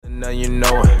Now you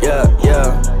know it. Yeah.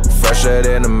 Fresher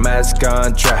than a mass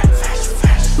contract.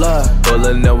 Look,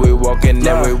 pulling up, we walking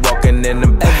and we walking in the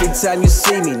back. Every time you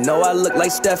see me, know I look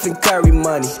like Stephen Curry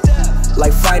money.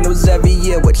 Like finals every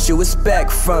year, what you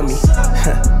expect from me?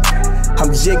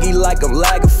 I'm jiggy like I'm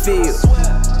Lagerfield,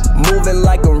 moving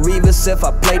like I'm Revis if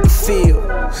I played the field.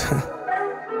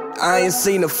 I ain't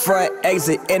seen a front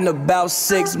exit in about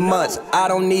 6 months. I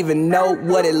don't even know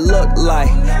what it looked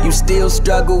like. You still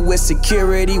struggle with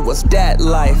security, what's that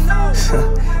life?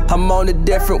 I'm on a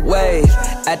different wave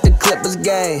at the Clippers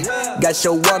game. Got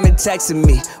your woman texting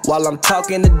me while I'm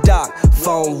talking to Doc.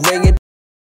 Phone ringing.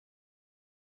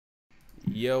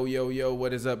 Yo,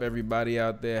 what is up, everybody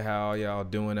out there? How y'all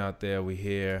doing out there? We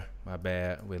here. My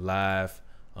bad. We're live.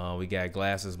 We got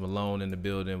Glasses Malone in the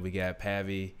building. We got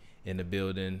Pavi in the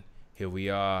building. Here we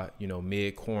are,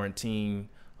 mid-quarantine,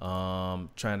 trying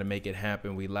to make it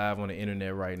happen. We live on the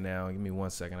internet right now. Give me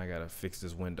 1 second. I got to fix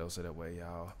this window so that way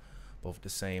y'all both the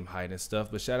same height and stuff.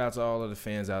 But shout out to all of the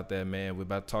fans out there, man. We're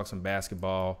about to talk some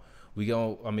basketball.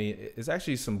 It's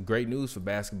actually some great news for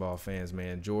basketball fans,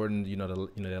 man. Jordan,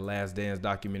 the Last Dance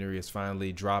documentary is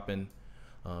finally dropping.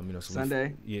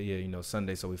 Sunday.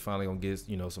 Sunday. So we finally gonna get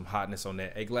some hotness on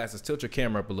that. Hey, Glasses, tilt your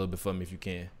camera up a little bit for me if you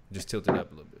can. Just tilt it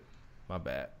up a little bit. My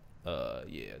bad.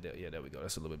 There we go.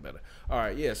 That's a little bit better. All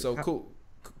right, yeah. So cool.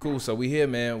 So we here,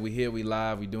 man. We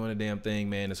live. We doing a damn thing,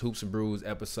 man. It's Hoops and Brews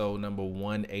episode number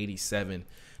 187.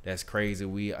 That's crazy.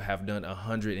 We have done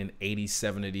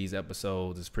 187 of these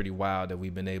episodes. It's pretty wild that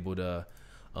we've been able to,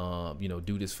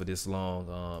 do this for this long,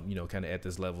 kind of at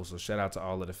this level. So shout out to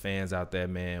all of the fans out there,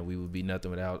 man. We would be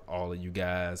nothing without all of you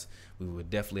guys. We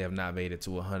would definitely have not made it to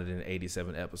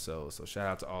 187 episodes. So shout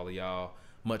out to all of y'all.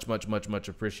 Much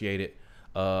appreciated.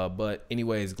 But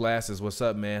anyways, Glasses, what's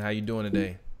up, man? How you doing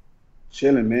today?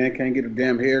 Chilling, man. Can't get a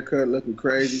damn haircut, looking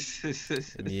crazy.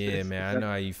 Yeah, man. I know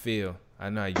how you feel.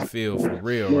 For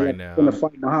real right now. Gonna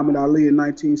fight Muhammad Ali in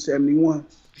 1971.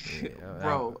 Yeah,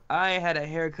 Bro, I ain't had a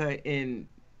haircut in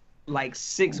like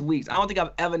 6 weeks. I don't think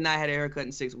I've ever not had a haircut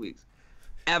in 6 weeks.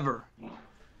 Ever.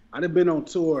 I done been on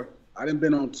tour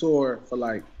for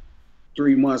like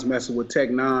 3 months messing with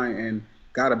Tech Nine and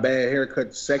got a bad haircut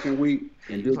the second week.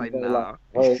 And just like, nah.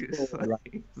 He's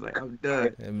like, I'm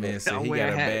done. That man said he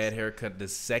got a bad haircut the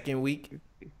second week.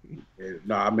 Yeah,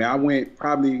 no, I went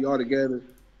probably altogether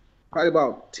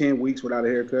about 10 weeks without a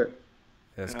haircut.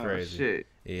 That's crazy. Shit.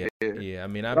 Yeah. I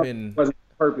mean, I've been wasn't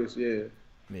purpose. Yeah.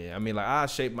 Yeah. I mean, like I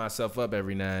shape myself up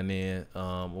every now and then,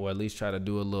 or at least try to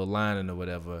do a little lining or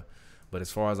whatever. But as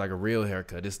far as like a real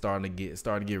haircut, it's starting to get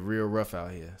real rough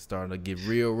out here.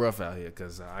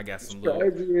 Because I got some little.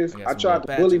 I tried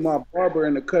to bully my barber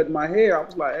into cutting my hair. I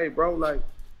was like, "Hey, bro, like,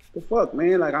 the fuck,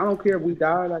 man? Like, I don't care if we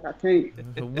die. Like, I can't.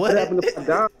 What happened if I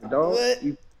die, dog?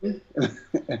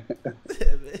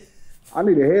 I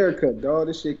need a haircut, dog.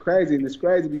 This shit crazy, and it's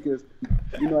crazy because,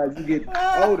 as you get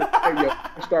older, your hair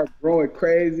start growing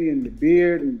crazy, and the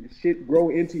beard and the shit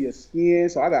grow into your skin.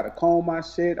 So I gotta comb my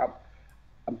shit.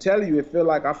 I'm telling you, I feel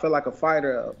like a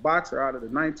fighter, a boxer out of the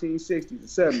 1960s and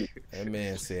 70s. That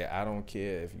man said, "I don't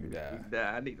care if you die.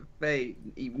 I need to fade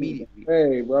immediately.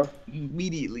 Hey, bro.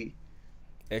 Immediately.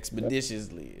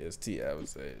 Expeditiously," as T.I. would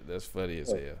say. That's funny as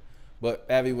hell. But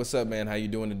Abby, what's up, man? How you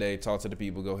doing today? Talk to the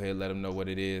people. Go ahead, let them know what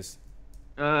it is.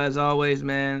 As always,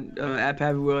 man, at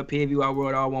Pavi World, PAVY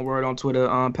World, all one word on Twitter,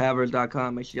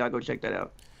 Pavers.com. Make sure y'all go check that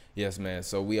out. Yes, man.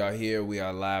 So we are here. We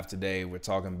are live today. We're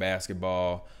talking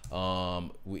basketball.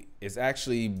 It's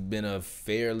actually been a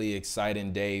fairly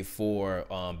exciting day for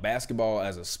basketball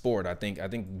as a sport. I think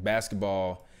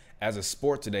basketball as a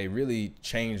sport today really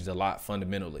changed a lot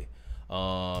fundamentally.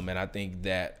 And I think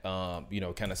that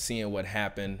kind of seeing what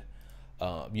happened,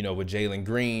 with Jalen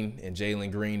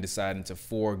Green deciding to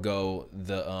forego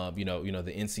the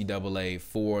the NCAA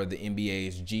for the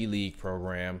NBA's G League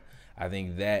program. I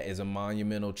think that is a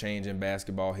monumental change in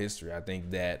basketball history. I think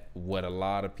that what a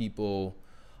lot of people,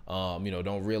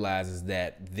 don't realize is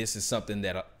that this is something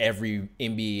that every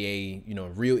NBA,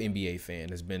 real NBA fan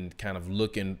has been kind of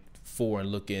looking for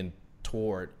and looking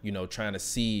toward, trying to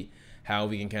see how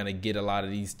we can kind of get a lot of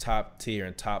these top tier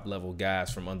and top level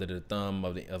guys from under the thumb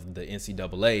of the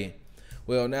NCAA.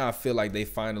 Well, now I feel like they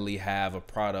finally have a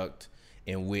product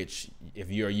in which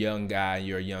if you're a young guy,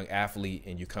 you're a young athlete,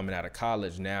 and you're coming out of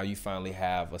college, now you finally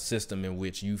have a system in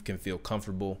which you can feel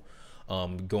comfortable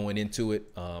going into it.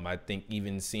 I think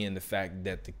even seeing the fact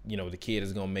that the kid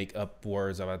is going to make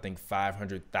upwards of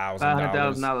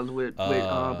 $500,000 with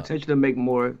potential to make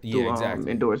more through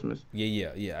endorsements.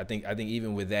 Yeah. I think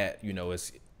even with that,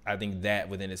 I think that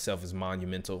within itself is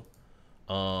monumental.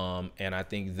 And I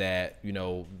think that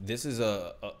this is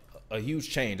a a huge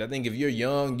change. I think if you're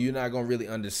young, you're not gonna really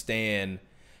understand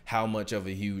how much of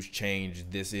a huge change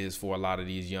this is for a lot of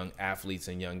these young athletes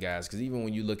and young guys. Because even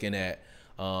when you're looking at,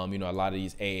 you know, a lot of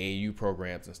these AAU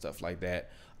programs and stuff like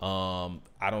that,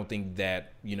 I don't think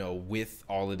that, you know, with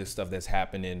all of this stuff that's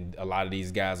happening, a lot of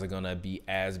these guys are gonna be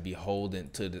as beholden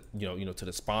to the, to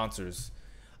the sponsors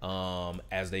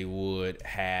as they would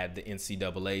had the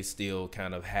NCAA still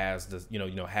kind of has the,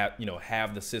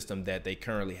 have the system that they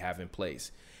currently have in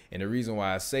place. And the reason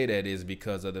why I say that is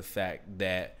because of the fact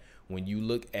that when you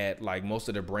look at like most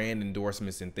of the brand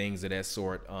endorsements and things of that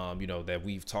sort, that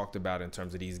we've talked about in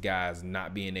terms of these guys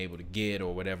not being able to get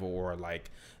or whatever, or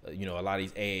like, a lot of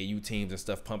these AAU teams and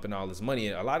stuff pumping all this money.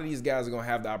 A lot of these guys are going to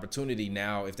have the opportunity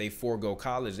now, if they forego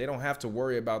college, they don't have to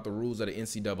worry about the rules of the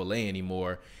NCAA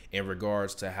anymore in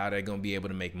regards to how they're going to be able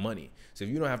to make money. So if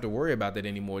you don't have to worry about that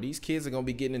anymore, these kids are going to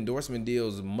be getting endorsement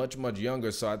deals much, much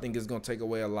younger. So I think it's going to take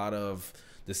away a lot of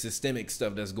the systemic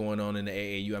stuff that's going on in the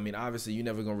AAU. I mean, obviously, you're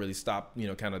never going to really stop,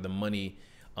 kind of the money,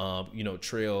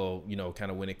 trail,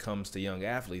 kind of when it comes to young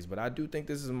athletes. But I do think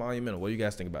this is monumental. What do you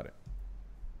guys think about it?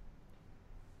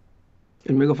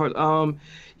 Let me go first. I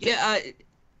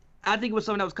think it was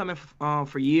something that was coming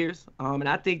for years. And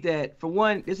I think that, for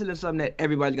one, this isn't something that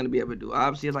everybody's going to be able to do.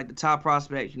 Obviously, it's like the top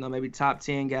prospects, maybe top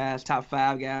 10 guys, top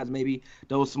 5 guys, maybe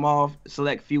those small,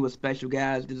 select few of special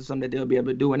guys. This is something that they'll be able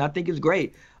to do. And I think it's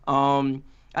great.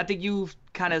 I think you've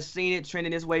kind of seen it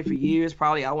trending this way for years.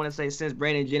 Probably, I want to say, since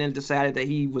Brandon Jennings decided that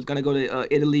he was going to go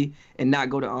to Italy and not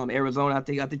go to Arizona. I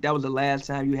think that was the last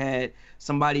time you had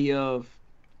somebody of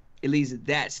at least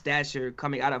that stature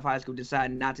coming out of high school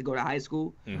deciding not to go to high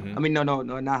school. Mm-hmm. I mean, no,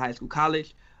 not high school,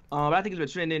 college. But I think it's been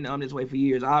trending this way for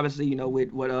years. Obviously,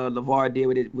 with what LeVar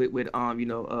did with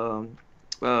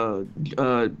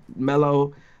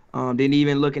Melo. Then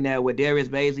even looking at what Darius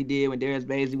Bazley did when Darius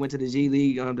Bazley went to the G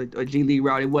League, the G League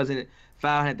route, it wasn't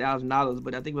 $500,000,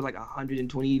 but I think it was like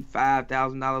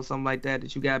 $125,000, something like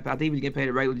that you got. I think he was getting paid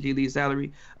a regular G League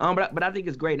salary. But I think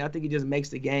it's great, and I think it just makes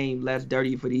the game less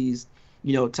dirty for these,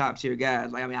 top tier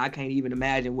guys. Like, I mean, I can't even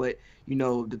imagine what,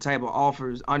 the type of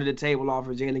offers, under the table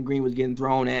offers Jalen Green was getting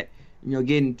thrown at.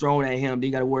 Getting thrown at him. Then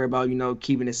you got to worry about,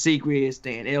 keeping it secret,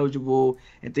 staying eligible,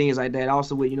 and things like that.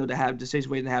 Also, with, to have the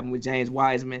situation that happened with James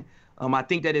Wiseman. I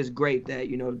think that is great that,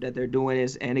 that they're doing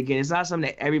this. And again, it's not something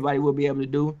that everybody will be able to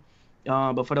do.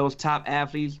 But for those top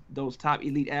athletes, those top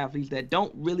elite athletes that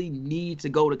don't really need to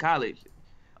go to college.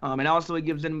 And also it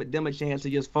gives them a chance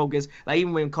to just focus. Like,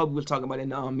 even when Kobe was talking about it in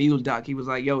the Muse doc, he was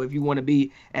like, yo, if you want to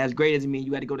be as great as me,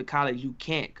 you got to go to college. You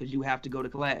can't, because you have to go to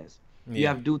class. You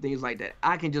have to do things like that.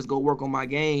 I can just go work on my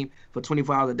game for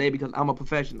 24 hours a day because I'm a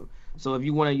professional. So if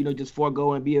you want to, just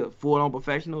forego and be a full-on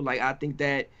professional, like, I think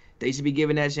that they should be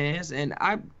given that chance, and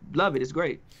I love it. It's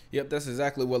great. Yep, that's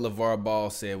exactly what LeVar Ball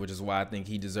said, which is why I think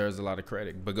he deserves a lot of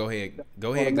credit. But go ahead,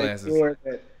 Glasses. Sure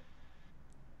that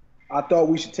I thought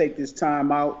we should take this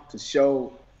time out to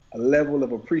show a level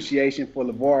of appreciation for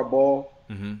LeVar Ball,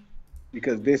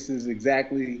 because this is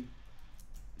exactly,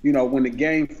 when the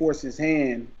game forced his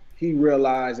hand, he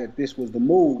realized that this was the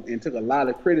move and took a lot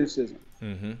of criticism.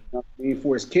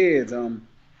 For his kids. When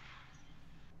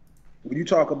you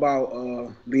talk about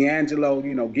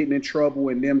LiAngelo, getting in trouble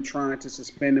and them trying to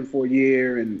suspend him for a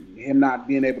year and him not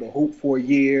being able to hoop for a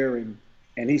year,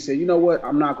 and he said, you know what,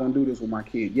 I'm not going to do this with my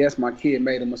kid. Yes, my kid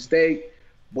made a mistake,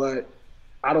 but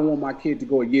I don't want my kid to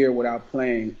go a year without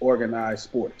playing organized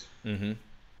sports. And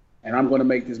I'm going to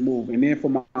make this move. And then for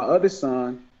my other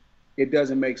son, it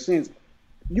doesn't make sense.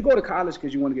 You go to college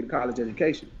because you want to get a college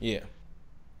education. Yeah.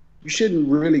 You shouldn't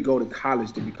really go to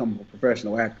college to become a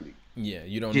professional athlete. Yeah,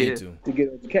 you don't need to. To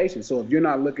get education. So if you're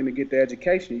not looking to get the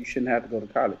education, you shouldn't have to go to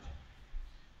college.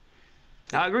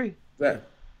 I agree. Yeah.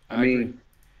 I mean,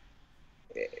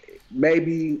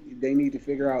 maybe they need to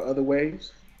figure out other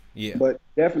ways. Yeah. But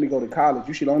definitely go to college.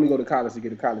 You should only go to college to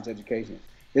get a college education.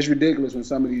 It's ridiculous when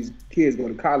some of these kids go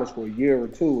to college for a year or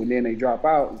two and then they drop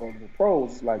out and go to the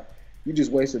pros. It's like, you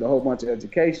just wasted a whole bunch of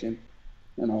education.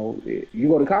 You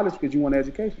go to college because you want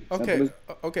education.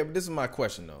 Okay, but this is my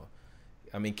question though.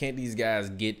 I mean, can't these guys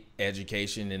get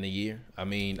education in a year? I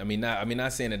mean,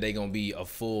 not saying that they're gonna be a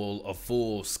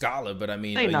full scholar, but I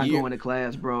mean, they not going to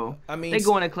class, bro. I mean, they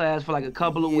going to class for like a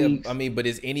couple of weeks. I mean, but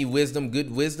is any wisdom good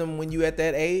wisdom when you at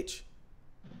that age?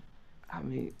 I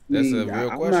mean, that's a real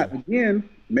question.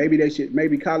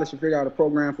 Maybe college should figure out a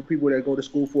program for people that go to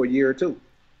school for a year or two.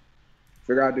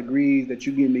 Figure out degrees that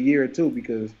you get in a year or two,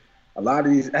 because a lot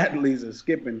of these athletes are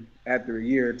skipping after a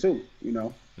year or two.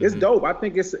 It's dope. I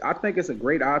think it's a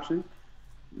great option.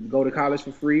 You go to college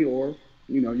for free, or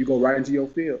you go right into your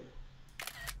field.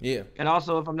 Yeah. And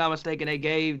also, if I'm not mistaken,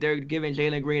 they're giving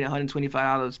Jalen Green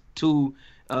 $125 to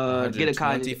get a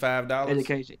college $125?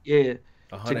 education. Yeah.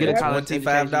 To get a college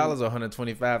education. $125 or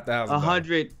 $125,000?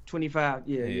 125.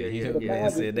 Yeah. He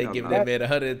said they give that man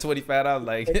 $125.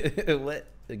 Like, what?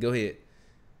 Go ahead.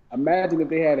 Imagine if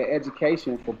they had an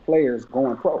education for players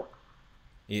going pro.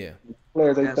 Yeah.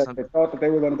 Players, they thought that they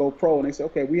were going to go pro, and they said,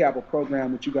 okay, we have a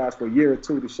program with you guys for a year or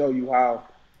two to show you how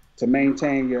to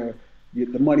maintain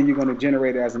the money you're going to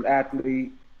generate as an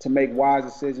athlete, to make wise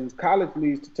decisions. College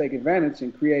needs to take advantage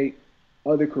and create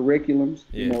other curriculums,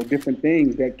 different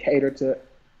things that cater to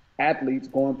athletes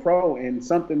going pro, and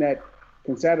something that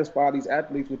can satisfy these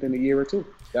athletes within a year or two.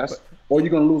 Or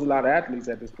you're going to lose a lot of athletes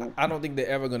at this point. I don't think they're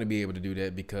ever going to be able to do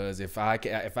that, because if I'm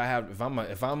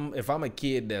a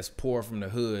kid that's poor from the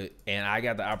hood and I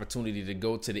got the opportunity to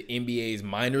go to the NBA's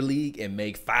minor league and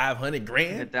make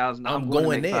 $500,000, I'm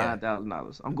going there.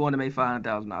 $500,000. I'm going to make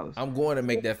 $500,000. I'm going to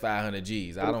make that 500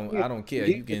 G's. I don't care.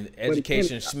 You can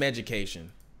education, schmeducation.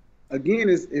 Again,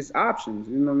 it's options.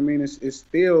 You know what I mean? It's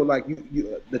still like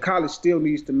the college still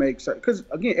needs to make certain, because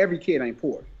again, every kid ain't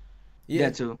poor. Yeah,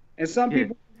 too. And some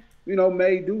people,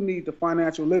 do need the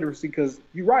financial literacy, because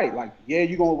you're right. Like, you're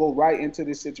gonna go right into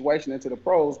this situation, into the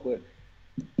pros, but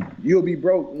you'll be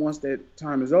broke once that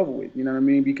time is over with. You know what I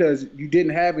mean? Because you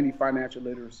didn't have any financial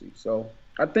literacy. So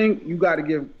I think you got to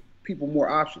give people more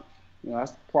options.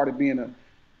 That's part of being a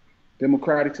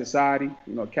democratic society,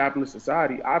 a capitalist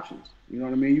society. Options. You know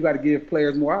what I mean? You got to give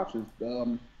players more options.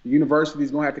 The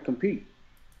university's gonna have to compete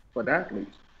for the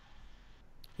athletes.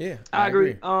 Yeah, I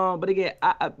agree. But again,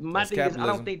 my thing is, I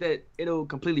don't think that it'll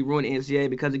completely ruin the NCAA,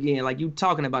 because again, like, you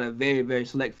talking about a very, very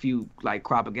select few, like,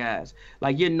 crop of guys.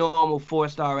 Like, your normal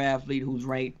 4-star athlete who's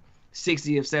ranked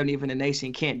 60th, 70th in the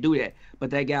nation can't do that. But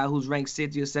that guy who's ranked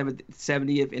 60th,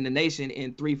 70th in the nation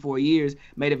in 3-4 years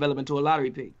may develop into a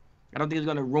lottery pick. I don't think it's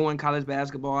going to ruin college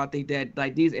basketball. I think that,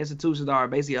 like, these institutions are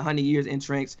basically 100 years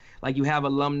entrenched. Like, you have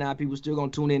alumni, people still going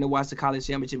to tune in to watch the college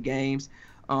championship games.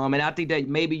 And I think that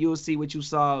maybe you'll see what you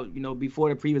saw, before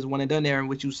the previous one and done there, and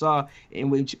what you saw in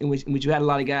which you had a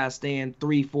lot of guys staying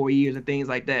 3-4 years and things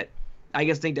like that. I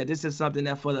just think that this is something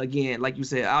that, for, again, like you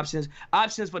said, options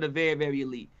for the very, very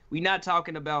elite. We're not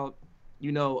talking about,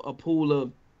 a pool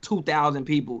of 2,000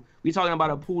 people. We're talking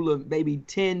about a pool of maybe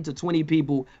 10 to 20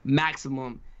 people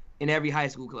maximum in every high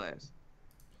school class.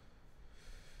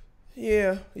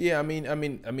 Yeah. I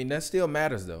mean that still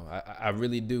matters, though. I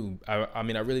really do. I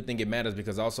really think it matters,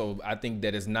 because also I think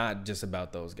that it's not just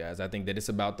about those guys. I think that it's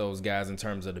about those guys in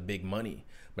terms of the big money.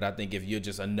 But I think if you're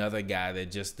just another guy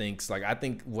that just thinks, like, I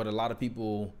think what a lot of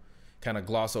people kind of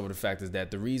gloss over the fact is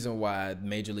that the reason why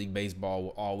Major League Baseball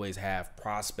will always have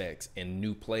prospects and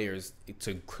new players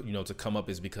to come up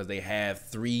is because they have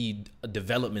 3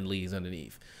 development leagues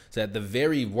underneath. So at the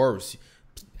very worst,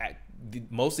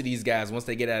 most of these guys, once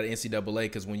they get out of NCAA,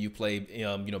 because when you play,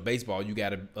 baseball, you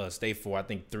got to stay for, I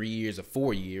think, 3 years or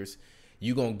 4 years.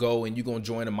 You're going to go and you're going to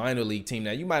join a minor league team.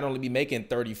 Now, you might only be making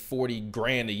 30, 40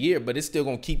 grand a year, but it's still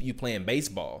going to keep you playing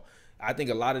baseball. I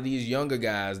think a lot of these younger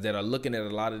guys that are looking at a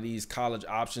lot of these college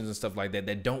options and stuff like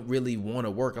that don't really want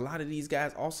to work. A lot of these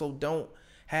guys also don't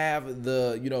have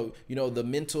the, the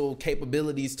mental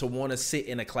capabilities to want to sit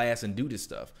in a class and do this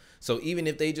stuff. So even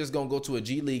if they just gonna go to a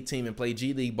G League team and play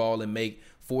G League ball and make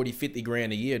 40, 50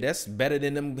 grand a year, that's better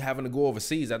than them having to go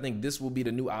overseas. I think this will be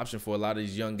the new option for a lot of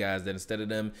these young guys, that instead of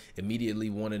them immediately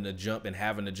wanting to jump and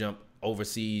having to jump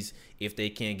overseas if they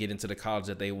can't get into the college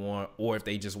that they want, or if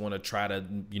they just want to try to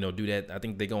do that, I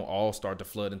think they're gonna all start to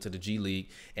flood into the G League.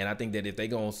 And I think that if they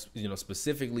gonna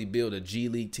specifically build a G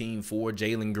League team for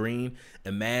Jalen Green,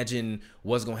 imagine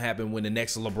what's gonna happen when the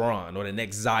next LeBron or the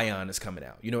next Zion is coming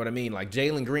out. You know what I mean? Like,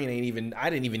 Jalen Green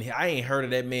I ain't heard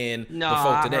of that man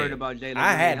before today. I heard about Jalen Green.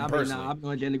 I hadn't personally. I've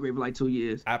known Jalen Green for like 2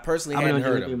 years. I personally hadn't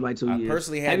heard of him. Like 2 years. I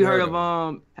personally hadn't heard of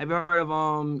him. Have you heard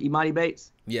of Imani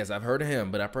Bates? Yes, I've heard of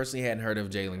him, but I personally hadn't heard of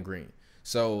Jalen Green.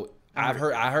 So I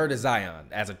heard of Zion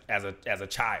as a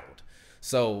child.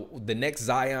 So the next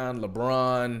Zion,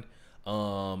 LeBron,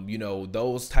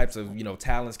 those types of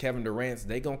talents, Kevin Durant's,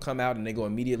 they gonna come out and they gonna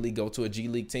immediately go to a G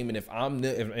League team. And if I'm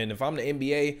the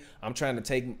NBA, I'm trying to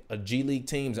take a G League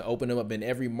teams and open them up in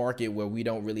every market where we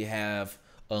don't really have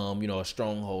a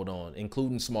stronghold on,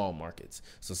 including small markets.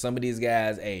 So some of these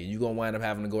guys, hey, you gonna wind up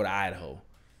having to go to Idaho,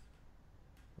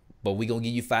 but we gonna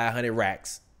give you 500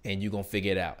 racks and you gonna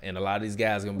figure it out. And a lot of these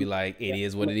guys are gonna be like, it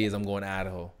is what it is. I'm going to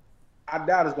Idaho. I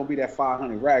doubt it's gonna be that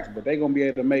 500 racks, but they're gonna be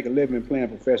able to make a living playing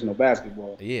professional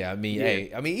basketball. Yeah, I mean,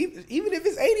 hey, even if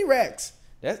it's 80 racks,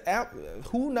 That's out.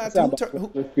 Who not? It's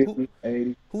about 50,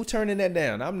 80. Who turning that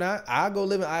down? I'm not. I'll go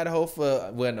live in Idaho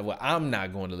for. Well, I'm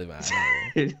not going to live in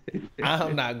Idaho.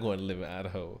 I'm not going to live in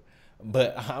Idaho.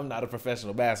 But I'm not a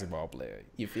professional basketball player.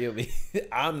 You feel me?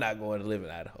 I'm not going to live in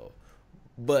Idaho.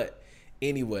 But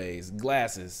anyways,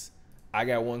 Glasses. I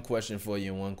got one question for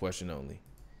you and one question only.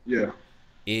 Yeah.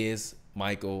 Is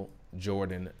Michael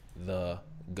Jordan the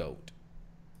GOAT?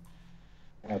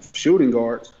 Shooting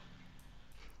guards.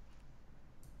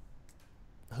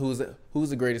 Who's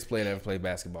the greatest player to ever play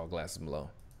basketball? Glasses Malone.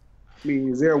 I mean,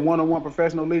 is there a one-on-one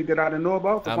professional league that I didn't know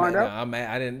about to find out?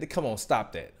 I didn't. Come on,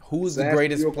 stop that. Who's the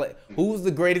greatest play? Who's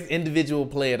the greatest individual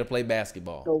player to play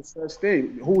basketball? No such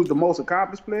thing. Who is the most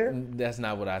accomplished player? That's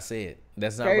not what I said.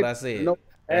 That's not what I said.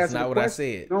 That's not what I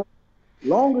said.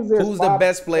 Long as there's who's the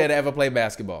best player to ever play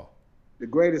basketball? The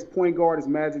greatest point guard is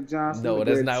Magic Johnson. No,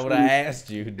 that's not what I asked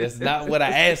you. That's not what I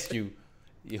asked you.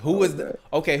 Who's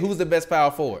the best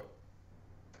power forward?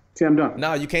 Tim Duncan.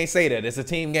 No, you can't say that. It's a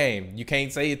team game. You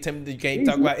can't say Tim. You can't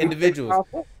talk about individuals.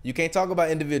 You can't talk about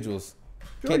individuals.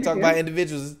 You can't talk about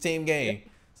individuals. It's a team game.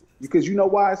 Because you know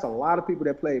why? It's a lot of people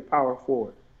that play power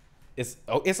forward. It's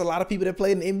a lot of people that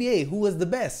play in the NBA. Who is the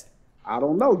best? I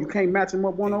don't know. You can't match them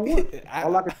up one-on-one.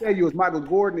 All I can tell you is Michael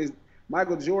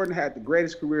Jordan had the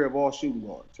greatest career of all shooting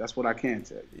guards. That's what I can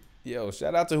tell you. Yo,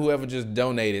 shout out to whoever just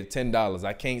donated $10.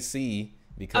 I can't see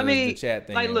because the chat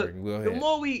thing. Like, look, the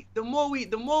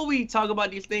more we talk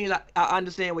about these things, I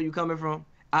understand where you're coming from.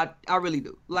 I really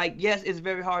do. Like, yes, it's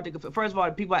very hard to compare. First of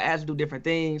all, people are asked to do different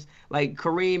things. Like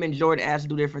Kareem and Jordan asked to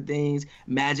do different things.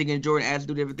 Magic and Jordan asked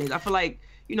to do different things. I feel like,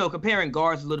 comparing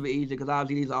guards is a little bit easier because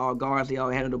obviously these are all guards. They all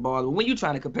handle the ball. But when you're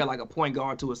trying to compare like a point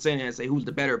guard to a center and say who's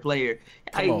the better player,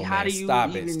 how do you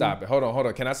stop it? Hold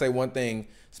on. Can I say one thing?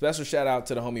 Special shout out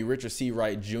to the homie Richard C.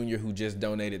 Wright Jr. who just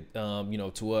donated,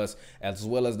 to us, as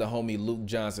well as the homie Luke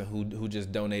Johnson who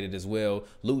just donated as well.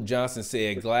 Luke Johnson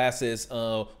said, Glasses.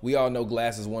 We all know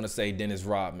Glasses want to say Dennis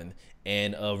Rodman,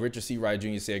 and Richard C. Wright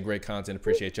Jr. said, great content.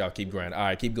 Appreciate y'all. Keep grinding. All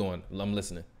right, keep going. I'm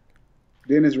listening.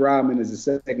 Dennis Rodman is the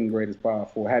second greatest power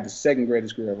forward. Had the second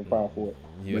greatest career of a power forward.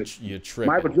 You're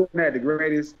tripping. Michael Jordan had the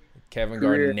greatest. Kevin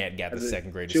Garnett got the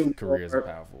second greatest career as a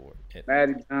power forward.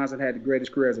 Magic Johnson had the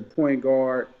greatest career as a point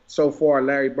guard. So far,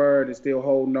 Larry Bird is still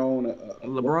holding on.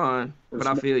 LeBron, but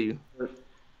I feel you.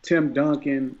 Tim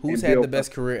Duncan. Who's had the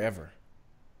best career ever?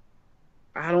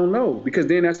 I don't know, because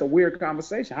then that's a weird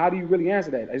conversation. How do you really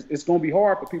answer that? It's going to be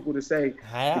hard for people to say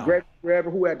the greatest career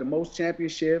ever, who had the most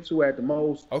championships, who had the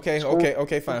most. Okay,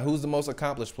 fine. Who's the most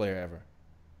accomplished player ever?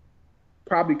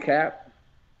 Probably Cap.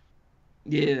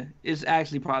 Yeah, it's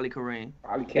actually probably Kareem.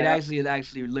 Probably Cap. It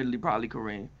actually literally probably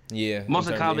Kareem. Yeah. Most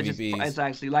accomplished, it's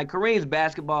actually like Kareem's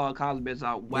basketball accomplishments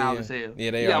are wild as hell.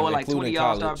 Yeah, they are. Like 20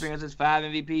 All-Star appearances, 5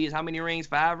 MVPs. How many rings?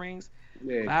 5 rings?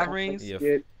 Yeah, 5 rings?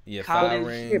 Yeah, college. 5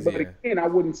 rings. Yeah, but again, I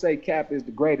wouldn't say Cap is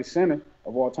the greatest center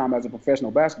of all time as a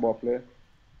professional basketball player.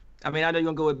 I mean, I know you're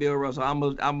gonna go with Bill Russell.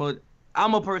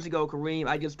 I'm a person go Kareem.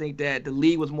 I just think that the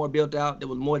league was more built out. There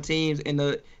was more teams in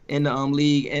the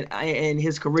league, and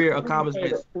his career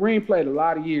accomplishments. Kareem played a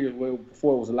lot of years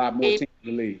before it was a lot more teams in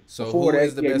the league. So before who the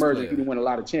is the best merger, player? he didn't win a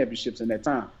lot of championships in that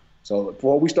time. So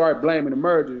before we start blaming the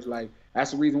mergers, like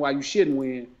that's the reason why you shouldn't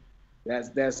win.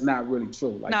 That's not really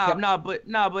true. Like, but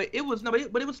it was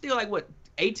still like what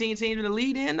 18 teams in the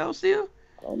league then though still.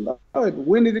 I don't know.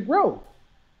 When did it grow?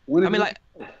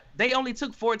 They only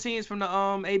took 4 teams from the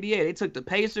ABA. They took the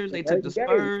Pacers. They took the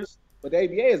Spurs. But the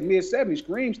ABA is mid-70s.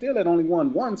 Kareem still had only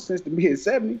won one since the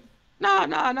mid-70s. No.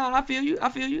 I feel you.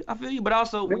 But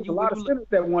also, there was a lot of centers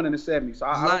that won in the 70s. So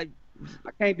I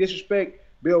can't disrespect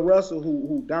Bill Russell,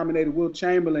 who dominated Wilt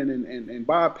Chamberlain and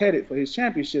Bob Pettit for his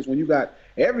championships. When you got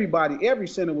every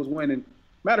center was winning.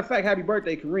 Matter of fact, happy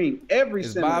birthday, Kareem.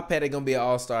 Is Bob Pettit gonna be an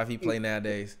all-star if he play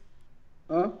nowadays?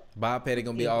 Huh? Bob Pettit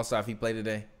gonna be an all-star if he play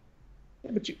today?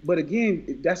 Yeah, but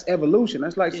again, that's evolution.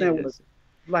 That's like saying,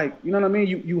 like, you know what I mean?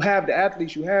 You have the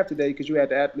athletes you have today because you had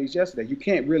the athletes yesterday. You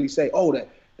can't really say, the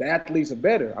athletes are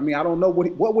better. I mean, I don't know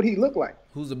what would he look like.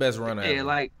 Who's the best runner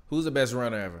ever? Who's the best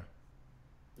runner ever?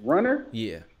 Runner?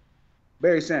 Yeah.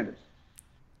 Barry Sanders.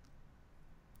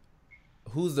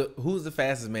 Who's the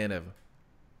fastest man ever?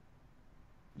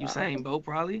 Usain Bolt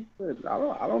probably. I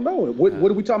don't know. What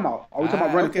are we talking about? Are we talking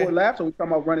about running 4 laps, or are we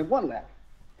talking about running 1 lap?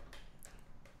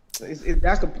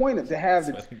 That's the point of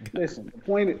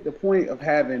the point of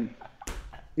having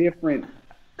different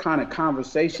kind of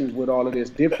conversations with all of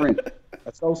this, different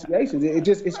associations.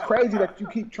 It's crazy that y'all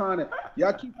keep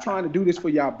trying to do this for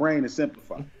y'all brain to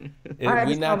simplify.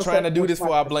 We're not trying to do this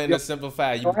for our brain to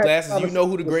simplify. You Glasses, you know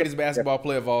who the greatest basketball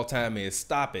player of all time is.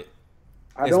 Stop it.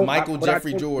 It's Michael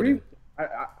Jeffrey Jordan.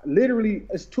 I literally,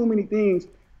 it's too many things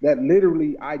that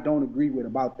literally I don't agree with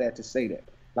about that to say that.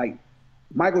 Like,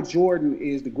 Michael Jordan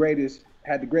is the greatest,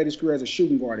 had the greatest career as a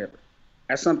shooting guard ever.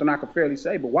 That's something I can fairly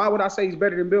say. But why would I say he's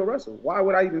better than Bill Russell? Why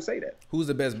would I even say that? Who's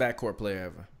the best backcourt player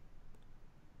ever?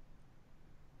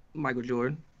 Michael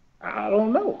Jordan. I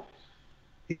don't know.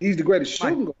 He's the greatest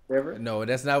shooting guard ever. No,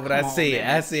 that's not what I Come on, said.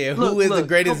 man. I said, Look, who is the look,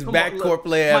 greatest come on, backcourt look.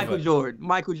 player Michael ever? Jordan.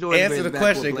 Michael Jordan. Answer the greatest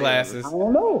question, backcourt player Glasses. ever. I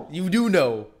don't know. You do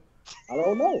know. I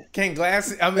don't know. Can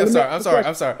Glasses? I'm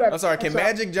sorry. Can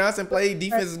Magic Johnson play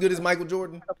defense as good as Michael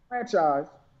Jordan?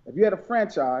 If you had a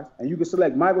franchise and you could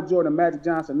select Michael Jordan and Magic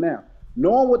Johnson now,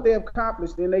 knowing what they have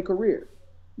accomplished in their career,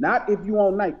 not if you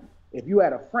own Nike, if you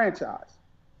had a franchise,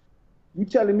 you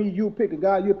telling me you'll pick a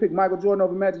guy, you'll pick Michael Jordan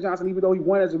over Magic Johnson, even though he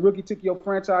won as a rookie, took your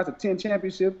franchise to 10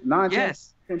 championships, 9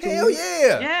 Yes. championships? Hell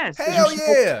yeah. Yes. Hell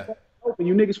yeah. And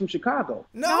you niggas from Chicago.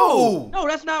 No. No,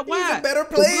 that's not why. He's a better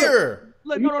player.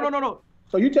 Look, no.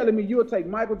 So you telling me you'll take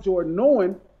Michael Jordan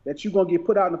knowing that you're going to get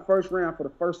put out in the first round for the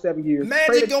first 7 years?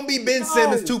 Magic going to be Ben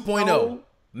Simmons 2.0. no.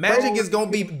 Magic is going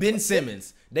to be Ben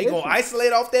Simmons. They going to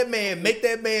isolate off that man, make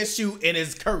that man shoot in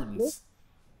his curtains.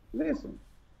 Listen,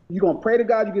 you're going to pray to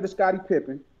God you get a Scottie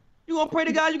Pippen. You gonna pray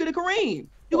to God you get a Kareem.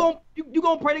 You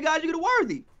gonna pray to God you get a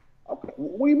Worthy. Okay,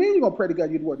 what do you mean you're going to pray to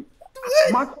God you get a Worthy?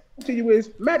 My question to you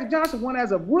is, Magic Johnson won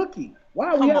as a rookie.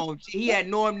 Why Come on, he had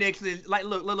Norm Nixon. Like,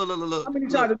 look. How many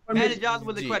times did Norm Magic Nixon Johnson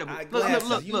was Gee, incredible. I-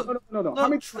 Look. No. How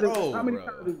many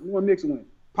times did Norm Nixon win?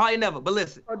 Probably never. But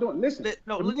listen. Listen.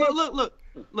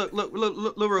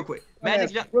 Look, real quick.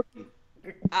 Magic Johnson.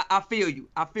 I feel you.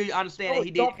 I understand that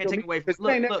he did. Can't take it away from.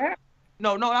 Look.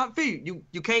 No, I feel you.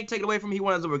 You can't take it away from him. He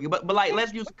won as a rookie. But like,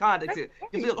 let's use some context here.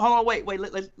 Hold on, wait.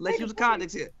 Let's use the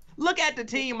context here. Look at the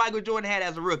team Michael Jordan had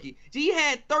as a rookie. He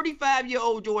had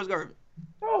 35-year-old George Gervin.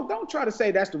 No, don't try to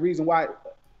say that's the reason why.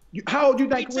 How old you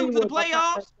think He took Kareem to the was?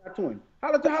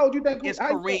 playoffs. How old you think? It's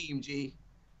Kareem, G.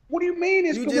 What do you mean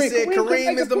it's You Kareem? just said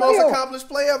Kareem is the most accomplished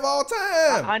player of all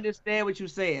time. I understand what you're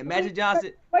saying. Magic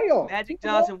Johnson Magic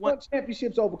Johnson won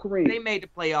championships over Kareem. They made the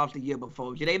playoffs the year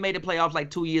before. They made the playoffs like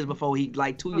 2 years before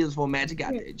Magic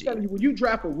got there. G. When you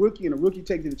draft a rookie and a rookie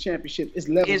takes you to the championship, it's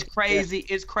level. It's crazy.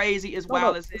 It's crazy. It's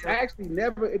wild as hell. Actually,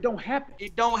 never. It don't happen.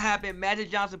 It don't happen. Magic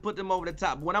Johnson put them over the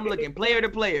top. When I'm looking player to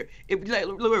player,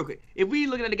 look real quick. If we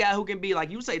looking at the guy who can be,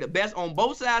 like you say, the best on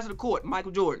both sides of the court,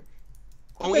 Michael Jordan.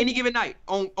 On any given night,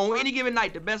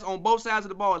 the best on both sides of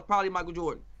the ball is probably Michael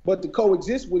Jordan. But to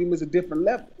coexist with him is a different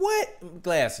level. What?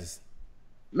 Glasses.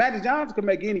 Magic Johnson can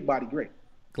make anybody great.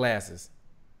 Glasses.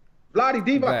 Vlade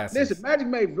Divac. Glasses. Listen, Magic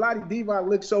made Vlade Divac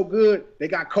look so good, they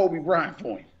got Kobe Bryant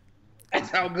for him. That's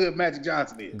how good Magic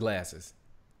Johnson is. Glasses.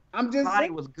 I'm just Vlade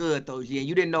saying. was good though, yeah.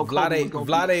 You didn't know Kobe was gonna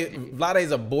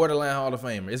Vlade's a borderline Hall of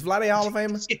Famer. Is Vlade a Hall of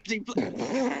Famer?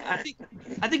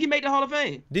 I think he made the Hall of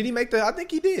Fame. Did he make the? I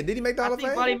think he did. Did he make the Hall of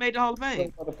Fame? Vlade made the Hall of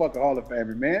Fame. Motherfucker Hall of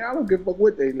Famer, man. I don't give a fuck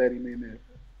what they let him in there.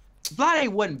 Vlade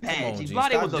wasn't bad. Come on, G. Vlade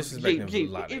Stop was a disrespecting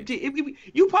Vlade.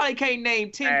 You probably can't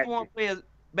name 10 foreign players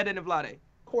better than Vlade.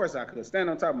 Of course I could. Stand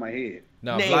on top of my head.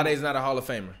 No, Name. Vlade's not a Hall of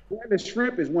Famer. Dallas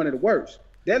Shrimp is one of the worst.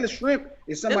 Dallas Shrimp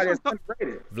is somebody that's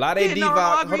underrated. Vlade Yeah, no,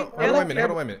 I Divac. agree. Hold on a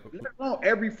minute. Let alone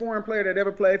every foreign player that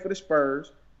ever played for the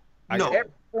Spurs. No.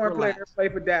 Every foreign player that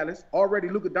played for Dallas. Already,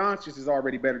 Luka Doncic is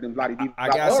already better than Vlade Divac. I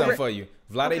got something for you.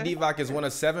 Vlade Divac is one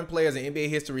of 7 players in NBA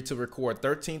history to record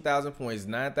 13,000 points,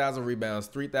 9,000 rebounds,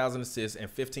 3,000 assists, and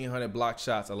 1,500 block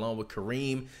shots, along with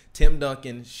Kareem, Tim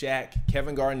Duncan, Shaq,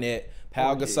 Kevin Garnett,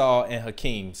 Pau Gasol, and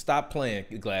Hakeem. Stop playing,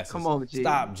 Glasses. Come on, G.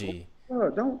 Stop, G.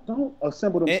 Don't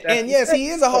assemble them. And yes, he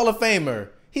is a Hall of Famer.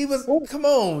 He was. Come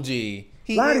on, G.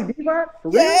 Vlade Divac? For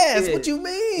real? Yes. Yeah. What you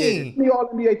mean? How many All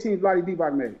NBA teams Vlade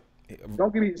Divac made?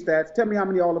 Don't give me the stats. Tell me how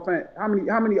many All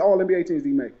NBA teams did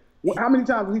he make? How many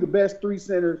times was he the best 3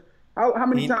 centers? How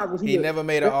many times was he? He never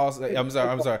made an All. I'm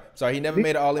sorry. He never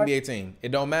made an All NBA team. It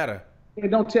don't matter.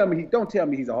 And don't tell me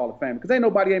he's a Hall of Famer, because ain't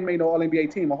nobody ain't made no All NBA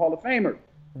team a Hall of Famer.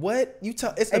 What you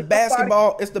talk? It's the Ain't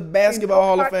basketball. It's the basketball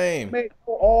Hall of Fame. Made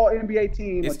no All NBA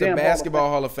team. It's a the damn basketball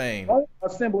Hall of Fame. Don't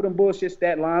assemble them bullshit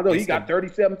stat lines. Oh, he It's got the-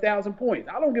 37,000 points.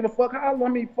 I don't give a fuck how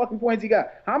many fucking points he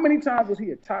got. How many times was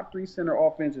he a top 3 center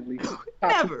offensively? Top 2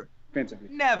 Never. defensively.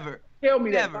 Never. Tell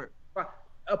me Never. that.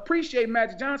 Appreciate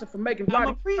Magic Johnson for making I'm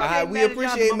Vlade. appreciate we Magic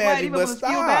appreciate Johnson, Magic, Vlade but was a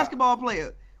skilled stop. basketball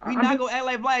player. We I'm not just- gonna act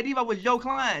like Vlade Divac was Joe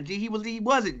Klein. G, he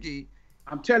wasn't. G.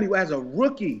 I'm telling you, as a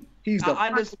rookie, he's the I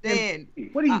understand.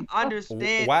 What do you? I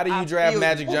understand. Why do I you draft feel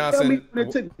Magic you. Tell me Johnson? when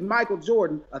it took Michael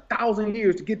Jordan 1,000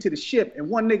 years to get to the ship, and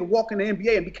one nigga walked in the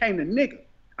NBA and became the nigga.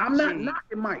 I'm not Gee.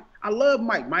 knocking Mike. I love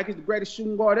Mike. Mike is the greatest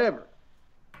shooting guard ever.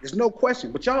 There's no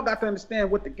question. But y'all got to understand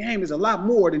what the game is a lot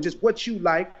more than just what you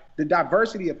like the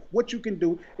diversity of what you can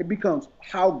do. It becomes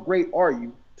how great are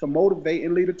you to motivate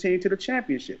and lead a team to the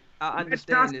championship. I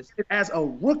understand this as a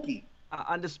rookie.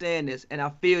 I understand this, and I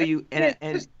feel you.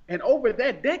 And over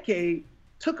that decade,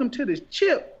 took him to the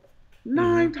chip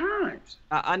 9 times.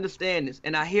 I understand this,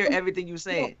 and I hear everything you're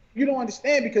saying. You don't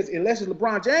understand because unless it's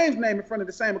LeBron James' name in front of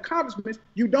the same accomplishments,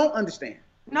 you don't understand.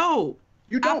 No,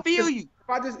 you don't. I feel you. If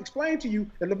I just explain to you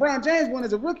that LeBron James won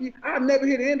as a rookie, I've never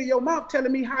hear the end of your mouth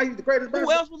telling me how he's the greatest.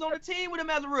 Who else was on the team with him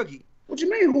as a rookie? What you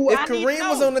mean? Who? If Kareem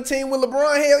was on the team with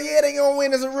LeBron, hell yeah, they gonna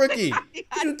win as a rookie. What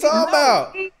you talking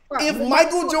about? If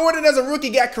Michael Jordan as a rookie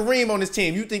got Kareem on his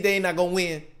team, you think they ain't not gonna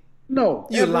win? No,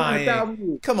 you're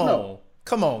lying. Come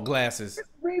on, glasses. It's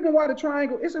the reason why the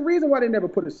triangle. It's the reason why they never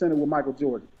put a center with Michael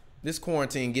Jordan. This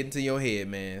quarantine getting to your head,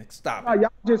 man. Stop. Y'all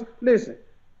just listen.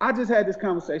 I just had this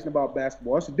conversation about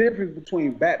basketball. It's the difference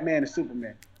between Batman and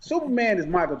Superman. Superman is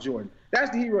Michael Jordan. That's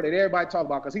the hero that everybody talk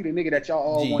about because he the nigga that y'all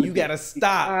all want. You gotta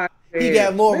stop. He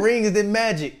got more rings than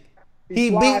Magic. He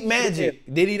beat Magic.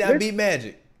 Did he not beat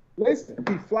Magic? Listen,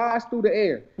 he flies through the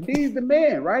air. He's the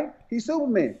man, right? He's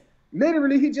Superman.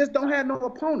 Literally, he just don't have no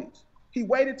opponents. He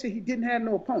waited till he didn't have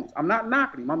no opponents. I'm not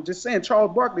knocking him. I'm just saying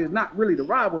Charles Barkley is not really the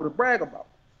rival to brag about,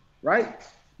 right?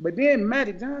 But then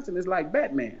Magic Johnson is like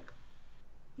Batman.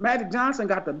 Magic Johnson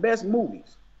got the best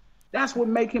movies. That's what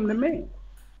make him the man.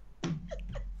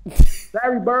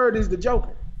 Larry Bird is the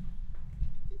Joker.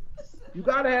 You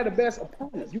gotta have the best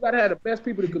opponents. You gotta have the best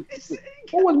people to compete with.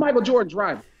 Who was Michael Jordan's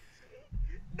rival?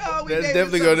 No, that's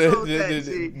definitely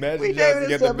gonna. Magic Johnson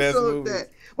got the best movies.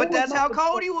 But that's how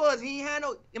cold he was. He had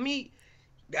no. I mean,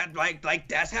 that like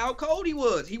that's how cold he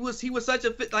was. He was such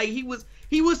a he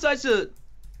was such a.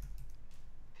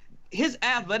 His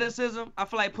athleticism, I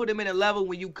feel like, put him in a level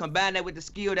when you combine that with the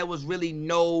skill that was really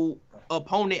no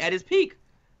opponent at his peak.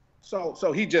 So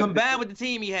he just combined with the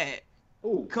team he had.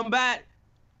 Ooh.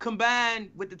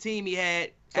 Combined with the team he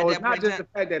had. So it's not just the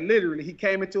fact that literally he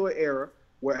came into an era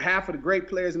where half of the great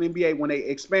players in the NBA, when they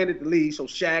expanded the league, so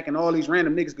Shaq and all these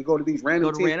random niggas could go to these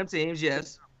random teams. Random teams,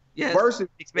 yes. Versus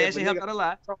expansion helped out a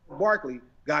lot. Barkley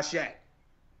got Shaq,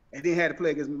 and then had to play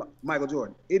against Michael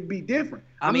Jordan. It'd be different.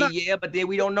 Yeah, but then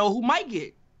we don't know who Mike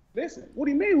get. Listen, what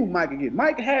do you mean who Mike could get?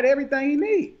 Mike had everything he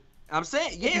need. I'm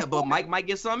saying, yeah, but Mike might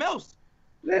get something else.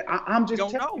 I'm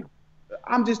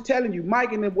just telling you,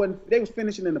 Mike and them they was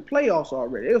finishing in the playoffs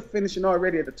already. They was finishing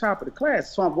already at the top of the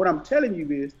class. So what I'm telling you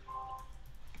is,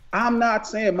 I'm not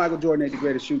saying Michael Jordan ain't the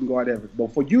greatest shooting guard ever,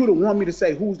 but for you to want me to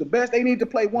say who's the best, they need to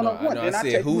play one-on-one. No, I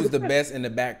said who's the best in the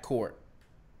backcourt.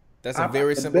 That's a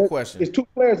very simple question. It's 2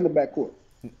 players in the backcourt.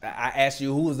 I asked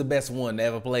you who was the best one that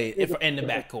ever played in the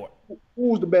backcourt.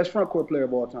 Who's the best frontcourt player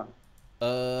of all time?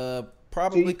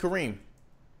 Probably Kareem.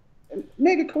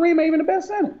 Nigga, Kareem ain't even the best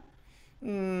center.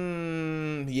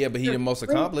 Yeah, but he's the most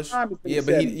accomplished. Yeah,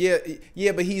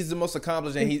 but he's the most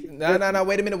accomplished, and he's no.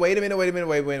 Wait a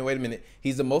minute.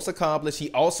 He's the most accomplished.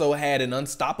 He also had an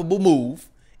unstoppable move,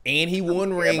 and he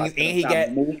won rings, and he got.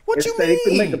 What you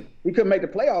mean? He couldn't make the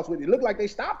playoffs with it. It looked like they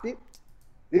stopped it.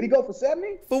 Did he go for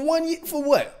 70? For 1 year? For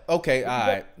what? Okay, all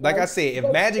right. Like I said,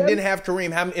 if Magic didn't have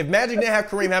Kareem,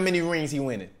 how many rings he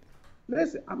winning?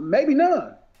 Listen, maybe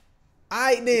none. All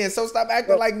right then, so stop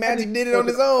acting like Magic did it on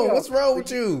his own. What's wrong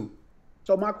with you?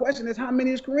 So my question is, how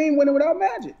many is Kareem winning without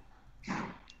Magic?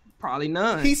 Probably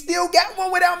none. He still got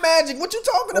one without Magic. What you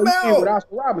talking about? With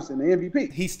Oscar Robertson, the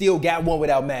MVP. He still got one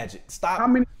without Magic. Stop. How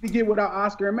many did he get without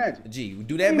Oscar and Magic? Gee,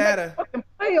 do that matter? Fucking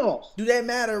playoffs. Do that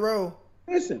matter, bro?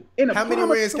 Listen, how many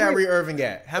rings Kyrie Irving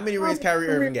got? How many rings Kyrie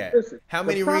Irving got? How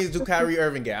many rings do Kyrie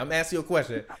Irving got? I'm asking you a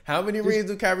question. How many rings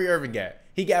do Kyrie Irving got?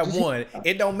 He got one.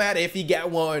 It don't matter if he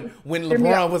got one when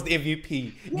LeBron was the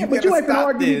MVP. You gotta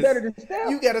stop this.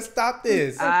 You gotta stop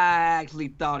this. I actually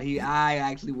thought he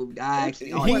argues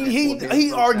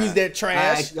that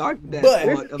trash.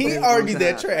 But he argues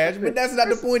that trash. But that's not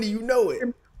the point. You know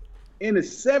it. In the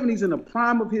 70s, in the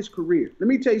prime of his career, let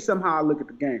me tell you somehow I look at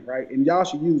the game, right? And y'all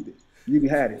should use this. You can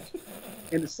have this.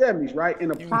 In the 70s, right? In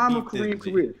the prime of Kareem's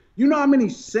career. You know how many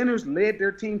centers led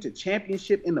their team to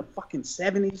championship in the fucking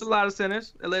 70s? It's a lot of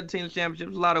centers that led the team to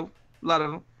championships. A lot of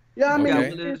them. Yeah, I mean, you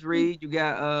got Willis Reed. You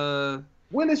got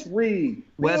Willis Reed.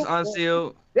 Wes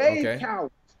Unseld. Dave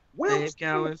Cowens. Dave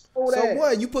Cowens. So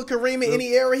what? You put Kareem in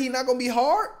any era, he not gonna be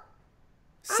hard?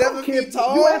 7 feet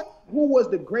tall. You asked who was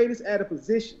the greatest at a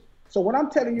position. So what I'm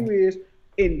telling you is,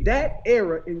 in that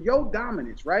era, in your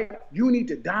dominance, right? You need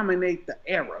to dominate the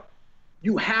era.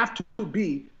 You have to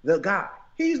be the guy.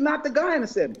 He's not the guy in the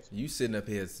 70s. You sitting up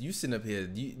here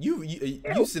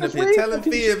telling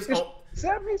fibs on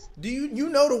 70s. Do you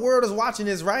know the world is watching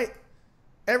this, right?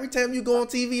 Every time you go on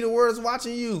TV, the world is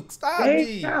watching you. Stop,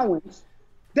 Dave Cowens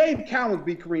Dave Cowens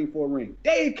beat Kareem for a ring.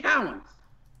 Dave Cowens.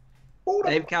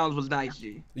 Dave Cowens was nice,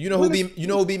 G. You know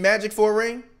who beat Magic for a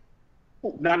ring?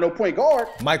 Not no point guard.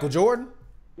 Michael Jordan.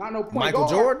 Not no point Michael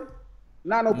guard. Jordan.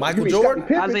 Not no Michael Jordan.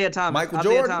 Isaiah Thomas. Michael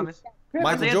Isaiah Jordan. Thomas. Michael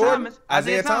Isaiah Jordan. Thomas.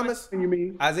 Isaiah Thomas. You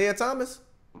mean Isaiah Thomas.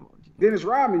 Dennis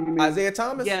Rodman? You mean Isaiah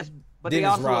Thomas. Yes, but Dennis they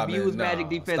also Rodman. abused Nah, Magic stop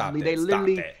defensively. that, They stop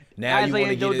literally that. Now you Isaiah want to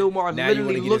and Joe get Dumars now you literally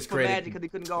want to get looked his for credit. Magic because they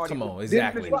couldn't guard him. Come on,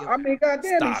 exactly. I mean,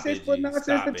 goddamn, Stop he's it,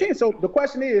 6'9", G. 6'10". So the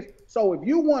question is, so if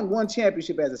you won one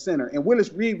championship as a center and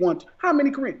Willis Reed won, how many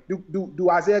Kareem? Do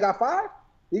Isaiah got 5?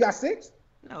 He got 6?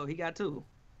 No, he got 2.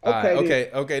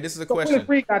 Okay. This is a So question. Willis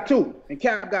Reed got 2 and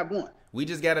Cap got 1. We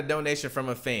just got a donation from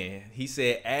a fan. He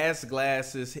said, ask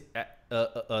Glasses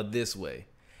this way.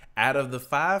 Out of the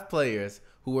 5 players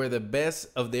who were the best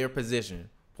of their position,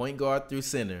 point guard through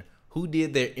center, who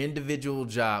did their individual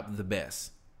job the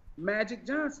best? Magic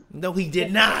Johnson. No, he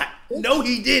did not. No,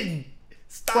 he didn't.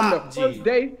 Stop, From the first G.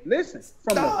 day, listen.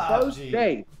 From Stop, the first G.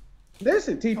 day.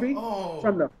 Listen, TP. on.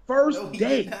 From the first No, he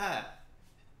day. did not.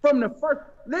 From the first,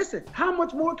 listen, how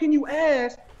much more can you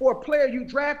ask for a player you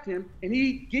draft him and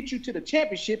he gets you to the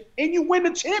championship and you win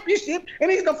the championship and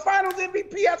he's the finals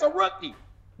MVP as a rookie?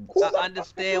 Who the I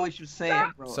understand what you're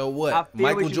saying, bro. So I what? feel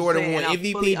Michael what you're Jordan saying. won I fully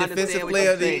MVP understand defensive what player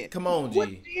you're of the saying. Come on, What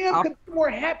G. GM could be more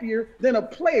happier than a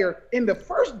player in the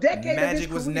first decade of his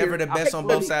Magic was career never the best on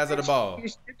both sides of the ball.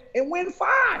 And win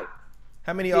 5.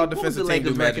 How many What was all-defensive the teams do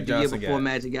Lakers Magic record the year Johnson before got?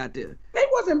 Magic got there? They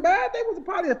wasn't bad. They was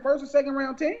probably the first or second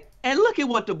round team. And look at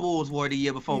what the Bulls were the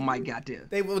year before Mike got there.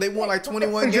 They won like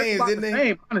 21 games, didn't they?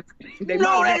 Same, honestly. They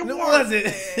No, might they have- No, weren't. was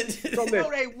it? No,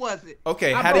 they wasn't.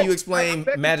 Okay, I how do bet- you explain I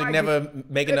bet you Magic might never be-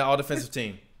 making the all-defensive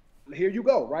team? Here you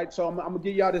go, right? So I'm gonna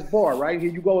give y'all this bar, right? Here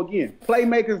you go again.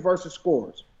 Playmakers versus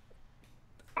scorers.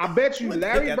 I bet you What they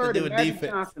Larry got to Bird do and with Magic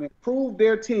defense? Johnson improved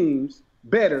their teams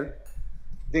better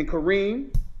than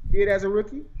Kareem did as a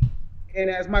rookie and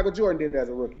as Michael Jordan did as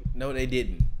a rookie. No, they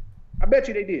didn't. I bet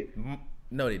you they did.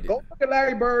 No, they Go didn't. look at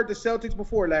Larry Bird, the Celtics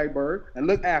before Larry Bird, and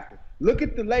look after. Look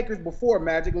at the Lakers before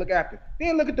Magic, look after.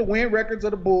 Then look at the win records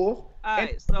of the Bulls. All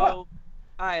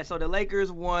right, so the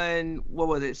Lakers won, what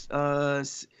was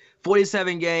it?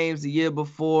 47 games the year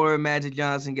before Magic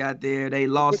Johnson got there. They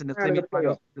lost in the Which round of the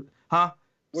semifinals. Huh?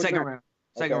 Which Second round? round.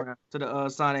 Second Okay. round to the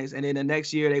Sonics. And then the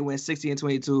next year they went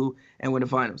 60-22 and win the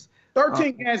finals.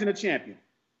 13 games and a champion.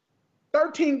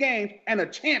 13 games and a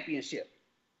championship.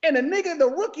 And the nigga, the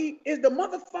rookie, is the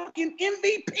motherfucking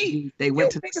MVP. They went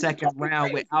You to the niggas are second fucking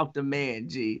round crazy. without the man,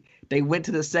 G. They went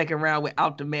to the second round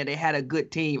without the man. They had a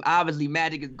good team. Obviously,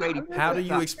 Magic is great. How do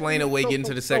you explain away getting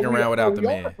to the second we- round without so the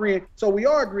we are man? agreeing- So we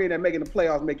are agreeing that making the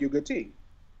playoffs make you a good team.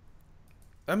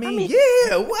 I mean,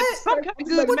 yeah, what? Some kind of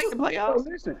good to make the So playoffs.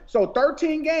 listen, so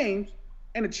 13 games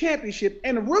and a championship,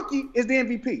 and the rookie is the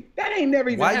MVP. That ain't never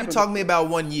even Why are you happened. talking to me about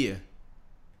 1 year?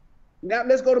 Now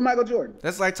let's go to Michael Jordan.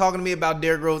 That's like talking to me about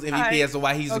Derrick Rose MVP Alright, as to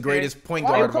why he's the okay. greatest point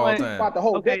Why guard of you all talking time. about the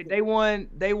whole Okay, decade? they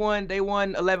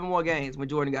won 11 more games when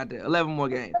Jordan got there. 11 more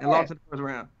games and lost in the first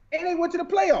round. And they went to the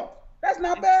playoffs. That's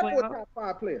not And bad for a playoffs. top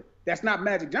 5 player. That's not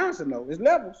Magic Johnson though. It's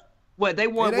levels. What they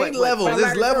won? It What, ain't what, levels. It's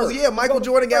Larry levels. Bird. Yeah, Michael Let's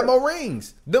go Jordan to got Bird. more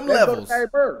rings. Them Let's go levels. to Larry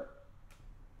Bird.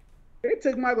 It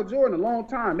took Michael Jordan a long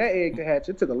time. That egg to hatch.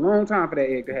 It took a long time for that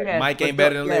egg to hatch. Yes, Mike but ain't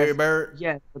better than yes, Larry Bird.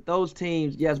 Yes, but those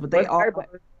teams, yes, but they Let's all. Larry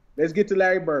Bird. Let's get to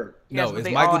Larry Bird. Yes, No, but it's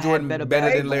they Michael all had Jordan better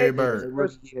than Larry playmakers Bird. the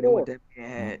rookie year than what that man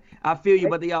had. I feel you,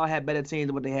 but they all had better teams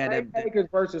than what they had.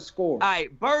 Playmakers versus score. All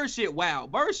right, Bird shit. Wow,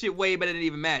 Bird shit way better than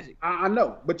even Magic. I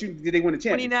know, but did they win the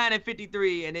championship? 29 and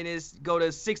 53, and then it's go to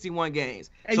 61 games.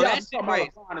 And So y'all that shit talking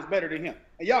crazy. about LeBron is better than him.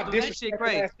 And y'all So that shit disrespectful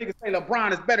crazy. ass niggas say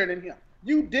LeBron is better than him.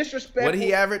 You disrespectful. What did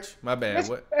he average? My bad.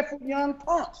 What? Disrespectful young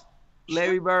punks.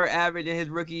 Larry Bird averaged in his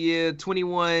rookie year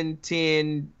 21,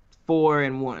 10, 4,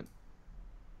 and 1.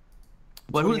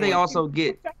 But who did they 21, also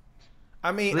get?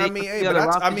 I mean, They hey, feel but the I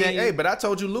roster mean, change. hey, but I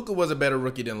told you Luka was a better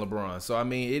rookie than LeBron. So I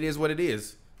mean, it is what it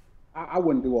is. I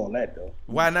wouldn't do all that though.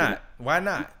 Why not? Why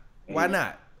not? Why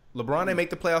not? LeBron didn't make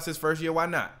the playoffs his first year. Why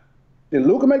not? Did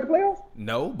Luka make the playoffs?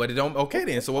 No, but it don't. Okay,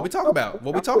 then. So what we talking about?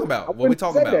 What we talking about? What we wouldn't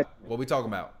talking say about? that. What we talking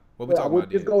about? What we Well, I talking would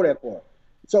about? just Then? go that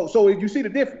far. So you see the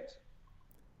difference.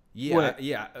 Yeah, What?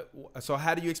 yeah. So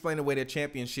how do you explain away their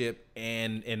championship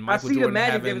and Michael see the Jordan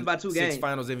Magic having difference by 2 six games.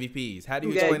 Finals MVPs? How do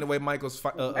you 2 explain games. away Michael's 6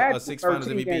 Magic Finals 13 games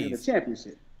in the MVPs?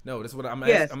 championship. No, that's what I'm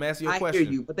Yes, asking. I'm asking you a I question.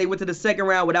 hear you, but they went to the second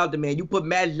round without the man. You put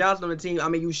Magic Johnson on the team. I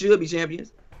mean, you should be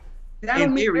champions. That In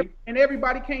don't mean theory. and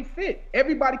everybody can't fit.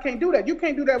 Everybody can't do that. You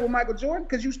can't do that with Michael Jordan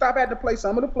because you stop having to play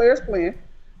some of the players playing.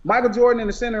 Michael Jordan and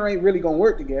the center ain't really gonna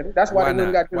work together. That's why Why they went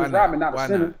and not? got Why Dennis not? Rodman, not Why a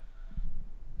center. not?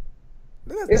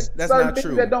 It's That's certain not things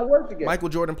true. that don't work together. Michael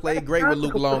Jordan played great with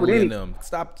Luke Longley and them.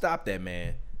 Stop that,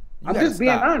 man. I'm just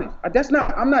being honest.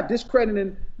 I'm not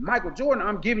discrediting Michael Jordan.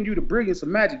 I'm giving you the brilliance of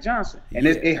Magic Johnson. And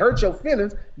it hurts your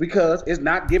feelings because it's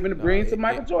not giving the brilliance of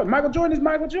Michael Jordan. Michael Jordan is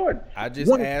Michael Jordan. I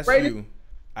just asked you.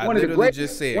 I literally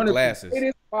just said glasses. One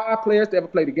of the greatest 5 players to ever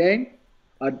play the game.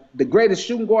 The greatest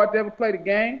shooting guard to ever play the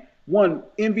game. Won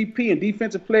MVP and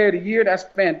Defensive Player of the Year. That's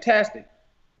fantastic.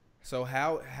 So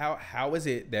how is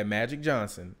it that Magic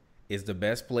Johnson is the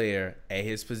best player at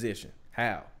his position?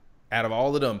 How? Out of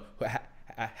all of them,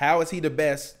 how is he the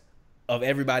best of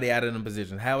everybody out of them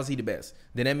positions? How is he the best?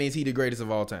 Then that means he's the greatest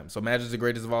of all time. So Magic's the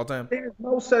greatest of all time? There's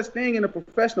no such thing in a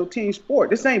professional team sport.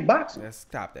 This ain't boxing. Let's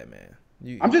stop that, man.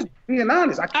 I'm just being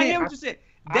honest. I hear what you said.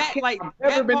 That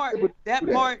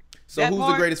part. So who's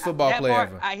the greatest football player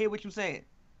ever? I hear what you're saying.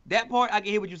 That part, I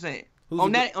can hear what you're saying.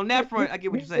 On that front, I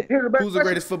get what you're saying. Who's the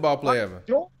greatest football player ever?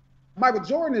 Michael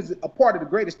Jordan is a part of the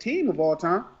greatest team of all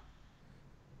time.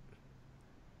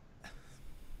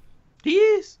 He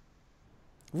is.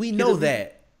 We know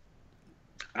that.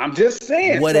 I'm just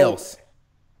saying. What else?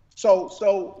 So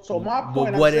my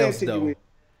point I'm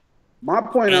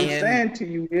saying to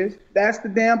you is that's the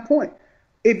damn point.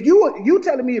 If you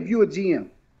telling me if you're a GM,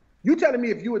 you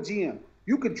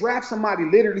could draft somebody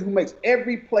literally who makes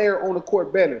every player on the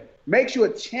court better, makes you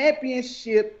a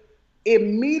championship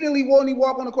immediately when he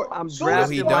walk on the court. I'm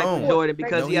drafting Michael Jordan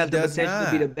because he has the potential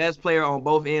to be the best player on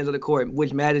both ends of the court,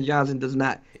 which Magic Johnson does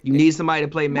not. You need somebody to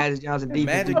play Magic Johnson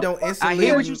defense. Magic don't instantly. I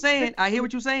hear what you're saying.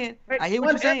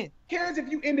 Who cares if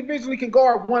you individually can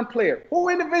guard one player? Who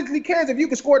individually cares if you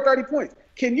can score 30 points?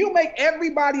 Can you make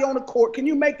everybody on the court? Can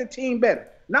you make the team better?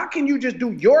 Not can you just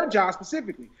do your job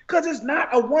specifically? Because it's not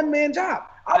a one-man job.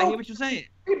 I hear what you're saying.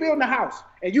 You building a house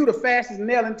and you the fastest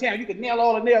nail in town. You can nail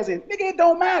all the nails in. Nigga, it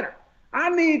don't matter. I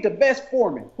need the best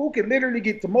foreman who can literally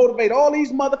get to motivate all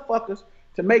these motherfuckers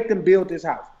to make them build this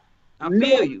house. I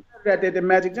feel you. That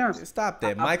Magic Johnson. Stop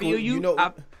that, Michael. You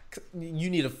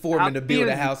need a foreman to build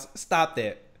a house. Stop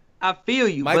that. I feel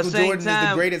you. Michael Jordan is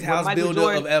the greatest house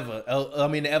builder of ever.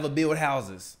 To ever build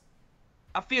houses.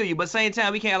 I feel you, but same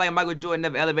time we can't like Michael Jordan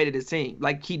never elevated his team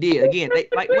like he did. Again, wait,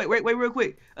 real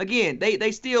quick. Again,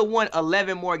 they still won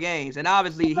 11 more games, and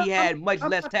obviously he had much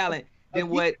less talent than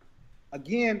what.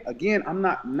 Again, I'm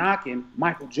not knocking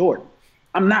Michael Jordan.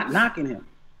 I'm not knocking him.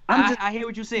 I hear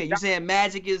what you're saying. You're saying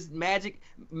Magic is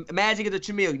a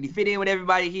chameleon. He fit in with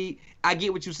everybody. I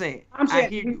get what you're saying. I'm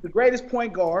saying he's the greatest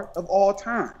point guard of all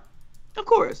time. Of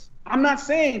course. I'm not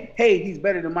saying, hey, he's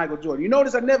better than Michael Jordan. You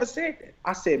notice I never said that.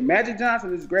 I said Magic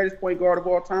Johnson is the greatest point guard of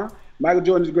all time. Michael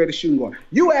Jordan is the greatest shooting guard.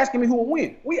 You asking me who will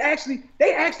win?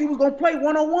 They actually was gonna play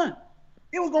 1-on-1.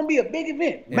 It was gonna be a big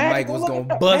event. And Mike was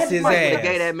gonna bust his ass.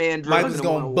 That man Mike was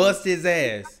gonna bust his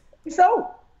ass.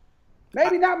 So,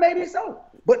 maybe not, maybe so.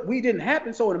 But we didn't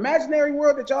happen. So, an imaginary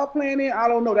world that y'all playing in, I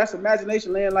don't know. That's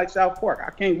imagination land like South Park. I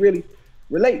can't really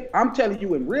relate. I'm telling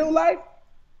you, in real life,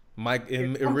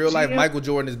 in real life, Michael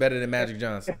Jordan is better than Magic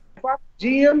Johnson. If I'm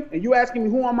GM and you asking me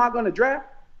who am I going to draft,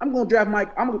 I'm going to draft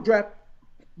Mike. I'm going to draft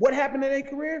what happened in their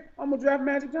career. I'm going to draft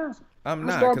Magic Johnson. I'm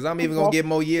not, because I'm even going to get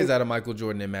more years out of Michael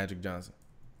Jordan than Magic Johnson.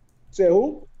 Say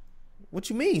who?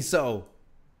 What you mean? So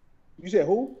you said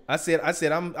who? I said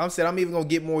I'm even going to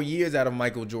get more years out of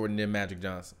Michael Jordan than Magic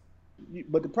Johnson.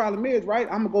 But the problem is, right?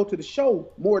 I'm going to go to the show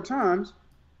more times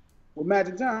with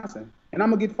Magic Johnson, and I'm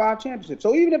going to get 5 championships.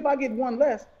 So even if I get 1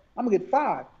 less, I'm going to get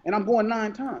 5, and I'm going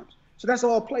 9 times. So that's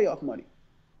all playoff money.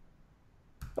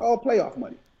 All playoff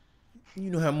money. You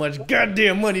know how much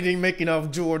goddamn money they making off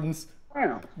Jordans?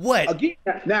 Wow. What? Again,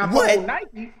 now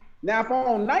if I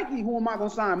own Nike, who am I going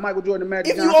to sign? Michael Jordan and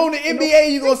Magic Johnson? If you own the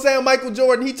NBA, you going to sign Michael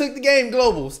Jordan. He took the game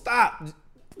global. Stop.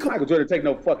 Michael Jordan take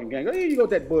no fucking game. Here you go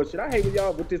with that bullshit. I hate when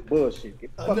y'all with this bullshit.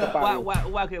 Get the fuck up out of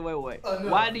here. Okay, wait.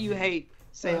 Why do you hate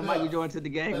saying Michael Jordan took the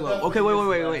game global? Okay,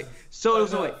 wait.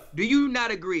 So wait. Do you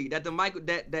not agree that the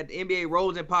NBA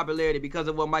rose in popularity because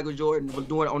of what Michael Jordan was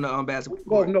doing on the basketball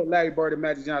court? No, Larry Bird and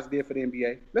Magic Johnson did for the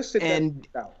NBA. Let's sit that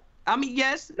out. I mean,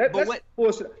 yes,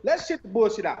 let's shit the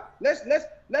bullshit out. Let's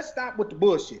stop with the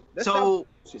bullshit. So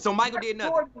Michael did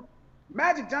nothing.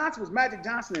 Magic Johnson was Magic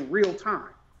Johnson in real time.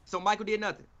 So Michael did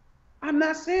nothing. I'm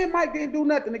not saying Mike didn't do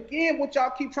nothing. Again, what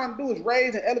y'all keep trying to do is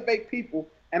raise and elevate people,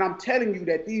 and I'm telling you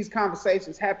that these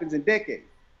conversations happens in decades.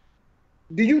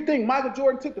 Do you think Michael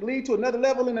Jordan took the league to another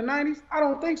level in the 90s? I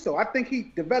don't think so. I think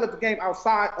he developed the game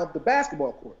outside of the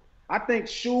basketball court. I think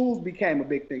shoes became a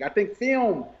big thing. I think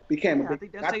film became a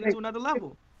big thing. I think that's taken it to another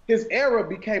level. His era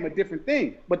became a different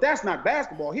thing, but that's not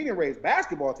basketball. He didn't raise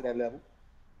basketball to that level.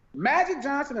 Magic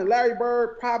Johnson and Larry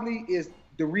Bird probably is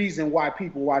the reason why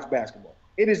people watch basketball.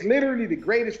 It is literally the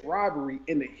greatest rivalry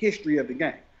in the history of the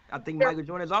game. I think Michael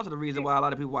Jordan is also the reason why a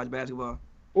lot of people watch basketball.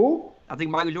 Who? I think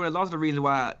Michael Jordan is also the reason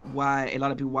why a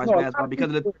lot of people watch No, basketball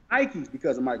because of the. Nikes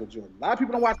because of Michael Jordan. A lot of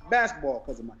people don't watch basketball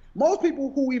because of Michael. Most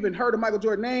people who even heard of Michael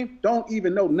Jordan's name don't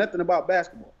even know nothing about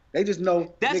basketball. They just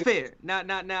know. That's fair. Now,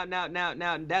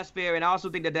 that's fair. And I also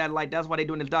think that's why they're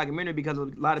doing this documentary, because a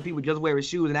lot of people just wear his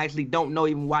shoes and actually don't know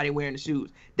even why they're wearing the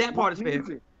shoes. That part is fair.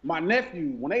 My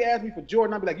nephew, when they ask me for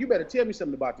Jordan, I'll be like, you better tell me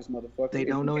something about this motherfucker. They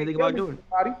don't know anything about Jordan.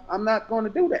 I'm not going to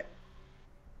do that.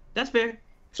 That's fair.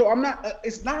 So I'm not.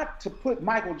 It's not to put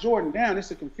Michael Jordan down.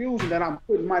 It's a confusion that I'm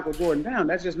putting Michael Jordan down.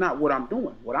 That's just not what I'm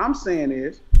doing. What I'm saying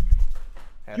is,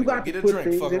 you got to get a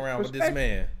drink. Fuck around with this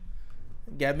man.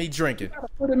 Got me drinking. You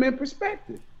gotta put him in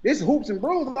perspective. This hoops and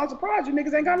brews. I'm surprised you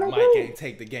niggas ain't got no. Mike brews. ain't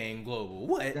take the game global.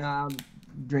 What? I'm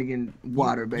drinking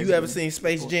water, basically. You ever seen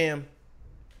Space Jam?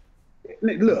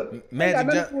 Look, Magic got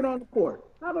nothing to put on the court.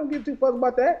 I don't give two fucks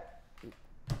about that.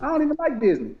 I don't even like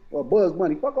Disney or Bugs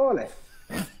Bunny. Fuck all that.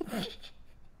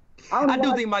 I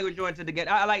do think Michael Jordan to the game.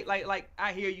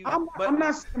 I hear you. I'm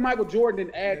not saying Michael Jordan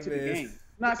didn't add to the game.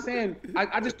 I'm not saying.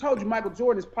 I just told you Michael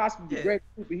Jordan is possibly the greatest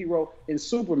superhero in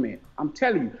Superman. I'm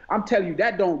telling you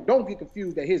that don't get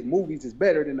confused that his movies is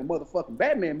better than the motherfucking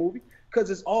Batman movie, because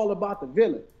it's all about the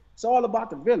villain. It's all about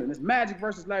the villain. It's Magic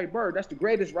versus Larry Bird. That's the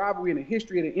greatest rivalry in the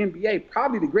history of the NBA.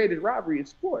 Probably the greatest rivalry in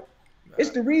sport.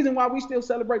 It's the reason why we still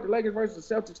celebrate the Lakers versus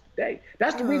the Celtics today.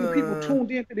 That's the reason people tuned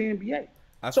into the NBA.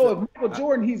 So if Michael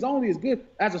Jordan, he's only as good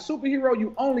as a superhero,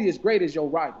 you only as great as your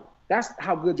rival. That's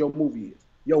how good your movie is.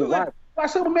 Your rival. Why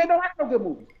Superman don't have no good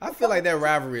movies? I feel like that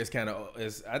rivalry is kind of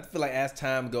I feel like as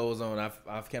time goes on,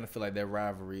 I kind of feel like that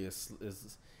rivalry is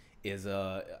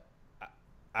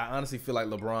I honestly feel like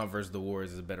LeBron versus the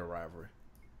Warriors is a better rivalry.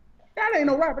 That ain't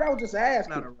no rivalry. That was just an ass.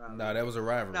 No, that was a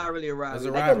rivalry. Not really a rivalry. It was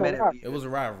a rivalry. It was a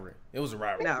rivalry. It was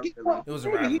a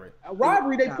rivalry. A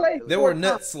rivalry they played. They were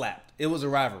nuts slapped. It was a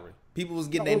rivalry. People was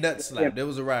getting their nuts slapped. It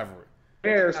was a rivalry.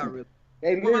 Not really.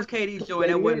 Once KD joined,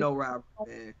 that wasn't no rivalry,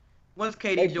 man. Once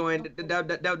KD joined,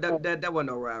 that wasn't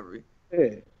no rivalry.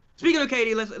 Yeah. Speaking of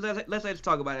KD, let's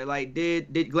talk about it. Like, did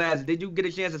you get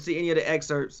a chance to see any of the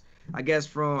excerpts? I guess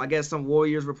some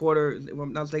Warriors reporter, if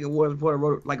I'm not mistaken, Warriors reporter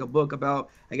wrote like a book about,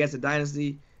 I guess, the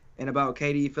dynasty and about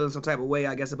KD feeling some type of way,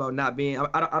 I guess, about not being.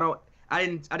 I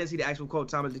didn't see the actual quote.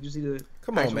 Thomas, did you see the?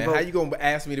 Come on, man. Quote? How you gonna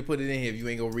ask me to put it in here if you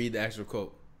ain't gonna read the actual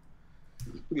quote?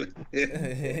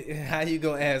 How you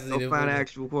gonna ask me to find the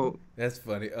actual quote? That's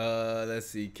funny. Let's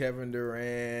see. Kevin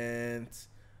Durant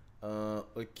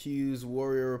accused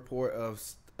Warrior report of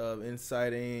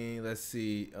inciting. Let's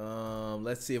see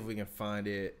if we can find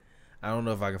it. I don't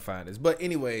know if I can find this, but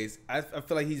anyways, I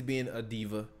feel like he's being a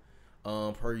diva,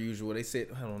 per usual. They said,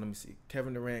 hold on, let me see.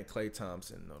 Kevin Durant, Klay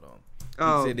Thompson. Hold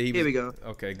on. Here we go.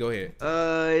 Okay, go ahead.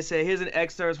 It said, here's an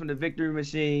excerpt from the Victory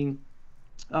Machine.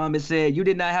 It said, you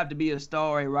did not have to be a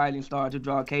star or a rising star to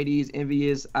draw KD's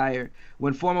envious ire.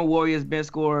 When former Warriors bench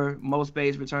scorer Mo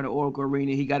Space returned to Oracle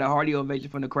Arena, he got a hearty ovation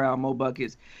from the crowd. Mo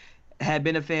Buckets had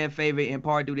been a fan favorite in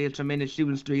part due to his tremendous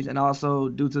shooting streaks and also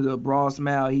due to the broad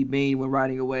smile he beamed when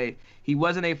riding away. He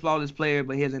wasn't a flawless player,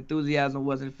 but his enthusiasm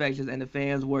was infectious and the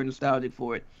fans were nostalgic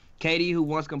for it. KD, who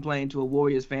once complained to a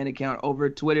Warriors fan account over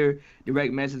Twitter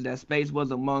direct message that Space was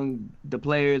among the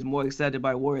players more accepted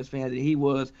by Warriors fans than he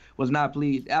was not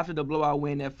pleased. After the blowout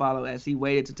win that followed, as he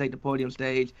waited to take the podium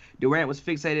stage, Durant was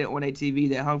fixated on a TV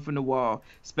that hung from the wall.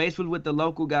 Space was with the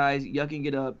local guys, yucking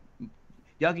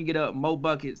it up, Mo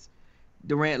Buckets.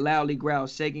 Durant loudly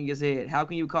growled, shaking his head. How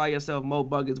can you call yourself Mo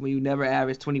Buckets when you never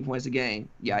average 20 points a game?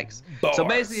 Yikes. Bars. So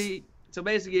basically,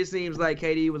 it seems like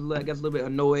KD was, I guess, a little bit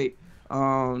annoyed.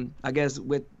 I guess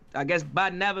by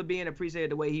never being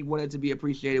appreciated the way he wanted to be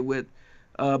appreciated with,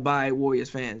 by Warriors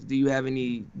fans. Do you have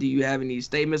any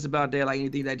statements about that? Like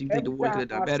anything that you think the Warriors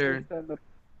could have done better?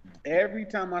 Every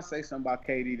time I say something about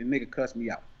KD, the nigga cuss me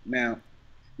out. Now,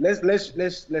 let's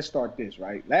start this,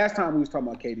 right? Last time we was talking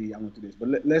about KD, I went through this,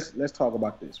 but let's talk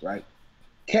about this, right?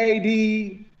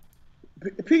 KD,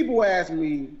 people ask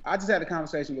me, I just had a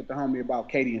conversation with the homie about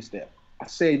KD and Steph. I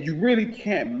said, you really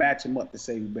can't match him up to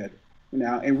say who better.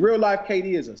 Now, in real life,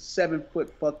 KD is a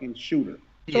 7-foot fucking shooter.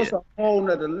 So it's a whole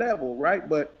nother level, right?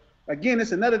 But again,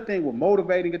 it's another thing with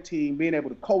motivating a team, being able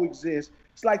to coexist.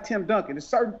 It's like Tim Duncan. There's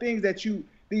certain things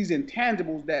these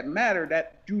intangibles that matter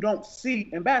that you don't see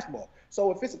in basketball.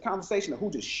 So if it's a conversation of who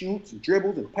just shoots and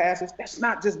dribbles and passes, that's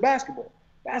not just basketball.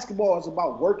 Basketball is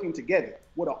about working together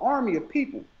with an army of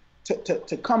people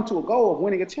to come to a goal of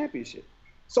winning a championship.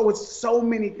 So it's so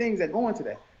many things that go into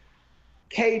that.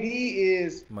 KD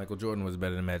is... Michael Jordan was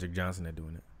better than Magic Johnson at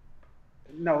doing it.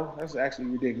 No, that's actually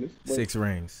ridiculous. 6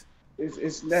 rings.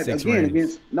 It's that, again,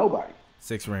 against nobody.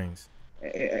 6 rings.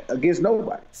 Against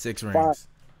nobody. 6 rings.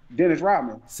 Dennis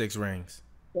Rodman. 6 rings.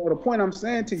 So the point I'm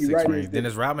saying to you, 6 right, rings. is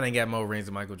Dennis Rodman ain't got more rings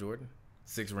than Michael Jordan.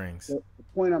 6 rings.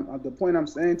 the point I'm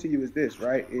saying to you is this,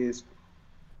 right? Is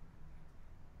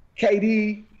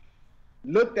KD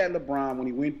looked at LeBron when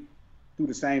he went through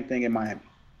the same thing in Miami.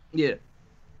 Yeah.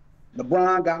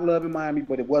 LeBron got love in Miami,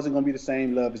 but it wasn't gonna be the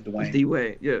same love as Dwayne.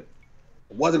 D-Wade, yeah. It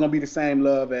wasn't gonna be the same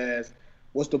love as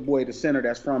what's the boy, the center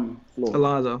that's from Florida?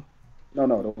 Alonzo.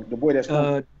 No, the boy that's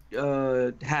from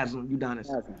Haslam, Udonis.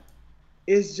 Haslam.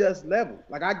 It's just level.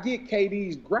 Like I get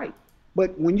KD's great,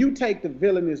 but when you take the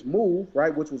villainous move,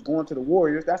 right, which was going to the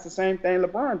Warriors, that's the same thing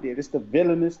LeBron did. It's the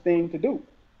villainous thing to do. You know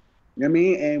what I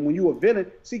mean? And when you a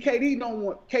villain, see,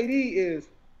 KD is,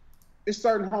 it's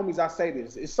certain homies, I say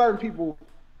this, it's certain people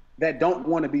that don't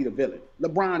want to be the villain.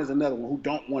 LeBron is another one who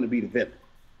don't want to be the villain.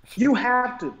 You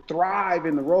have to thrive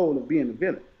in the role of being the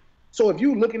villain. So if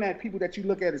you're looking at people that you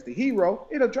look at as the hero,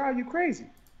 it'll drive you crazy.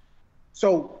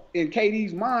 So in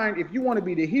KD's mind, if you want to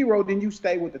be the hero, then you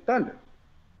stay with the Thunder.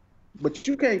 But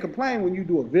you can't complain when you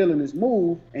do a villainous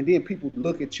move and then people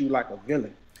look at you like a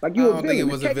villain. Like you I don't think it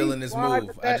was a villainous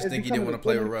move. I just think he didn't want to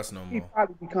play with Russ no more. He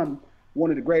probably become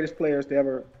one of the greatest players to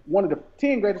ever, one of the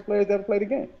 10 greatest players to ever play the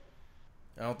game.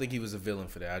 I don't think he was a villain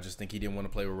for that. I just think he didn't want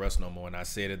to play with Russ no more, and I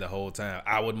said it the whole time.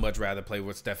 I would much rather play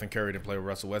with Stephen Curry than play with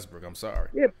Russell Westbrook. I'm sorry.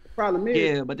 Yeah, the problem is,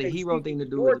 yeah, but the hero thing to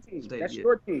do is that's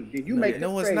your team. Did you make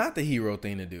no, it's not the hero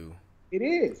thing to do. It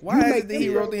is. Why is it the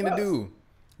hero thing to do?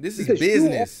 This is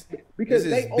business. Because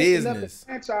this is they business. opened up the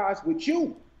franchise with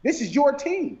you. This is your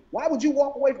team. Why would you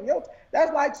walk away from your team?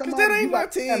 That's like somebody. Because that ain't my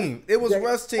team. It was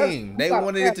Russ' team. They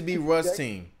wanted it to be Russ'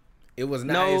 team. It was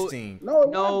not his team.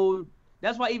 No.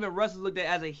 That's why even Russ is looked at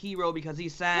as a hero because he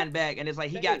signed back, and it's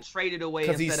like he got traded away.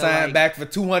 Because he signed back for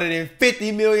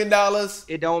 $250 million.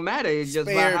 It don't matter. It's just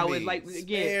about how it's like.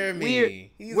 Again,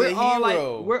 we're all like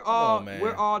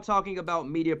we're all talking about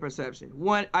media perception.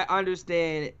 One, I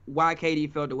understand why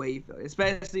KD felt the way he felt,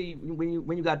 especially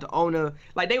when you got the owner.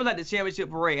 Like they was at the championship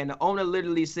parade, and the owner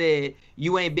literally said,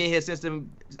 "You ain't been here since the."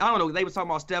 I don't know. They was talking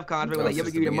about Steph contract. Like, you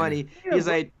ever give you the money? He's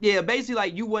like, yeah, basically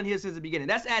like you wasn't here since the beginning.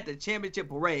 That's at the championship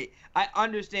parade. I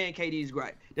understand KD's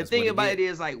gripe. The thing about it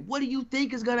is like, what do you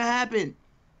think is gonna happen?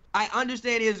 I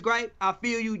understand his gripe. I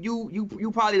feel you.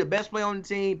 You probably the best player on the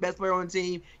team, best player on the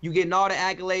team. You getting all the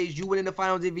accolades. You winning the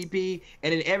Finals MVP,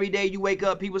 and then every day you wake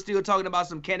up, people still talking about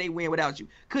some can they win without you?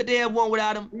 Could they have won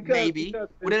without him? Maybe.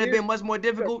 Would it have been much more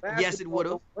difficult? Yes, it would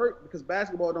have. Because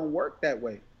basketball don't work that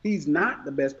way. He's not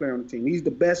the best player on the team. He's the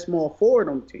best small forward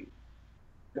on the team.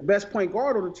 The best point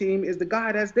guard on the team is the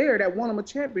guy that's there, that won them a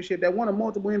championship, that won them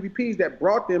multiple MVPs, that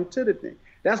brought them to the thing.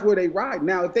 That's where they ride.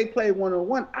 Now, if they play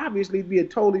one-on-one, obviously it'd be a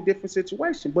totally different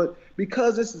situation. But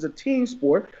because this is a team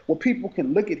sport where people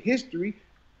can look at history,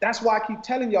 that's why I keep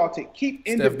telling y'all to keep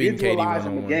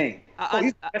individualizing the game.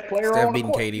 He's the best player on the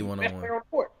court. KD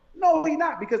one-on-one. No, he's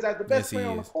not, because as the best player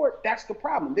on the court, that's the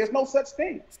problem. There's no such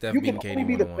thing. You can only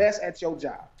be the best at your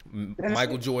job.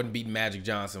 Michael Jordan beat Magic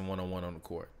Johnson one-on-one on the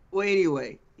court. Well,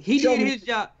 anyway, he did his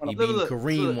job. He beat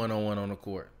Kareem one-on-one on the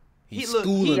court. He's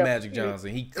schooling Magic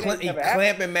Johnson. He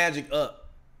clamping Magic up.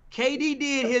 KD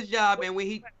did his job, and when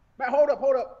he... Hold up,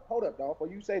 dog. Before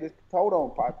you say this, hold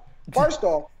on, Pop. First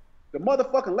off, the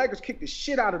motherfucking Lakers kicked the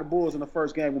shit out of the Bulls in the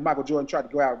first game when Michael Jordan tried to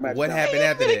go out with Magic What Johnson. happened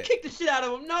after that? They kicked the shit out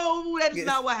of him. No, that's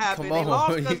not what happened. Come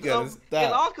on, you gotta stop. They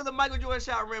lost because of Michael Jordan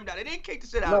shot rimmed out. They didn't kick the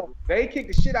shit out of him. They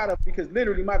kicked the shit out of him because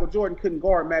literally Michael Jordan couldn't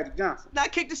guard Magic Johnson.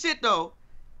 Not kick the shit, though.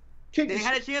 They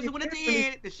had a chance to win at the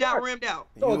end. The shot rimmed out.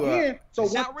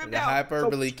 The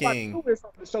hyperbole king.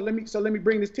 So let me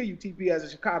bring this to you, TP, as a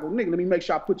Chicago nigga. Let me make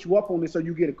sure I put you up on this so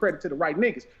you get a credit to the right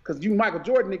niggas. Because you Michael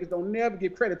Jordan niggas don't never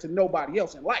give credit to nobody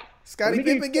else in life. Scottie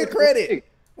Pippen get credit.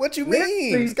 What you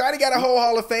mean? Scottie got a whole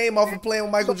Hall of Fame off of playing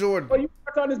with Michael Jordan. So you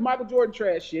start on this Michael Jordan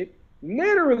trash shit.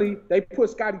 Literally, they put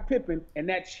Scottie Pippen, and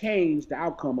that changed the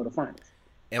outcome of the finals.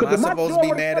 Am I supposed to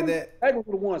be mad at that? They would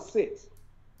have won 6.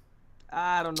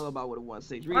 I don't know about what it won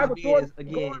 6.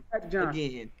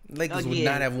 Again. Lakers would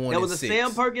not have won. There was a 6.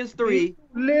 Sam Perkins 3.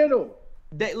 Little.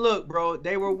 Look, bro,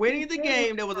 they were winning the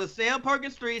game. There was a Sam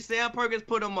Perkins 3. Sam Perkins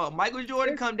put them up. Michael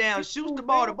Jordan come down, shoots the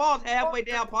ball. The ball's halfway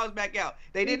down, pops back out.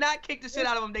 They did not kick the shit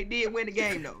out of him. They did win the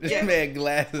game, though. This man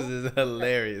glasses is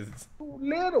hilarious. Too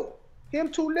little.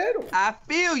 Him too little. I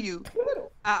feel you.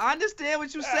 I understand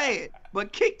what you're saying,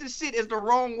 but kick the shit is the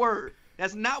wrong word.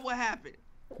 That's not what happened.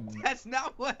 That's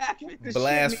not what happened.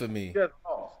 Blasphemy.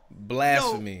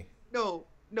 Blasphemy.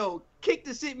 No. Kick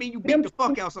the shit mean you beat the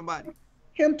fuck out somebody.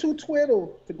 Him too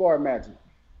twiddle to guard Magic.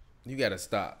 You gotta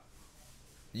stop.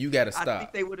 I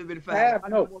think they would have been fine.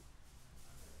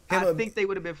 I think they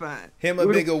would have been fine. Him a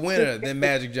bigger winner than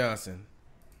Magic Johnson.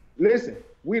 Listen,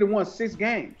 we'd have won 6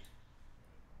 games.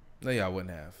 No, y'all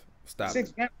wouldn't have. Stop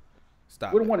Six. it.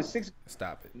 Stop Would have it. won a 6.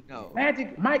 Stop it. No.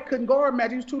 Magic. Mike couldn't guard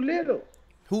Magic. He was too little.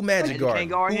 Who Magic guard? Can't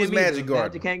guard Who him was either. Magic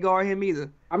guard? Magic can't guard him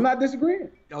either. I'm not disagreeing.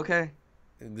 Okay.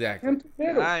 Exactly. Him too All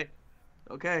little. right.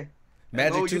 Okay.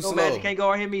 Magic too slow. Magic can't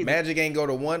guard him either. Magic ain't go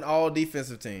to one all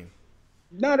defensive team.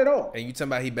 Not at all. And you talking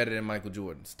about he better than Michael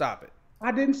Jordan. Stop it.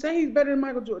 I didn't say he's better than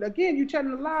Michael Jordan. Again, you trying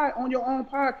to lie on your own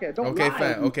podcast. Don't Okay, lie.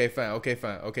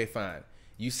 fine.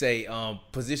 You say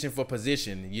position for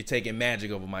position, you're taking Magic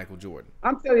over Michael Jordan.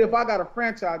 I'm telling you, if I got a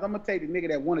franchise, I'm gonna take the nigga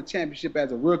that won a championship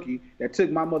as a rookie that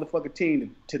took my motherfucking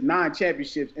team to 9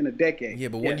 championships in a decade. Yeah,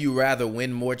 but wouldn't you rather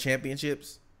win more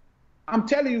championships? I'm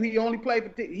telling you, he only played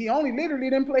for. He only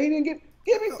literally didn't play. He didn't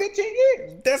give me 15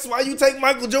 years. That's why you take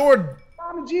Michael Jordan.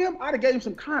 On the gym, I'd have gave him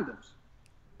some condoms,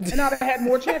 and I'd have had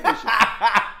more championships.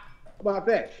 How about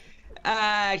that?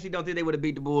 I actually don't think they would have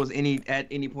beat the Bulls at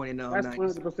any point in the That's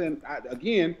 90s. 100%.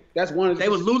 Again, that's one of the. They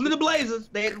was losing to the Blazers.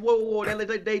 They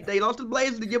lost to the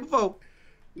Blazers the year before.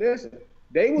 Listen,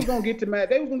 they was gonna get to Matt.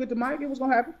 They was gonna get to Mike. It was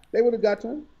gonna happen. They would have got to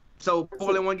him. So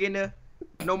Portland won't get in there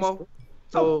no more.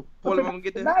 So Portland won't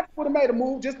get there. Magic would have made a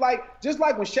move, just like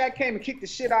when Shaq came and kicked the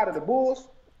shit out of the Bulls.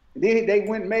 And then they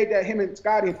went and made that. Him and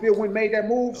Scottie and Phil went and made that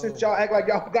move. Since y'all act like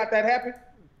y'all forgot that happened,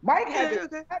 Mike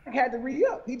Magic had to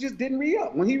re-up. He just didn't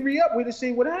re-up. When he re-up, we'd have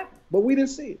seen what happened, but we didn't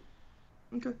see it.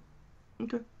 Okay.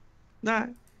 All right.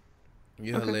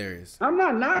 You're hilarious. I'm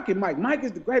not knocking Mike. Mike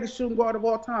is the greatest shooting guard of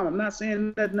all time. I'm not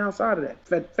saying nothing outside of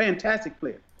that. Fantastic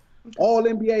player. All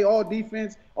NBA, all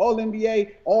defense, all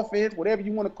NBA, offense, whatever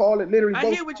you want to call it. Literally,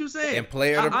 I hear what you're saying. And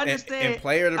player to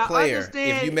player.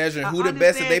 If you measure who the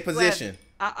best at their position.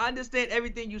 I understand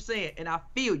everything you're saying, and I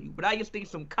feel you, but I just think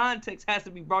some context has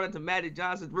to be brought into Magic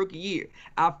Johnson's rookie year.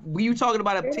 When you talking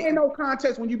about there ain't no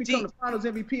context when you become the Finals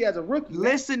MVP as a rookie.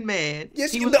 Listen, man.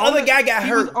 Yes, the other guy got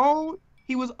hurt.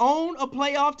 He was on a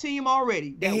playoff team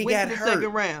already that went to the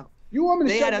second round. You want me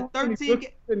to they had a 13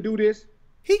 and do this?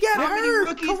 He got hurt.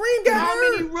 Kareem got hurt.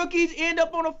 How many rookies end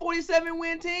up on a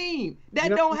 47-win team? That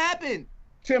don't happen.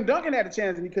 Tim Duncan had a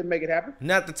chance and he couldn't make it happen.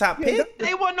 Not the top pick.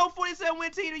 They won no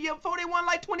 47-win team the year before. They won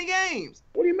like 20 games.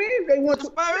 What do you mean they won? The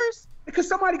Spurs? Because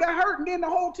somebody got hurt and then the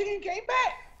whole team came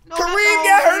back. No, Kareem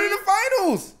got hurt in the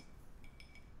finals.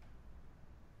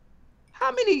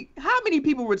 How many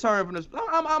people returned from the?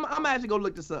 I'm actually gonna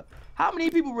look this up. How many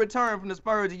people returned from the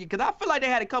Spurs? Because I feel like they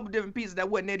had a couple different pieces that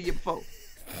wasn't there the year before.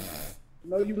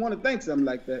 No, you want to think something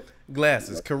like that.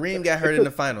 Glasses. Kareem got hurt in the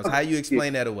finals. How you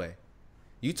explain that away?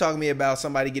 You talking to me about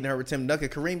somebody getting hurt with Tim Duncan.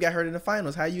 Kareem got hurt in the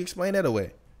finals. How you explain that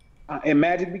away? And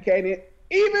Magic became it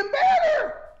even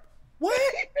better. What?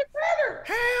 Even better.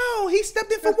 How? He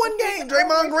stepped in for one game.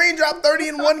 Draymond Green dropped 30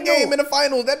 in one game in the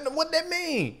finals. What that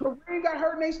mean? Kareem got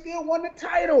hurt and they still won the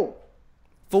title.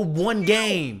 For one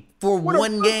game. For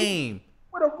one game.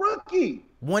 With a rookie.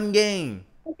 One game.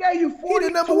 Who gave you 40? He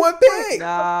the number 1 pick.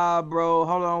 Nah, bro.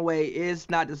 Hold on, wait.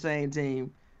 It's not the same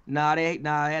team. They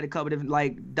had a couple different,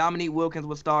 like Dominique Wilkins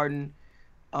was starting.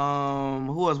 Who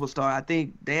else was starting? I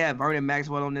think they had Vernon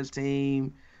Maxwell on this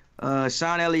team.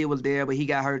 Sean Elliott was there, but he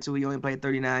got hurt too. He only played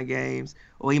 39 games,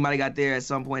 or he might have got there at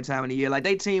some point in time in the year. Like,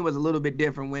 their team was a little bit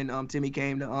different when Timmy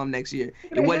came to next year.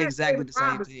 It wasn't exactly the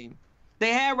same team.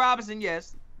 They had Robinson,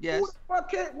 yes.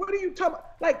 What are you talking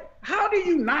about? Like, how do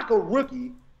you knock a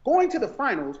rookie going to the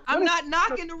finals? I'm not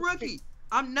knocking the rookie.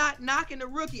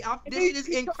 This is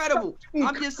incredible.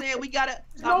 I'm just saying we gotta.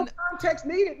 There's no context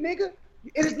needed, nigga.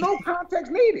 There's no context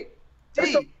needed.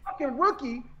 It's a fucking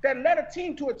rookie that led a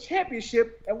team to a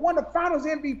championship and won the Finals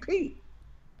MVP.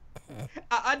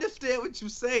 I understand what you're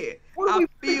saying. I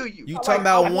feel you. You talking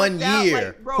about 1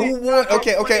 year? Who won?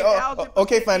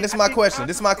 Okay, fine. This is my question.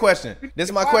 This is my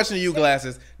question to you,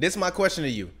 Glasses. This is my question to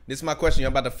you. I'm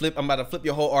about to flip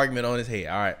your whole argument on his head.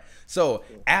 All right. So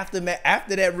after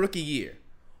that rookie year,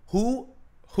 who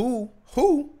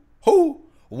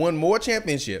won more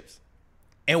championships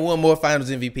and won more Finals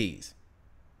MVPs?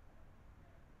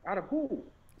 Out of who?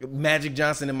 Magic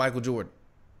Johnson and Michael Jordan.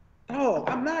 Oh,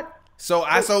 I'm not. So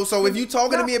if you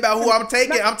talking to me about who I'm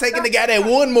taking the guy that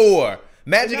won more.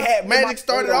 Magic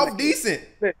started off decent.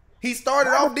 He started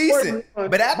off decent,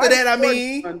 but after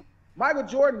that, Michael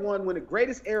Jordan won when the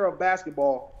greatest era of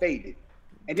basketball faded,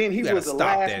 and then he was the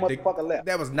last motherfucker left.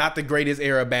 That was not the greatest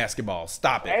era of basketball.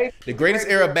 Stop it. The greatest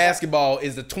era of basketball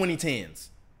is the 2010s.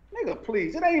 Nigga,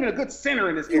 please. It ain't even a good center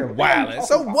in this era. Wildin'.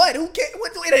 So what? Who cares?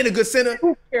 It ain't a good center.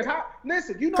 Who cares?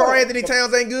 Listen, you know. Karl-Anthony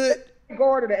Towns ain't good. The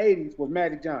guard of the 80s was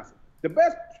Magic Johnson. The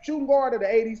best shooting guard of the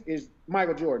 80s is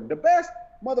Michael Jordan. The best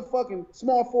motherfucking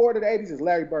small forward of the 80s is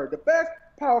Larry Bird. The best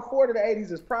power forward of the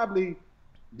 80s is probably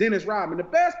Dennis Rodman. The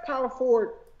best power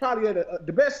forward, probably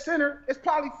the best center is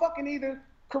probably fucking either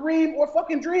Kareem or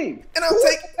fucking Dream. And I'm Who is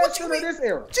taking the best shooter of this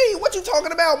era? Gee, what you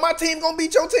talking about? My team gonna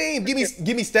beat your team. Give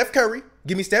me Steph Curry.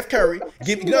 Give me Steph Curry.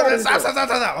 Give me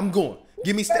stop. I'm going.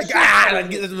 Give me Steph.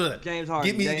 James Harden.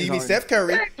 Give me Steph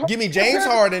Curry. Give me James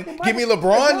Harden. Give me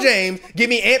LeBron James. Give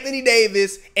me Anthony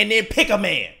Davis, and then pick a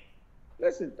man.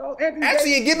 Listen, Anthony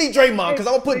Actually, Davis, give me Draymond, because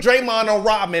I'm gonna put Draymond on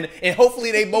Rodman, and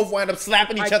hopefully they both wind up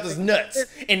slapping each other's nuts,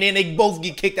 and then they both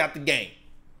get kicked out the game.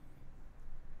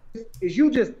 is you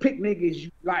just pick niggas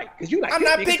you like. Cause you like. I'm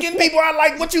not niggas. picking people I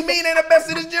like. What you mean they're the best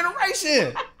of this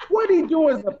generation? What he do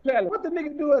as a Pelican? What the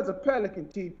nigga do as a Pelican,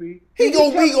 TP? He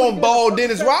gonna ball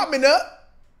Dennis Rodman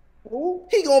up. Who?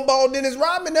 He gonna ball Dennis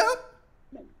Rodman up.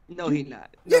 No, he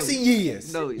not. Yes, he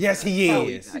is. No, he's yes, not. he No,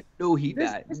 is. No, he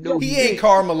not. No, He ain't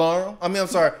Karl Malone. I'm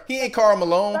sorry. He ain't Karl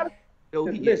Malone. No,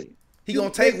 he Listen, ain't. He gonna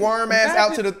take worm ass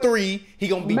out to the 3. He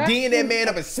gonna be Imagine- D'ing that man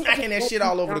up and smacking that shit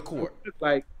all over the court.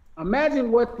 Like, imagine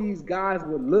what these guys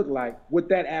would look like with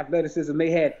that athleticism they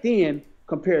had then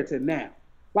compared to now.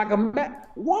 Like,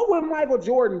 what would Michael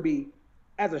Jordan be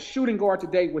as a shooting guard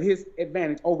today with his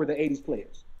advantage over the 80s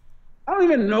players? I don't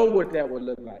even know what that would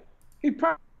look like. He'd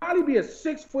probably be a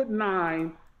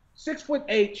 6'9",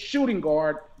 6'8" shooting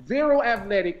guard, very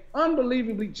athletic,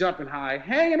 unbelievably jumping high,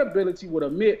 hanging ability with a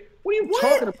mid. What are you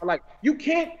talking about? Like, you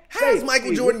can't. How is say, Michael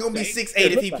hey, Jordan look gonna be like- 6'8"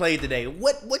 if look he like- played today?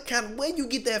 What kind of, where you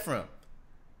get that from?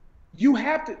 You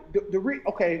have to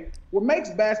okay. What makes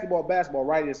basketball,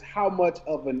 right, is how much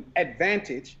of an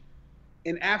advantage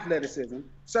in athleticism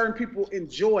certain people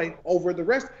enjoy over the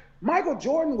rest. Michael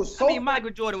Jordan was so. I mean,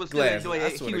 Michael Jordan was still Glass, enjoying I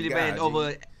a swear huge to advantage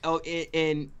God, over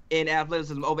in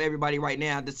athleticism over everybody right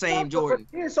now. The same Jordan.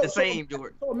 Yeah, The same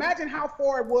Jordan. So imagine how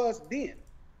far it was then.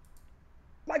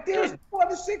 Like there's 4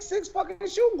 to 6'6" fucking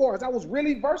shooting guards. I was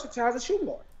really versatile as a shooting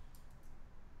guard.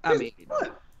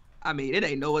 I mean, it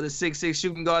ain't no other 6'6"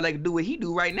 shooting guard that can do what he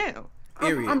do right now.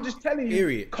 I'm just telling you.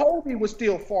 Period. Kobe was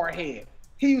still far ahead.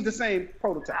 He was the same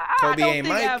prototype. I don't ain't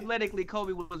think Mike. athletically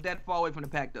Kobe was that far away from the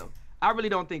pack though. I really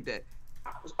don't think that.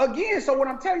 Again, so what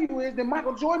I'm telling you is that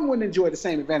Michael Jordan wouldn't enjoy the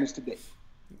same advantage today.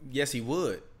 Yes, he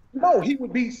would. No, he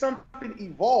would be something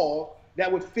evolved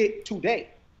that would fit today.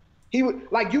 He would,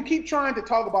 like, you keep trying to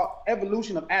talk about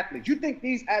evolution of athletes. You think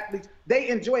these athletes, they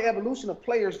enjoy evolution of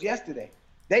players yesterday.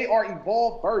 They are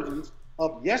evolved versions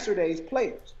of yesterday's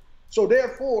players. So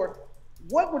therefore,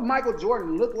 what would Michael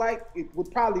Jordan look like? It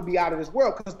would probably be out of this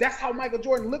world, because that's how Michael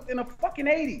Jordan looked in the fucking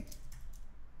 80s.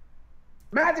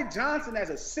 Magic Johnson as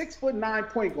a 6'9"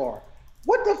 point guard.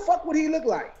 What the fuck would he look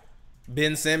like?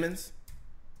 Ben Simmons?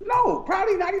 No,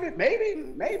 probably not even.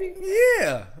 Maybe.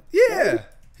 Yeah.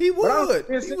 He I don't would.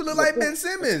 think He would look like Ben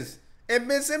Simmons. And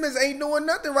Ben Simmons ain't doing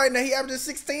nothing right now. He averages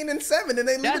 16 and 7, and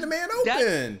they leaving the man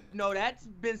open. No, that's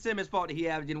Ben Simmons' fault that he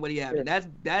averaging what he averaging. That's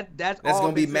That's all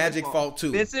gonna be Ben Simmons' Magic's fault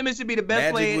too. Ben Simmons should be the best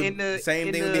Magic player would- in the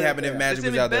same thing would be happening if Magic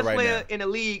was out there right best player now. in the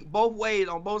league, both ways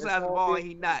on both sides of the ball, and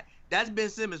he not. That's Ben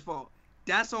Simmons' fault.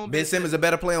 That's on Ben Simmons a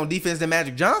better player on defense than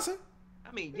Magic Johnson?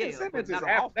 I mean, Ben yeah, Simmons but is not on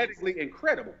offense. athletically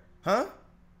incredible. Huh?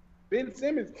 Ben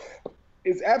Simmons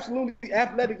is absolutely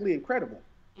athletically incredible.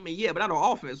 I mean, yeah, but not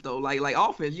on offense though. Like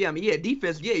offense, yeah. I mean, yeah,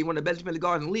 defense, yeah, you one of the best defensive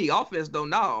guards in the league. Offense though,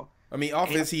 no. I mean,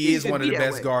 offense, He he is shouldn't one of be the that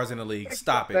best way. guards in the league.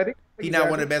 Stop it. He not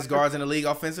one of the best guards in the league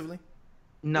offensively?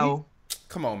 No,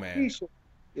 Come on, He man. should.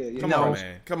 Yeah. Come No. on,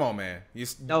 man. Come on, man.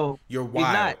 no. You're He's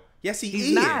wild. not. Yes, he He's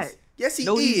is. not. Yes, he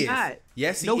No, is. he's not.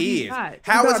 Yes, he No, he's is. not.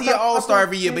 How He's is he not. an all-star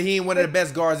every year, but he ain't one of the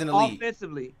best guards in the league?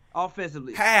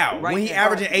 Offensively. How? Right When he now.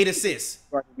 averaging 8 assists.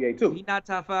 NBA too. He not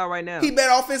top 5 right now. He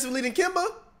better offensively than Kimba?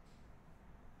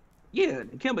 Yeah,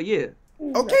 Kimba, yeah.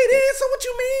 Okay, then. So what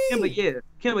you mean?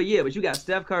 Kimba, yeah. But you got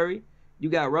Steph Curry, you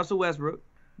got Russell Westbrook,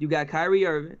 you got Kyrie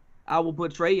Irving. I will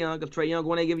put Trae Young, because Trae Young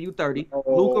going to give you 30.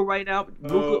 Luka right now.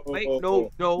 Luka, wait,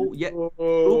 no, yeah.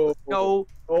 Luka, no.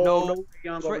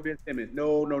 Young Trae- over Ben Simmons.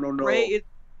 No. Trae is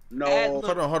No.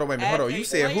 Hold on, wait a minute. Hold on. You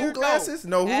said who glasses?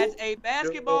 No, who? As a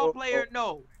basketball player,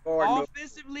 no. No.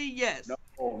 Offensively, yes.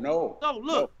 No. No,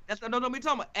 look, that's no. We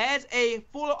talking about as a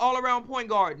full all-around point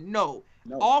guard, no.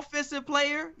 No. Offensive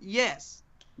player, yes.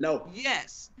 No.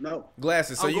 Yes. No.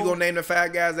 Glasses. So I'm you going- gonna name the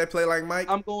 5 guys that play like Mike?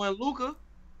 I'm going Luka.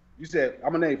 You said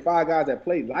I'm gonna name 5 guys that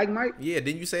played like Mike. Yeah,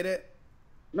 didn't you say that?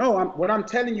 No, what I'm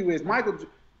telling you is Michael.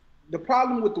 The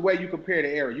problem with the way you compare the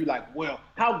era, you like, well,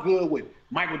 how good would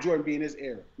Michael Jordan be in this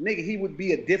era? Nigga, he would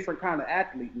be a different kind of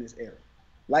athlete in this era.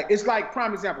 Like, it's like,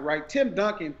 prime example, right? Tim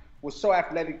Duncan was so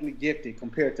athletically gifted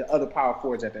compared to other power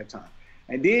forwards at that time.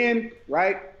 And then,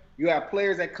 right, you have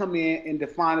players that come in and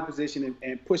define a position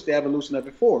and push the evolution of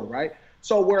it forward, right?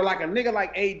 So where like a nigga like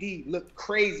AD looked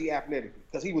crazy athletically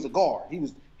because he was a guard. He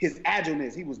was his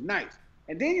agileness. He was nice.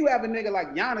 And then you have a nigga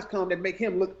like Giannis come that make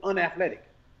him look unathletic.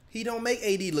 He don't make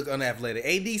AD look unathletic.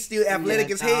 AD still athletic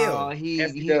as hell. He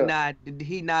not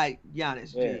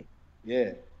Giannis. Yeah. G.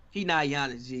 Yeah. He not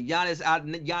Giannis. G. Giannis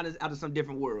out of some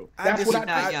different world. I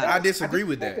disagree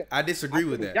with that. I disagree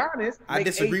with that. Giannis I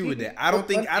disagree with that. I don't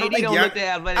think look that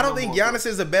athletic I don't no think more. Giannis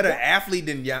is a better athlete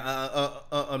than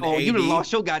Oh, AD. you done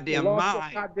lost your goddamn You lost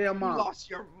mind. your goddamn mind. You lost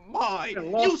your mind. You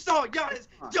lost You saw Giannis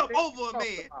mind. jump What over a man.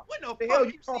 about? When the The hell fuck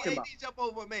you you talking see AD about? jump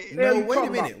over a man? hell No, you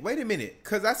wait a minute.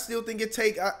 Because I still think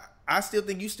I still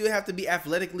think you still have to be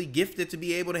athletically gifted to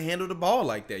be able to handle the ball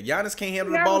like that. Giannis can't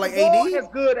handle the ball like AD. as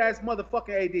good as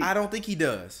motherfucking AD. I don't think he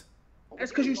does. That's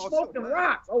because you smoked them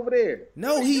rocks over there.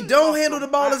 No, he don't handle the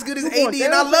ball as good as You AD, going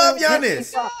and I down love there,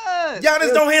 Giannis. Yes.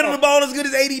 Giannis don't handle the ball as good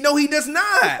as AD. No, he does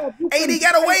not. AD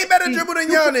got a way better dribble than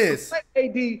Giannis.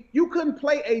 You couldn't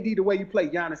play AD the way you play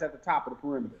Giannis at the top of the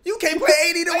perimeter. You can't play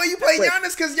AD the way you play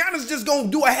Giannis because Giannis just gonna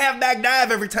do a halfback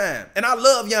dive every time. And I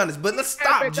love Giannis, but let's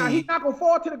stop, He's G. not gonna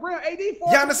fall to the ground. AD fall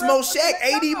Giannis to the Mo ground. Shaq,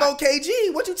 AD Mo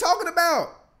KG. What you talking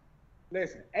about?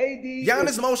 Listen, AD.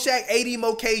 Giannis Mo Shaq, AD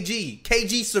Mo KG.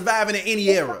 KG surviving in any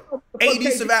era. AD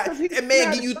survive. That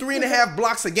man give you 3.5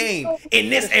 blocks a game in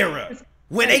this era.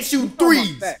 When they shoot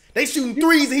threes, they shooting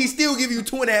threes and he still give you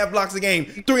 2.5 blocks a game,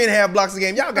 3.5 blocks a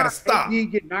game. Y'all gotta stop.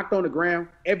 AD get knocked on the ground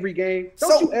every game.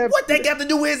 So what that got to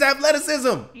do with his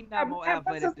athleticism? He's not more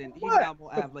athletic than Giannis.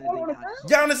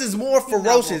 Giannis is more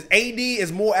ferocious. AD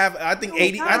is more. I think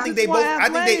AD. I think they both. I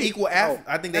think they equal.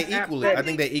 I think they equal. I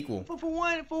think they equal. For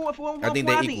one, I think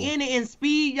they I equal. think in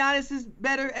speed, Giannis is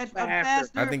better at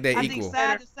faster. I think they I equal. think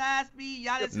side to side speed,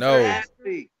 Giannis No. is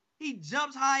faster. He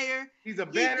jumps higher. He's a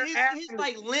better His athlete.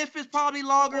 like length is probably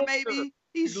longer, maybe.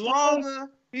 He's He's long.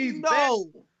 stronger. He's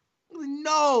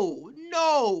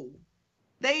No.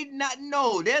 They not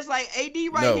no. There's like AD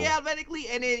right No. here athletically,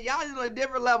 and then y'all is on a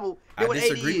different level I than what AD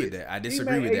disagree with is. that. I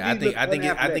disagree made with that. AD look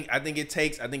I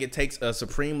think it takes a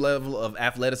supreme level of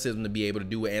athleticism to be able to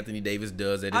do what Anthony Davis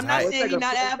does at his I'm not height. saying he's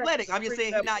not athletic. I'm just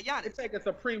saying he's not It Giannis. takes a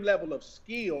supreme level of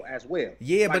skill as well.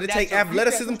 Yeah, but Like, it that's takes a-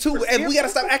 athleticism too. And we gotta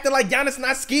stop acting like Giannis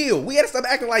not skilled. We gotta stop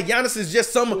acting like Giannis is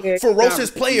just some Yeah, ferocious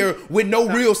Giannis. player with no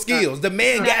real skills. The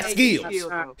man He's got not AD skills.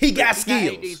 though. He got He's not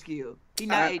AD skills. skill. He's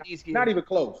not AD skill. Not even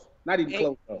close. Not even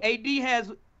close. Though.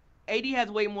 AD has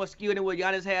way more skill than what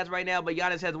Giannis has right now, but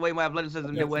Giannis has way more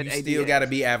athleticism than what You AD still has. gotta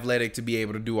be athletic to be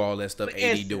able to do all that stuff For AD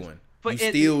instance, doing. for You instance,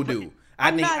 still for- do.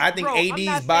 I'm not- I think bro, I'm not AD's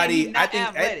saying body. he's I not think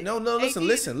athletic. no.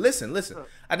 Listen.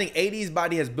 I think AD's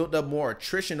body has built up more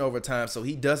attrition over time, so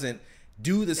he doesn't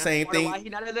do the same wonder thing. why he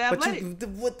not as But athletic.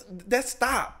 that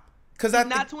stop. Because He's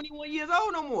not 21 years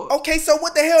old no more. Okay, so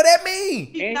what the hell that mean?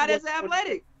 He's And not he as was-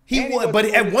 athletic. He and he was, was but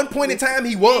doing at it- one point in time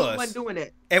he He was. wasn't doing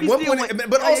that. At He one still point, went-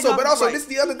 but Hey, also, John's this is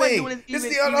the right. other He wasn't thing. doing it This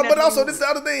is even the, at but also 21. this is the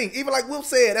other thing. Even like Will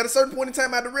said, at a certain point in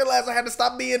time, I had to realize I had to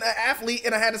stop being an athlete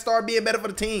and I had to start being better for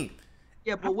the team.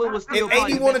 Yeah, but Will was still If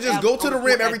AD want to just go to the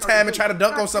rim every time and try to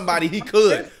dunk on somebody, he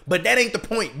could. But that ain't the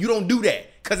point. You don't do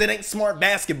that because it ain't smart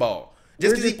basketball.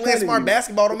 Just because he playing smart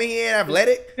basketball don't mean he ain't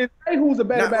athletic. Didn't say who's a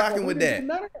better Not basketball. rocking with We didn't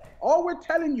that. do none of that. All we're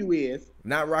telling you is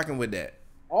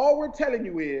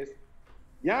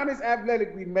Giannis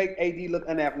athletically make AD look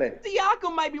unathletic.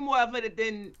 Siakam might be more athletic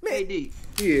than AD. He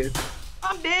is.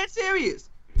 I'm dead serious.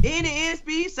 In the end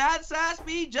speed, side to side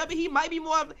speed, jumping, he might be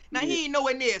more. Now he ain't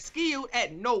nowhere near skilled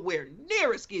at nowhere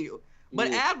near a skill.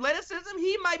 But athleticism,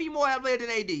 he might be more athletic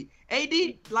than AD.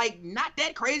 AD like not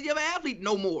that crazy of an athlete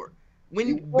no more.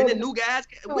 When the new guys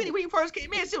when he first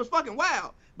came in, shit was fucking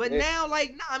wild. But now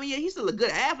like nah, I mean he's still a good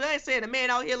athlete. I ain't saying a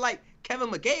man out here like Kevin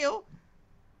McHale,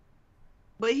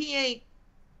 but he ain't.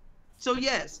 So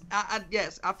yes,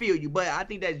 I feel you. But I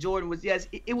think that Jordan was his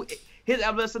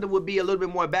athleticism would be a little bit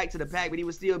more back to the pack, but he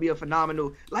would still be a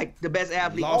phenomenal, like the best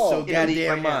athlete. Lost your in the league goddamn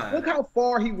right now. mind. Look how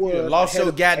far he was. Lost ahead your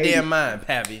of goddamn AD. mind,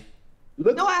 Pappy.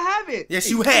 Look, No, I haven't. Yes,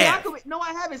 you have. No,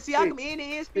 I haven't. Siakam in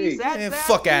the end speed. Man,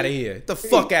 fuck out of here. Get the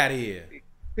fuck out of here.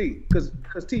 because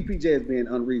TPJ is being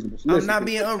unreasonable. So I'm listen, not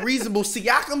being unreasonable.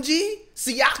 Siakam, G?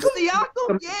 Siakam?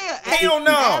 Siakam, yeah. Hell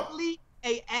no. Athlete.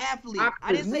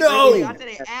 I didn't say No. player, I said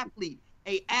an athlete.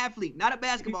 A athlete, not a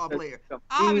basketball player.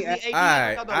 Obviously,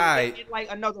 AD is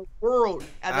like another world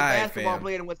as a basketball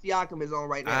player than what Siakam is on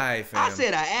right now. Aight, fam. I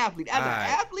said an athlete. As an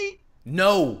athlete,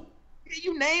 No.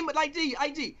 you name it like G.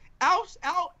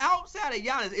 Outside of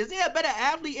Giannis, is there a better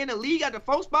athlete in the league at the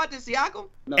first spot than Siakam?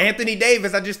 No. Anthony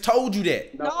Davis, I just told you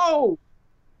that. No.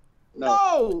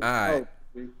 All right.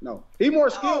 No. He more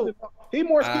skilled. He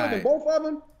more skilled than Alright. both of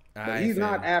them. But Alright, he's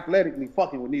not fam. athletically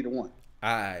fucking with neither one.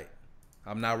 All right.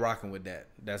 I'm not rocking with that.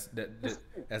 That's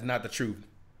not the truth.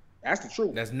 That's the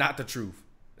truth. That's not the truth.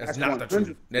 That's That's not the truth.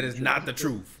 100% That is not the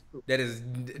truth. That is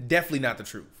definitely not the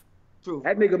truth. True.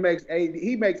 That nigga makes AD.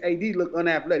 He makes AD look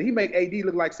unathletic. He make AD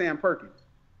look like Sam Perkins.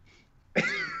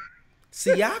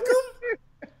 Siakam?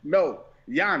 No,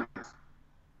 Giannis.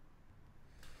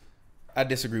 I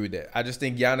disagree with that. I just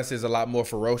think Giannis is a lot more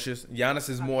ferocious. Giannis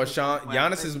is more Sean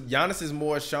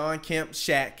Kemp,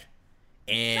 Shaq,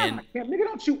 and Sean Kemp, nigga,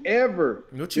 don't you ever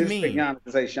What you mean? Giannis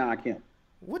to say Sean Kemp.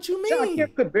 what you Sean mean?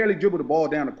 Kemp could barely dribble the ball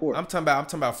down the court. I'm talking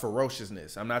about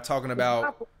ferociousness. I'm not talking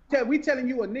about. We telling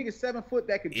you a nigga 7 foot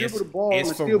that can dribble the ball It's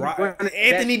and still be for running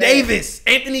Anthony that fast. Davis.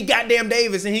 Anthony goddamn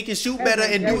Davis, and he can shoot better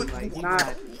and do Anthony it. Davis is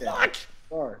not What?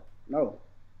 Sorry, no,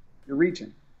 you're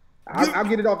reaching. I'll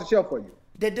get it off the shelf for you.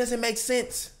 That doesn't make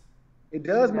sense. It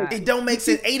does make. It don't make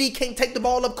sense. AD can't take the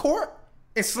ball up court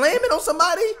and slam it on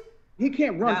somebody. He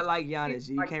can't run. Not like Giannis.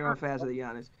 You can't run faster than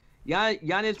Giannis.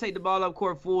 Giannis take the ball up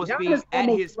court full speed Giannis at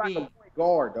almost his like speed. a point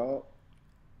guard, dog.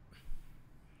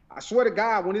 I swear to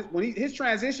God, his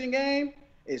transition game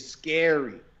is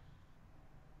scary.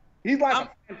 He's like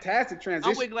a fantastic I'm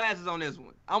transition. with glasses on this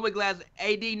one. I'm with glasses.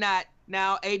 AD not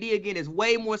now. AD again is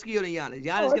way more skilled than Giannis.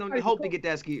 Giannis can hope to get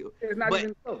that skill, It's not but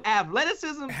even close.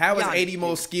 athleticism. How is Giannis. AD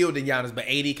more skilled than Giannis, but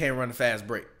AD can't run a fast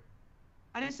break?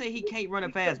 I didn't say he can't run a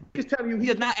fast. He's telling you He's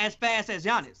just not as fast as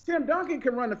Giannis. Tim Duncan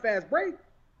can run a fast break.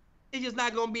 He's just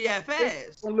not gonna be that It's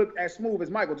fast. gonna look as smooth as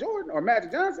Michael Jordan or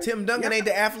Magic Johnson. Tim Duncan ain't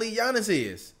the athlete Giannis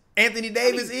is. Anthony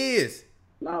Davis is.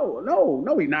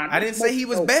 No, he's not. I didn't say he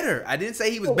was No. better. I didn't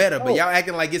say he was better, but no. y'all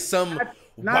acting like it's some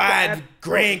Not wide the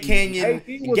Grand AD Canyon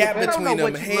was gap better. between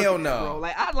them. Hell Bro. no.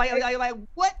 Like I like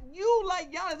what you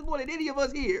like Giannis more than any of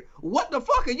us here. What the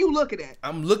fuck are you looking at?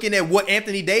 I'm looking at what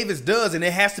Anthony Davis does, and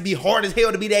it has to be hard as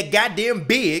hell to be that goddamn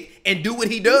big and do what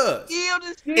he does.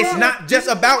 It's not just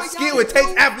about skill. It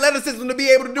takes athleticism to be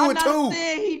able to do I'm it not too.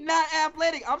 saying he's not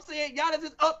athletic. I'm saying Giannis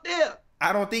is up there.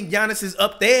 I don't think Giannis is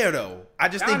up there though. I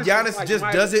just think Giannis is Giannis like just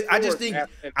Michael does it. Jordan.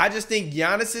 I just think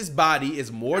Giannis's body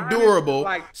is more Giannis durable, is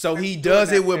like so he Michael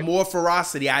does it Jordan. with more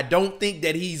ferocity. I don't think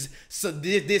that he's so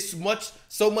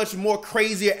much more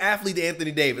crazier athlete than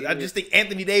Anthony Davis. I just think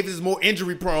Anthony Davis is more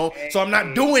injury prone, so I'm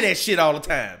not doing that shit all the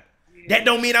time. That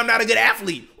don't mean I'm not a good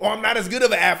athlete or I'm not as good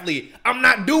of an athlete. I'm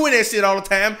not doing that shit all the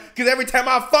time because every time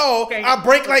I fall, I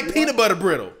break like peanut butter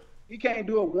brittle. He can't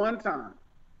do it one time.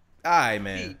 All right,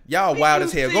 man. Y'all Did wild you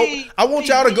as hell. see- I want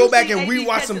did y'all to you go back see and AD rewatch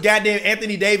catch some the- goddamn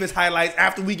Anthony Davis highlights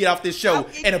after we get off this show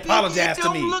and apologize it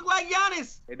to me. don't look like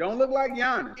Giannis. It don't look like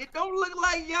Giannis. It don't look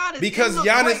like Giannis. Because It look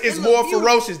Giannis great. is It more look beautiful.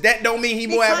 ferocious. That don't mean he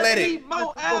more Because athletic. He's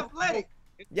more athletic.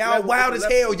 Y'all wild as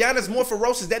hell. Giannis more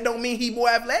ferocious. That don't mean he more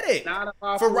athletic. Not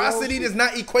about Ferocity ferocious. does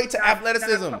not equate to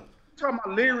athleticism. I'm talking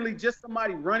about literally just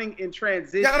somebody running in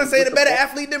transition. Giannis ain't a better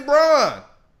athlete than Bron.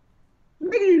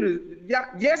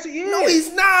 Yes, he is. No,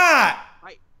 he's not.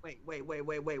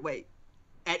 Wait.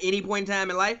 At any point in time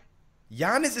in life?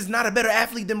 Giannis is not a better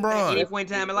athlete than At Bron. any point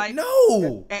in time in life?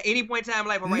 No. At any point in time in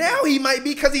life, I'm right Now he might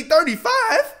be because he's 35.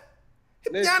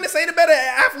 Listen. Giannis ain't a better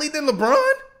athlete than LeBron.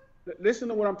 Listen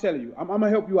to what I'm telling you. I'm gonna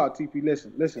help you out, TP.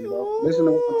 Listen, bro. Listen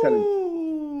to what I'm telling you.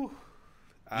 Ooh.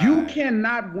 You Alright.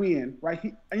 cannot win, right?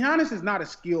 Giannis is not a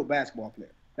skilled basketball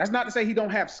player. That's not to say he don't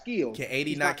have skill. Can AD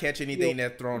He's not catch anything skilled.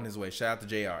 that's thrown his way? Shout out to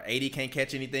JR. AD can't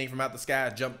catch anything from out the sky,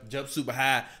 jump super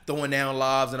high, throwing down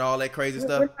lobs and all that crazy We're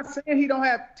stuff. not saying he don't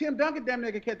have Tim Duncan. Damn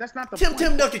near can catch. That's not the Tim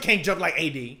point. Duncan can't jump like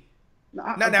AD. No,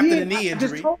 not after the knee I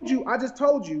injury. just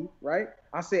told you, right?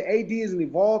 I said AD is an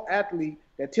evolved athlete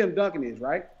that Tim Duncan is,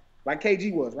 right? Like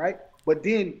KG was, right? But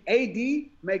then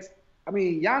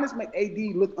Giannis make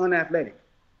AD look unathletic.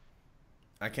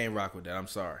 I can't rock with that. I'm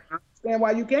sorry. I understand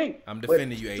why you can't. I'm But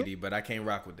defending you, AD, but I can't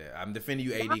rock with that. I'm defending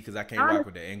you, AD, because I can't rock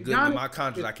with that. And good with my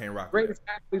contract, I can't rock with that. Greatest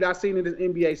athlete I've seen in this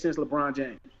NBA since LeBron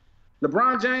James.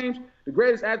 LeBron James, the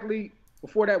greatest athlete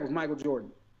before that was Michael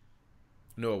Jordan.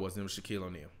 No, it wasn't. It was Shaquille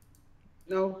O'Neal.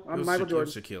 No, It I'm was Michael It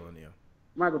Jordan. was Shaquille O'Neal.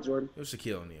 Michael Jordan. It was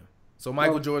Shaquille O'Neal. So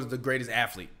Michael Jordan's the greatest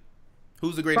athlete.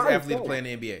 Who's the greatest Probably athlete to so. play in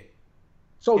the NBA?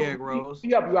 So Derrick let Rose.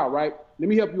 me help you out, right? Let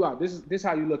me help you out. This is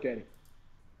how you look at it.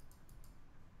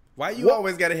 Why you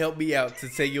always got to help me out to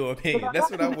say your opinion? That's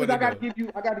what I want to I gotta know. give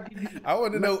you. I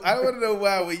want to know. I want to know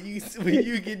why when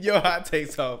you get your hot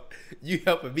takes off, you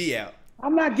helping me out.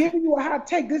 I'm not giving you a hot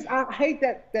take. I hate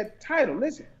that title.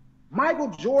 Listen, Michael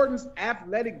Jordan's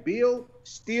athletic build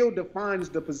still defines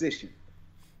the position.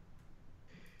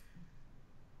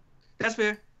 That's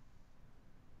fair.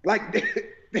 Like,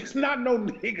 there's not no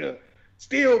nigga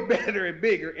still better and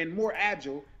bigger and more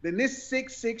agile than this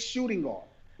 6'6" shooting guard.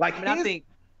 Like,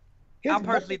 I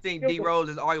personally think D Rose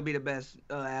is arguably the best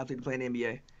athlete to play in the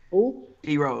NBA. Who?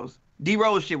 D Rose. D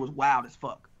Rose shit was wild as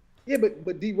fuck. Yeah,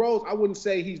 but D Rose, I wouldn't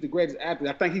say he's the greatest athlete.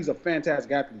 I think he's a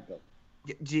fantastic athlete though.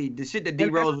 Gee, the shit that D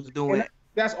Rose was doing. And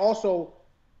that's also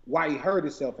why he hurt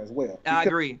himself as well. I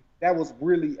agree. That was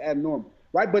really abnormal,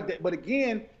 right? But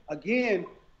again,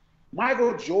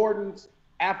 Michael Jordan's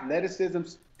athleticism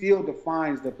still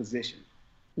defines the position.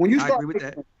 When you start with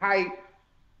height,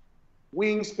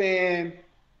 wingspan,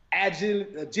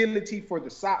 agility for the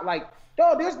side, like,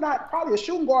 dog, there's not probably a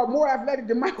shooting guard more athletic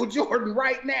than Michael Jordan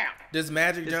right now. Does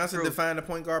Magic Johnson define the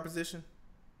point guard position?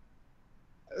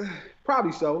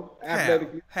 Probably so.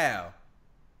 Athletically. How?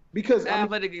 Because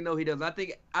athletically, no, he doesn't. I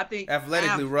think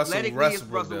athletically, Russell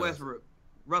Westbrook.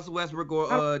 Russell Westbrook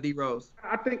or D Rose.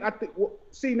 I think. Well,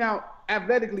 see now,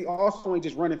 athletically, also ain't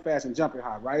just running fast and jumping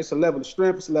high, right? It's a level of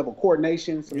strength, it's a level of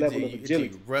coordination, it's a level of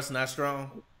agility. Russ not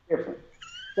strong. Different.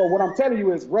 So what I'm telling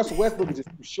you is, Russell Westbrook is just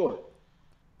too short.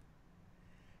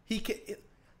 He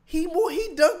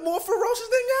dunked more ferocious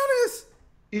than Giannis.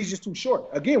 He's just too short.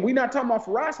 Again, we're not talking about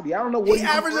ferocity. I don't know what he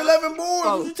averaged 11 boards.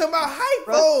 What you talking about height,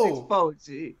 bro?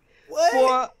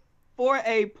 What? For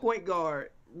a point guard,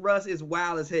 Russ is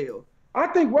wild as hell. I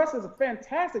think Russ is a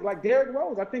fantastic, like Derrick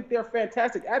Rose. I think they're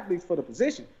fantastic athletes for the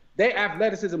position. Their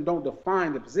athleticism don't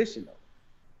define the position, though.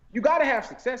 You got to have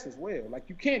success as well. Like,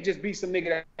 you can't just be some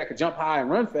nigga that can jump high and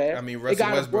run fast. I mean, Russell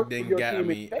Westbrook didn't get. I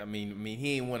mean,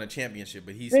 he ain't won a championship,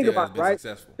 but he still has been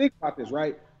successful. Think about this,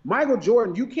 right? Michael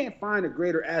Jordan, you can't find a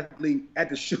greater athlete at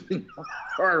the shooting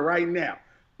guard right now.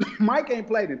 Mike ain't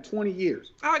played in 20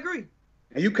 years. I agree.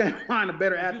 And you can't find a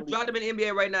better athlete. If you dropped him in the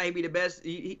NBA right now, he'd be the best.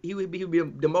 He would be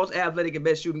the most athletic and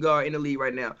best shooting guard in the league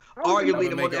right now. Arguably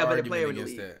the most athletic player in the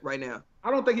league right now.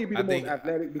 I don't think he'd be the most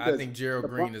athletic because I think Gerald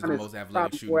Green is the most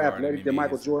athletic shooting guard in the NBA. Than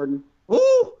Michael Jordan.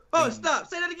 Ooh! Oh, stop!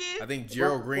 Say that again. I think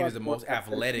Gerald Green is the most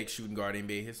athletic shooting guard in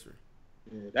NBA history.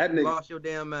 Yeah, that nigga lost your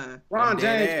damn mind. Ron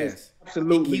James is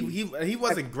absolutely. He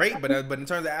wasn't great, but in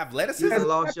terms of athleticism, you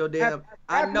lost your damn.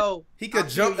 I know he could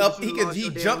jump up. He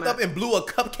jumped up and blew a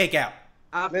cupcake out.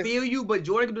 I feel you, but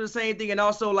Jordan can do the same thing, and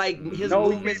also like his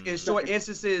movements in short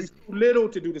instances. He's too little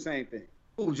to do the same thing.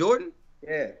 Who, Jordan?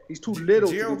 Yeah, he's too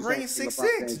little. Gerald Green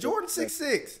 6'6", Jordan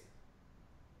 6'6".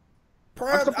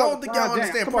 I don't think y'all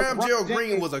understand. Prime Gerald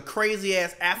Green was a crazy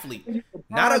ass athlete,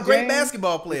 not a great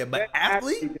basketball player, but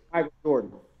athlete. Michael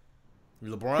Jordan.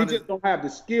 LeBron. He just don't have the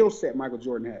skill set Michael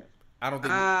Jordan has. I don't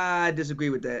think. I disagree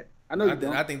with that. I know you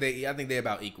don't. I think they're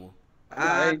about equal.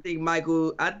 I think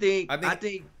Michael. I think.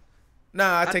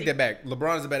 Nah, I take that back.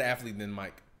 LeBron is a better athlete than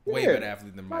Mike. Way better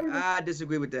athlete than Mike. I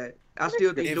disagree with that. I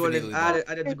still think Jordan. I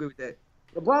disagree with that.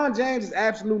 LeBron James is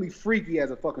absolutely freaky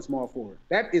as a fucking small forward.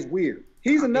 That is weird.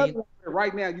 He's another one where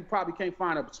right now you probably can't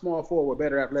find a small forward with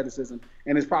better athleticism,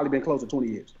 and it's probably been close to 20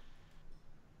 years.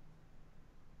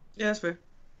 Yeah, that's fair.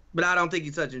 But I don't think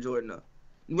he's touching Jordan, though.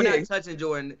 We're not touching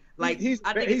Jordan. Like,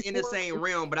 I think it's in the same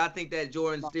realm, but I think that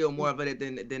Jordan's still more of it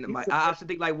than Mike. I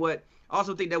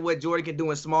also think that what Jordan can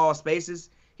do in small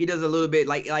spaces, he does a little bit,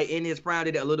 like in his prime,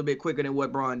 did it a little bit quicker than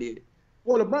what Bron did.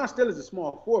 Well, LeBron still is a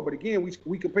small forward, but again,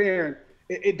 we comparing.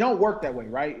 It don't work that way,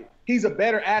 right? He's a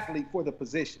better athlete for the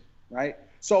position, right?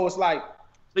 So it's like.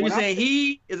 So you're saying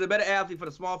he is a better athlete for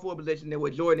the small forward position than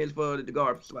what Jordan is for the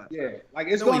guard spot? Yeah, like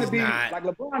it's going to be like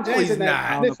LeBron James.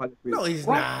 No, he's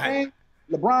not.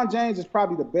 LeBron James is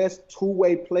probably the best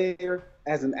two-way player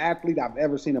as an athlete I've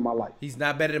ever seen in my life. He's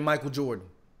not better than Michael Jordan.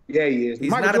 Yeah, he is.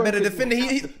 He's not a better defender.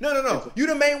 No. You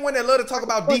the main one that love to talk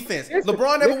about defense.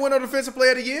 LeBron never won no defensive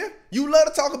player of the year. You love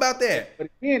to talk about that. But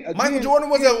again, Michael Jordan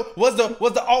was the offensive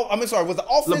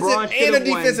and the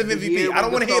defensive MVP. I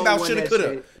don't want to hear about shoulda,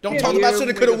 coulda. Don't talk about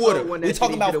shoulda, coulda, woulda. We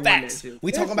talking about facts.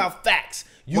 We talking about facts.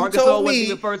 You told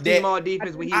me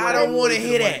that I don't want to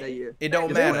hear that. It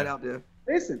don't matter.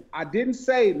 Listen, I didn't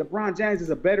say LeBron James is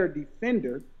a better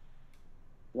defender,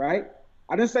 right?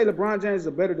 I didn't say LeBron James is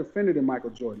a better defender than Michael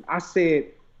Jordan. I said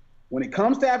when it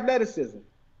comes to athleticism,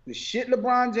 the shit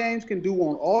LeBron James can do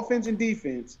on offense and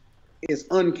defense is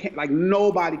like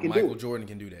nobody can do. Michael Jordan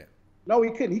can do that. No,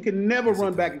 he couldn't. He could never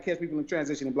run back and catch people in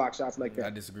transition and block shots like that. I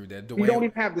disagree with that. He don't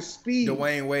even have the speed.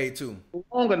 Dwayne Wade too.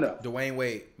 Long enough. Dwayne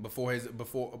Wade before.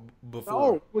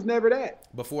 No, it was never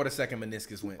that. Before the second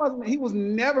meniscus went. He was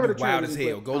never the wild as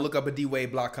hell. Go look up a D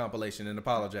Wade block compilation and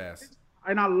apologize.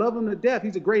 And I love him to death.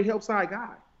 He's a great help side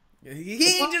guy.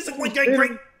 He ain't just a great.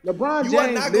 LeBron James. You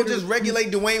are not gonna just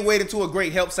regulate Dwayne Wade into a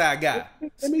great help side guy.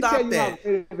 Stop that.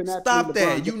 Stop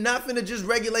that. You not finna just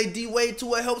regulate D Wade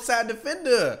to a help side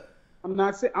defender. I'm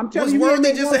not saying. I'm telling you. Was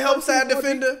Worthy just a help side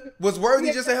defender? Was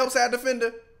Worthy just a help side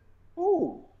defender?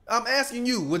 Who? I'm asking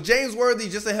you. Was James Worthy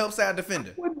just a help side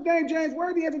defender? What James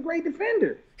Worthy as a great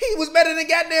defender? He was better than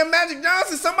goddamn Magic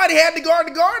Johnson. Somebody had to guard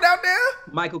the guard out there.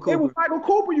 Michael Cooper. It was Michael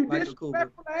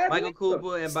Cooper. Michael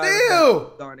Cooper and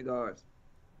still guarding the guards.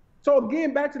 So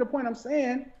again, back to the point I'm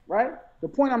saying, right? The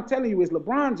point I'm telling you is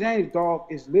LeBron James, dog,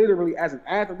 is literally, as an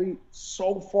athlete,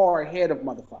 so far ahead of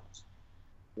motherfuckers.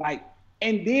 Like,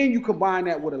 and then you combine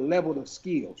that with a level of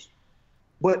skills.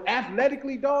 But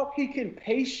athletically, dog, he can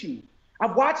pace you.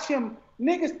 I've watched him,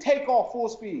 niggas take off full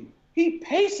speed. He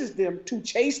paces them to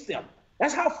chase them.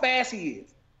 That's how fast he is.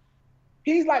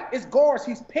 He's like, it's guards,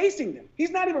 he's pacing them. He's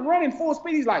not even running full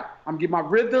speed. He's like, I'm getting my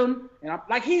rhythm, and I'm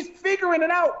like, he's figuring it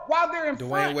out while they're in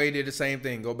front. Dwayne Wade did the same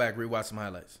thing. Go back, rewatch some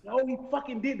highlights. No, he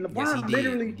fucking didn't. Yes, LeBron he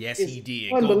literally did. Yes, is he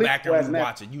did. Go back and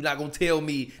rewatch it. You're not gonna tell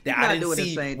me that I didn't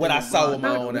see what I saw with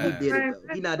my own eyes. He did it,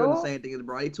 though. He's not doing the same thing as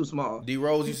LeBron. He's too small. D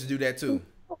Rose used to do that too.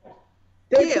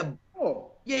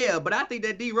 Yeah, but I think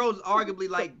that D Rose is arguably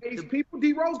like people.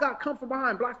 D Rose got come from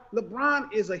behind blocks.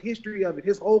 LeBron is a history of it.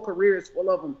 His whole career is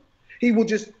full of them. He will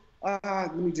just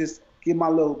let me just get my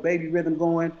little baby rhythm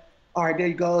going. All right, there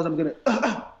he goes. I'm gonna.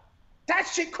 That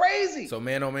shit crazy. So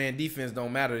man-on-man defense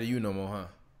don't matter to you no more, huh?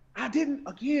 I didn't.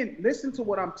 Again, listen to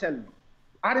what I'm telling you.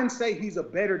 I didn't say he's a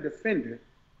better defender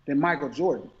than Michael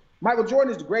Jordan. Michael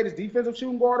Jordan is the greatest defensive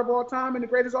shooting guard of all time and the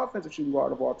greatest offensive shooting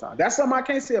guard of all time. That's something I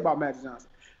can't say about Magic Johnson.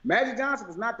 Magic Johnson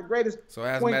is not the greatest. So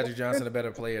how's Magic Johnson a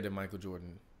better player than Michael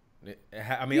Jordan?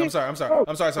 I mean, I'm sorry.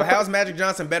 So how's Magic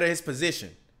Johnson better his position?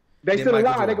 They still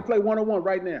alive. They can play one-on-one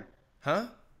right now. Huh?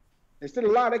 They still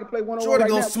alive. They can play one-on-one Jordan right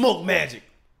now. gonna smoke Magic.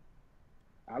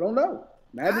 I don't know.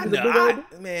 Magic is a big old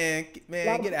man,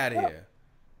 get out of here.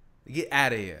 Get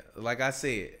out of here. Like I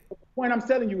said. The point I'm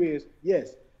telling you is,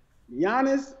 yes,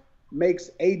 Giannis makes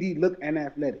AD look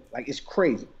unathletic. Like, it's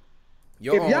crazy.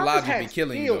 Your own logic be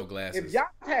killing you, though, Glasses. If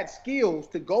Giannis had skills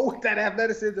to go with that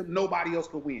athleticism, nobody else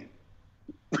could win.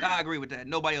 I agree with that.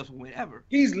 Nobody else will win ever.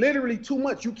 He's literally too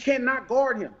much. You cannot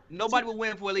guard him. Nobody will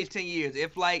win for at least 10 years.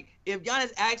 If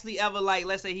Giannis actually ever, like,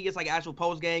 let's say he gets like an actual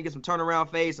post game, get some turnaround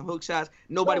fade, some hook shots,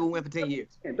 nobody will win for 10 years.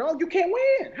 Dog, you can't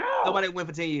win. How? Nobody will win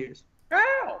for 10 years.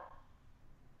 How?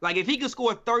 Like, if he could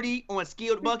score 30 on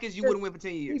skilled buckets, you wouldn't win for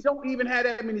 10 years. He don't even have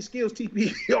that many skills.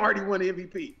 TP he already won the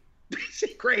MVP.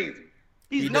 Shit crazy.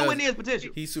 He's nowhere near his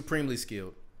potential. He's supremely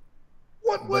skilled.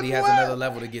 But he has another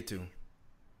level to get to.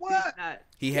 What?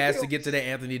 He has to get to that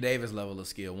Anthony Davis level of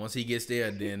skill. Once he gets there,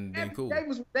 then cool. Anthony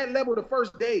Davis was that level the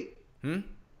first day.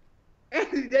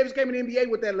 Anthony Davis came in the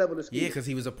NBA with that level of skill. Yeah, because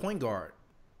he was a point guard.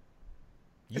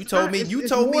 You told me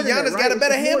Giannis got a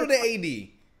better handle than AD.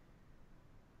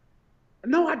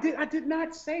 No, I did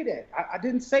not say that. I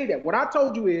didn't say that. What I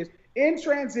told you is, in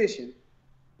transition,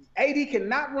 AD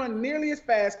cannot run nearly as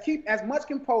fast, keep as much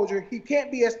composure. He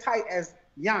can't be as tight as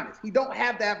Giannis. He don't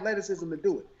have the athleticism to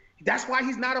do it. That's why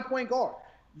he's not a point guard.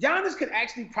 Giannis could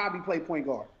actually probably play point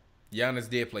guard. Giannis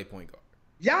did play point guard.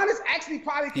 Giannis actually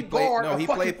probably could guard. No, he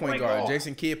played point guard.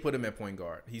 Jason Kidd put him at point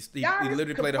guard. He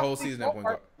literally played the whole season at point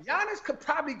guard. Giannis could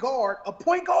probably guard a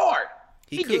point guard.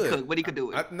 He could cook, but he could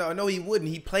do it. No, he wouldn't.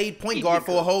 He played point guard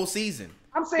for a whole season.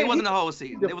 I'm saying it wasn't a whole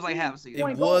season. It was like half a season.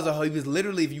 He was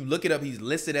literally, if you look it up, he's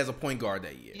listed as a point guard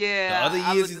that year. Yeah. The other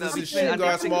years he's listed as shooting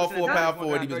guard, small forward, power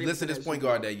forward. He was listed as point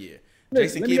guard that year.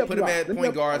 Jason Kidd put him at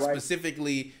point guard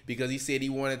specifically because he said he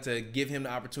wanted to give him the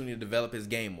opportunity to develop his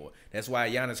game more. That's why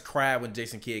Giannis cried when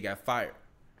Jason Kidd got fired.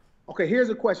 Okay, here's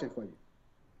a question for you.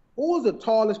 Who is the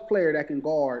tallest player that can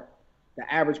guard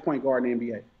the average point guard in the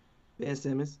NBA? Ben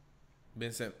Simmons.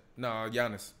 No,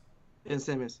 Giannis. Ben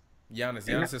Simmons.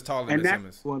 Giannis is taller than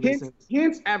Simmons.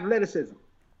 Hence athleticism.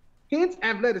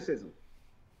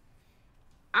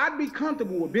 I'd be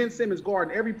comfortable with Ben Simmons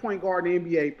guarding every point guard in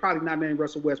the NBA, probably not named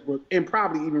Russell Westbrook, and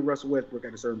probably even Russell Westbrook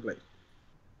at a certain place.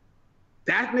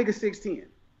 That nigga 6'10".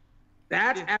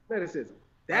 That's athleticism.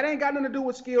 That ain't got nothing to do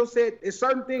with skill set. It's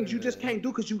certain things you just can't do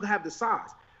because you have the size.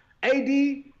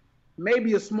 AD,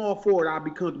 maybe a small forward, I'd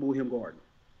be comfortable with him guarding.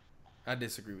 I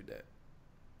disagree with that.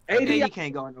 AD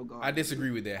can't guard no guard. I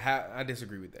disagree with that. I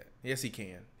disagree with that. Yes, he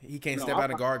can. He can't step out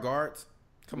and guard guards.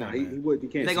 Come on, man. He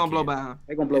can't. They're going to blow by him.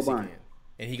 They're going to blow by him.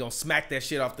 And he going to smack that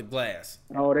shit off the glass.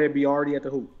 Oh, they'd be already at the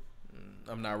hoop.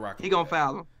 I'm not rocking. He going to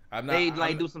foul him.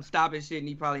 They'd do some stopping shit and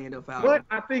he probably end up fouling. But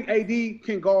I think AD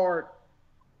can guard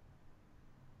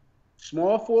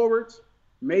small forwards,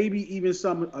 maybe even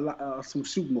some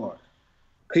shooting guards.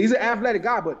 He's an athletic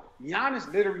guy, but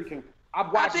Giannis literally can. I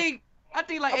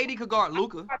think like AD could guard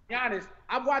Luka.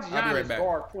 I've watched Giannis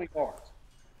guard point guards.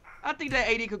 I think that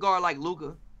AD could guard like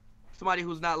Luka. Somebody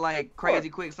who's not like crazy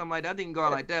quick, something like that. I think he can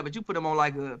guard like that, but you put him on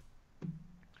like a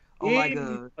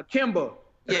Kimba.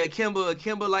 Yeah, Kimba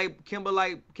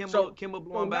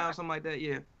blowing by something like that.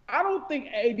 Yeah. I don't think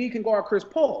AD can guard Chris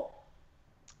Paul.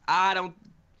 I don't.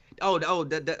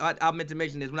 I meant to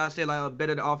mention this when I said like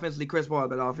better offensively, Chris Paul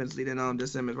better offensively than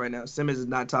Simmons right now. Simmons is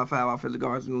not top 5 offensive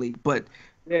guards in the league, but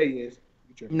yeah, he is.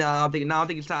 No, I don't think. No, I don't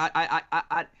think it's time.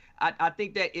 I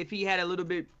think that if he had a little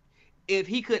bit, if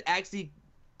he could actually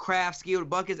craft skilled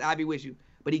buckets, I'd be with you.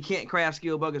 But he can't craft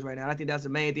skilled buckets right now. I think that's the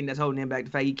main thing that's holding him back.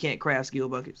 The fact he can't craft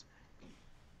skilled buckets.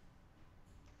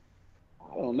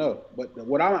 I don't know, but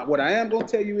what I am gonna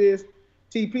tell you is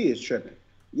TP is tripping.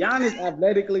 Giannis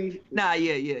athletically. Nah.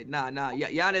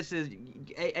 Giannis is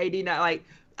AD. Not like,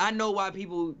 I know why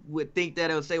people would think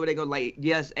that or say what they go like.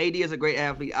 Yes, AD is a great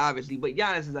athlete, obviously, but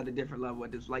Giannis is at a different level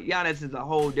at this. Like, Giannis is a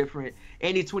whole different.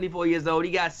 And he's 24 years old.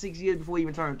 He got 6 years before he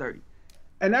even turned 30.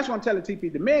 And that's what I'm telling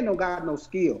TP. The man don't got no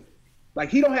skill. Like,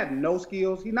 he don't have no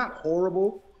skills. He's not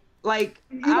horrible. Like,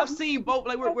 I've seen both.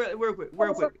 Like, real quick.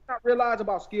 I realize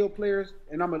about skilled players,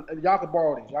 and y'all can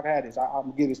borrow this. Y'all can have this. I'm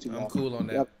gonna give this to you. I'm cool on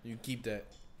that. Yep. You keep that.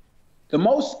 The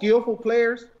most skillful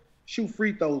players shoot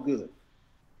free throws good.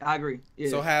 I agree. Yeah.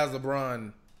 So how's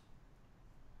LeBron?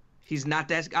 He's not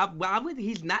that.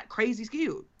 He's not crazy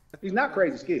skilled. He's not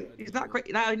crazy skilled. He's not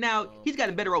crazy. Now he's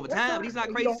gotten better over time, but he's not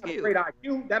crazy skilled. Great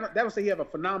IQ. That don't say he have a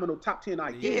phenomenal top 10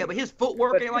 IQ. Yeah, but his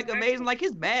footwork ain't like amazing. Like,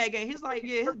 his bag ain't. His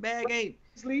bag ain't.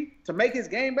 To make his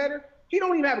game better, he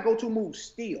don't even have a go-to move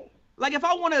still. Like, if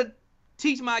I want to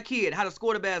teach my kid how to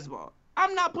score the basketball,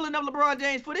 I'm not pulling up LeBron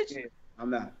James footage. Yeah, I'm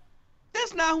not.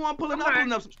 That's not who I'm pulling up.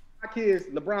 Pulling up my kids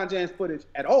LeBron James footage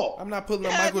at all. I'm not pulling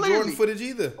up Michael Jordan footage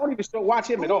either. I don't even watch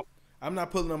him at all. I'm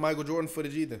not pulling up Michael Jordan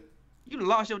footage either. You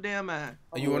lost your damn mind.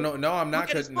 You want to know? No, I'm not.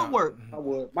 Look at his footwork. I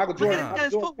would. Michael Jordan. Look at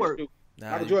his footwork.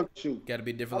 Michael Jordan shoot. Got to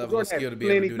be a different level of skill to be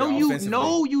able to do that offensively.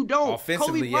 No, you don't.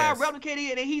 Offensively, Kobe Bryant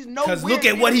replicated it, and he's nowhere. Because look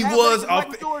at what he was.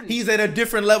 He's at a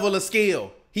different level of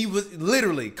skill. He was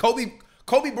literally Kobe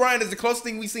Bryant is the closest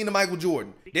thing we've seen to Michael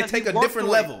Jordan. They take a different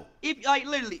level.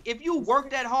 If you work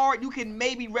that hard, you can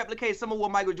maybe replicate some of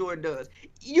what Michael Jordan does.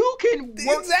 You can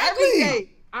work every day.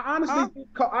 I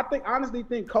honestly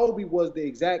think Kobe was the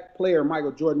exact player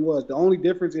Michael Jordan was. The only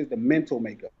difference is the mental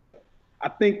makeup. I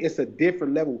think it's a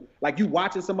different level. Like, you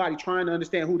watching somebody trying to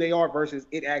understand who they are versus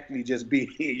it actually just being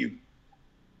you.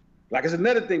 Like, it's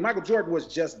another thing. Michael Jordan was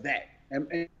just that.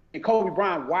 And Kobe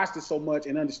Bryant watched it so much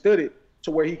and understood it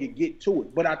to where he could get to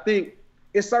it. But I think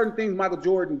it's certain things Michael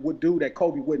Jordan would do that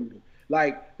Kobe wouldn't do.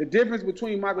 Like, the difference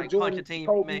between Michael Jordan and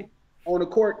Kobe on the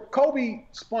court, Kobe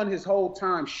spun his whole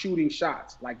time shooting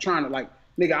shots. Like, trying to, like,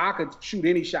 nigga, I could shoot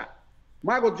any shot.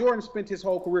 Michael Jordan spent his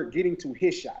whole career getting to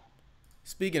his shot.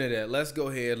 Speaking of that, let's go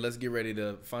ahead. Let's get ready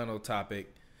to final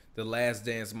topic. The Last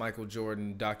Dance Michael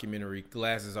Jordan documentary.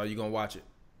 Glasses, are you going to watch it?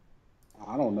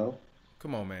 I don't know.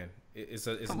 Come on, man. It's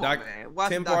a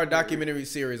 10-part documentary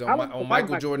series on Michael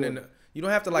like Jordan. You don't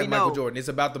have to like Michael Jordan. It's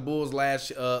about the Bulls last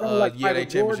year they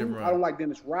championship run. I don't like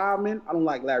Dennis Rodman. I don't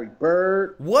like Larry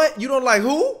Bird. What? You don't like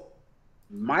who?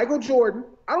 Michael Jordan.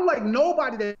 I don't like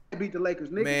nobody that beat the Lakers,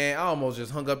 nigga. Man, I almost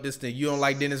just hung up this thing. You don't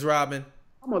like Dennis Rodman?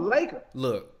 I'm a Laker.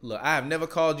 Look, I have never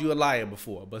called you a liar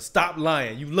before, but stop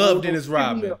lying. You love Dennis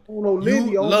Rodman.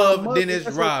 You love Dennis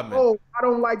Rodman. Oh, I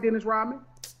don't like Dennis Rodman.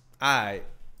 I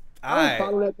don't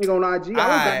follow that nigga on IG.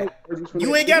 I don't got no jerseys from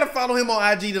You ain't got to follow him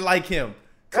on IG to like him.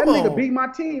 Come that on. Nigga beat my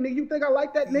team. Nigga, you think I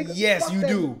like that nigga? Yes, you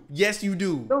do. Nigga. Yes, you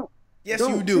do. Don't. Yes,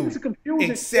 you do. It's a confusion.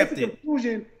 Accept it.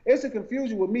 It's a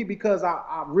confusion with me because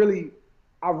I really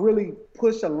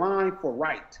push a line for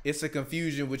right. It's a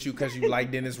confusion with you because you like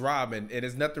Dennis Rodman, and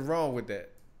there's nothing wrong with that.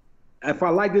 If I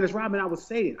like Dennis Rodman, I would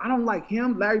say it. I don't like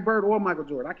him, Larry Bird, or Michael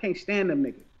Jordan. I can't stand them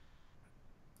niggas.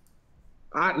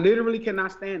 I literally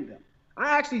cannot stand them.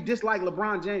 I actually dislike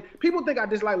LeBron James. People think I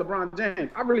dislike LeBron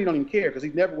James. I really don't even care because he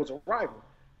never was a rival.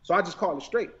 So I just call it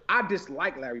straight. I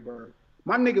dislike Larry Bird.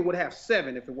 My nigga would have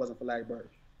 7 if it wasn't for Larry Bird.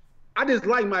 I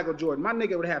dislike Michael Jordan. My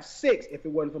nigga would have 6 if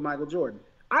it wasn't for Michael Jordan.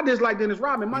 I dislike Dennis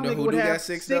Rodman. My nigga would have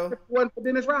 6 if it wasn't for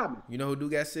Dennis Rodman. You know who do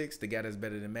got 6? The guy that's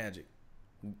better than Magic.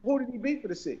 Who did he beat for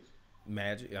the 6?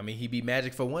 Magic. I mean, he beat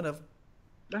Magic for one of them.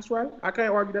 That's right. I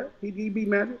can't argue that. He beat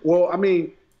Magic. Well, I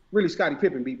mean, really, Scottie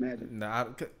Pippen beat Magic. Nah,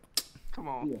 Come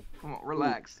on,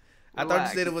 relax. I thought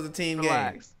you said it was a team game.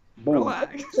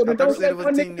 Relax. So I thought you said it was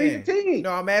a team game.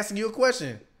 No, I'm asking you a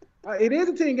question. It is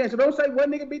a team game, so don't say what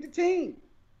nigga beat the team.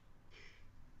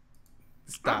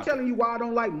 Stop. I'm telling you why I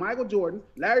don't like Michael Jordan,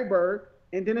 Larry Bird,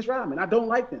 and Dennis Rodman. I don't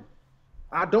like them.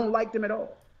 I don't like them at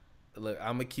all. Look,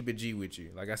 I'm going to keep it G with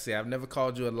you. Like I said, I've never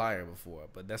called you a liar before,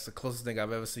 but that's the closest thing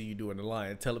I've ever seen you doing a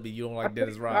lying. Telling me you don't like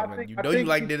Dennis Rodman. You know you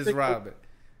like Dennis Rodman.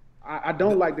 I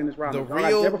don't like Dennis Rodman.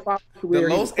 The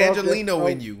Los Angelino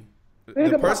in you.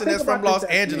 The person that's from Los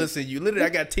Angeles in you. Literally, I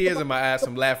got tears in my eyes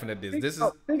from laughing at this.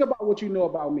 Think about what you know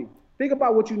about me. Think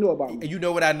about what you know about me. You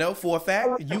know what I know for a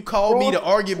fact? You called me to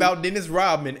argue about Dennis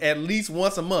Rodman at least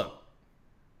once a month.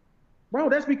 Bro,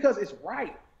 that's because it's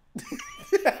right.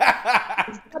 It's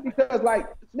not because like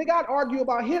nigga, I'd argue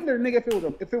about Hitler,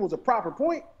 nigga, if it was a proper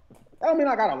point. That don't mean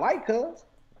I gotta like cuz.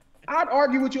 I'd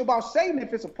argue with you about Satan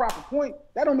if it's a proper point.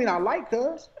 That don't mean I like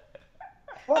cuz.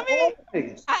 I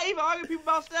mean, I even argue with people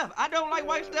about Steph. I don't like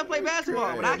watching Steph play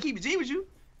basketball, but I keep it G with you.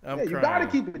 Yeah, you gotta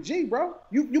keep it G, bro.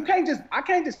 You can't just I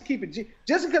can't just keep it G.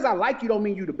 Just because I like you don't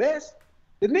mean you the best.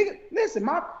 The nigga, listen,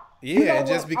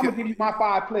 just because I'm gonna give you my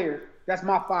 5 players. That's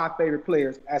my 5 favorite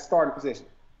players at starting position.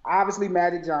 Obviously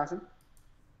Magic Johnson.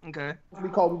 Okay.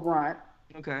 Obviously Kobe Bryant.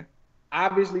 Okay.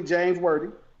 Obviously James Worthy.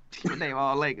 Name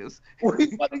all Lakers. What the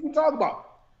fuck are you talking about?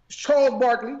 Charles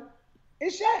Barkley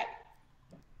and Shaq.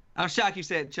 I'm shocked you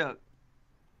said Chuck.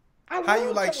 How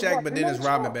you like Shaq, but Dennis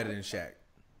Rodman better than Shaq?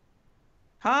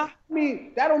 Huh? I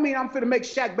mean, that don't mean I'm finna make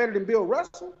Shaq better than Bill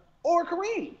Russell or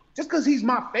Kareem. Just because he's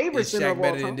my favorite Is center Shaq of all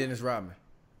better time. than Dennis Rodman?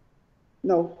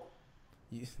 No.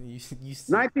 You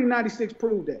 1996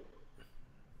 proved that.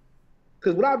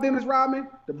 Because without Dennis Rodman,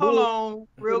 the Bulls... Hold on,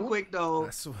 real quick though.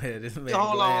 I swear, this man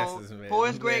Hold glasses, on. man.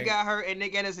 Horace This Gray man- got hurt and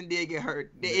Nick Anderson did get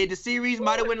hurt. The series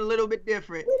might have went a little bit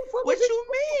different. What you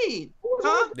mean?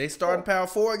 Huh? They starting power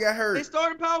forward got hurt. They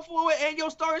started power forward and your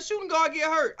starting shooting guard get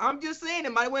hurt. I'm just saying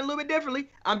it might have went a little bit differently.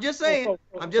 I'm just saying.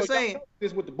 I'm just saying.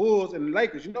 This with the Bulls and the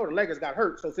Lakers. You know the Lakers got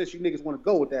hurt. So since you niggas want to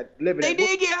go with that, They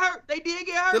did get hurt. They did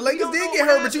get hurt. The Lakers did get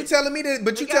hurt, but you telling me that.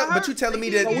 But you telling me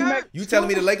that. You telling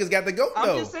me the Lakers got the goat I'm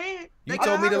though. just saying. You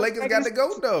told me the Lakers got the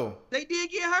goat though. They did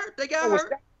get hurt. They got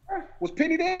hurt. Was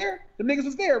Penny there? The niggas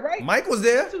was there, right? Mike was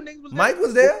there. Two niggas was Mike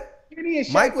was there. Penny and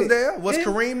Shaq Mike was there. there. Was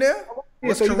Kareem there?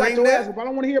 Was So you got Kareem your ass, there? but I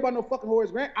don't want to hear about no fucking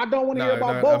Horace Grant. I don't want to hear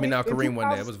about No, Bogey. I mean, no, Kareem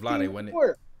wasn't there. It was Vlade, wasn't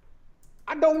it?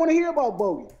 I don't want to hear about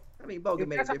Bogey. I mean, Bogut If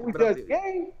made a that's how we difference. But I'm judge the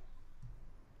game.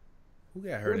 Who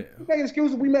got hurt? We making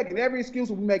excuses. We making every excuse.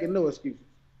 We making no excuses.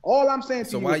 All I'm saying to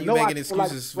So you why is you no, making I feel like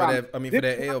excuses for that? I mean, for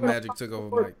that L Magic took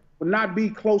over Mike. Would not be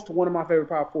close to one of my favorite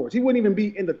power forwards. He wouldn't even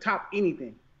be in the top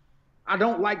anything. I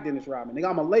don't like Dennis Rodman. Nigga,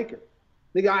 I'm a Laker.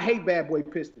 Nigga, I hate bad boy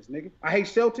Pistons, nigga. I hate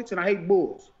Celtics and I hate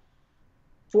Bulls.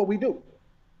 That's what we do.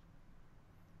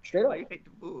 Straight up. Like, hate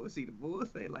the Bulls. See, the Bulls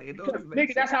say, like, it Because, don't make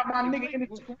nigga, that's how sense. my nigga ended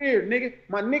his career, nigga.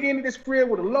 My nigga ended his career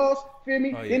with a loss, feel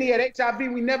me? Oh, yeah. Then he had HIV.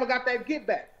 We never got that get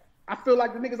back. I feel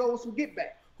like the niggas owe some get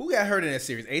back. Who got hurt in that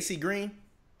series? AC Green?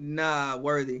 Nah,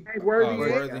 Worthy. Ain't worthy. Oh,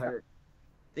 yet. Worthy. Got hurt.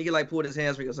 He like pulled his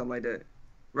hamstring or something like that.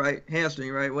 Right?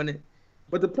 Hamstring, right? Wasn't it?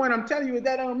 But the point I'm telling you is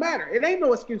that don't matter. It ain't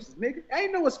no excuses, nigga.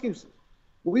 Ain't no excuses.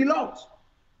 We lost.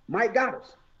 Mike got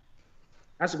us.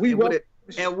 That's we And wrote.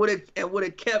 would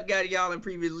have kept got y'all in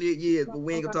previous years, but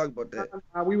we ain't gonna talk about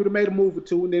that. We would have made a move or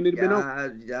two, and then it'd have been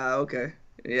over. Yeah, okay.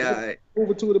 Yeah, all right. Move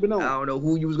or two would have been I on. don't know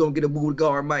who you was gonna get a move to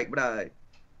guard Mike, but all right.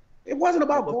 It wasn't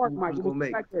about What guard move Mike. you It, was gonna the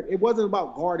make? fact that it wasn't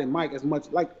about guarding Mike as much.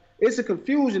 Like it's a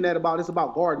confusion that it's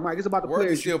about guard Mike. It's about the Worthy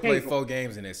players. still you played can't 4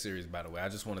 games in that series, by the way. I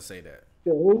just want to say that.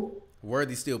 Who?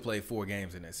 Worthy still played 4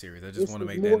 games in that series. I just This want to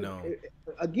is make more- that known.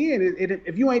 Again,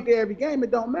 if you ain't there every game,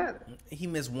 it don't matter. He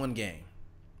missed 1 game.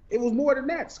 It was more than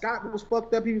that. Scott was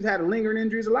fucked up. He was had lingering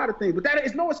injuries, a lot of things. But that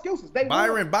is no excuses. They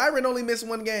won. Byron only missed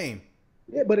 1 game.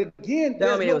 Yeah, but again, That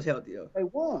don't mean it was healthy though. they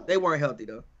won. They weren't healthy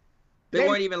though. They They-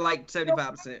 weren't even like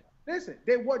 75%. Listen,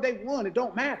 they won. It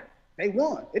don't matter. They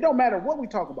won. It don't matter what we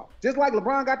talk about. Just like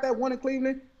LeBron got that one in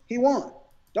Cleveland, he won.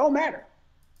 Don't matter.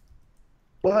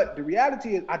 But the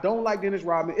reality is, I don't like Dennis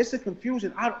Rodman. It's a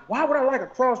confusion. Why would I like a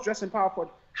cross-dressing power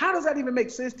forward? How does that even make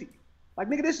sense to you? Like,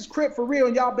 nigga, this is crip for real,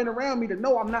 and y'all been around me to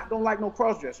know I'm not gonna like no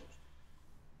cross-dressers.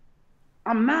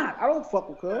 I'm not. I don't fuck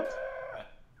with cuz.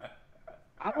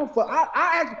 I don't fuck.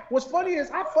 What's funny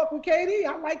is I fuck with KD.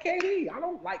 I like KD. I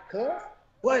don't like cuz.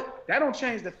 But that don't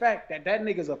change the fact that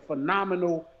nigga's a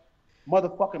phenomenal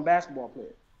motherfucking basketball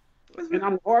player. And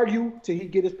I'm gonna argue till he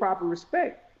get his proper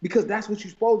respect. Because that's what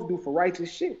you're supposed to do for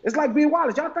righteous shit. It's like Ben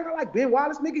Wallace. Y'all think I like Ben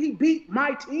Wallace? Nigga, he beat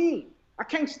my team. I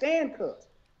can't stand cuz.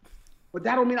 But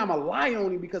that don't mean I'm a lie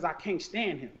on him because I can't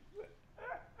stand him.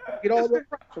 Get all the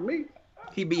props for me.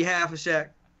 He beat half of Shaq.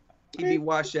 He beat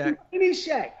Wash Shaq. Any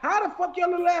Shaq. How the fuck your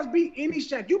little ass beat any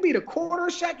Shaq? You beat a quarter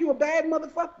of Shaq, you a bad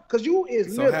motherfucker. Because you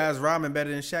is So little. how's Rodman better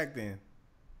than Shaq then?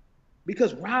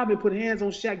 Because Robin put hands on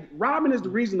Shaq. Robin is the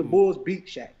reason the Bulls beat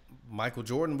Shaq. Michael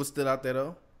Jordan was still out there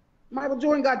though. Michael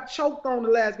Jordan got choked on the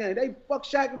last game. They fucked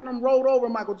Shaq and them rolled over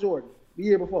Michael Jordan the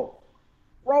year before.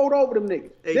 Rolled over them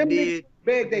niggas. They them did. Niggas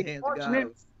begged They they hands arch to God.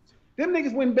 nemesis. Them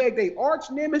niggas went and begged they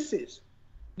arch nemesis.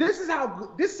 This is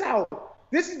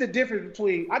the difference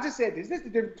between, I just said this is the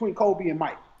difference between Kobe and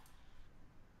Mike.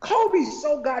 Kobe's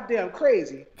so goddamn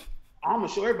crazy. I'm gonna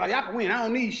show everybody I can win. I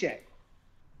don't need Shaq.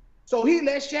 So he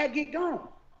let Shaq get gone.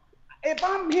 If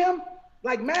I'm him,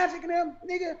 like Magic and them,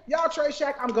 nigga, y'all trade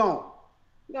Shaq, I'm gone.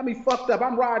 You got me fucked up.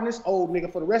 I'm riding this old nigga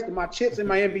for the rest of my chips and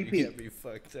my MVP. You got me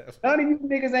fucked up. None of you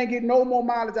niggas ain't getting no more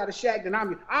mileage out of Shaq than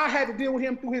I'm. I had to deal with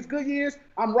him through his good years.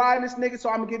 I'm riding this nigga, so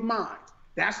I'm gonna get mine.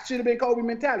 That should have been Kobe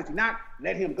mentality. Not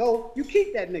let him go. You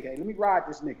keep that nigga. Hey, let me ride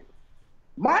this nigga.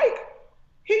 Mike,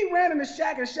 he ran into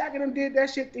Shaq and Shaq and them did that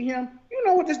shit to him. You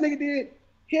know what this nigga did?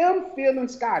 Him feeling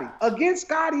Scotty against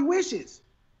Scotty wishes.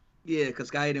 Yeah, because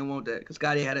Scotty didn't want that. Because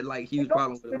Scotty had a huge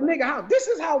problem with it. Nigga, this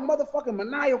is how motherfucking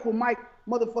maniacal Mike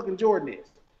motherfucking Jordan is.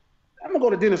 I'm gonna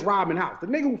go to Dennis Rodman house. The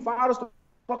nigga who fouled us to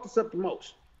fuck us up the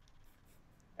most.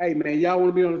 Hey man, y'all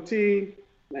wanna be on the team?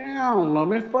 Man, I don't know,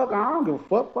 man. Fuck, I don't give a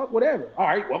fuck. Fuck whatever. All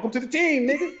right, welcome to the team,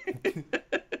 nigga.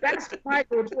 That's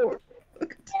Michael Jordan.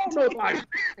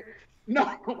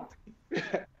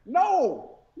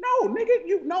 No, nigga,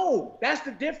 you know. That's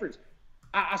the difference.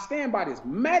 I stand by this.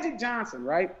 Magic Johnson,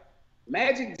 right?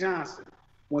 Magic Johnson.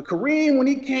 When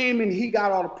he came in, he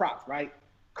got all the props, right?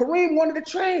 Kareem wanted to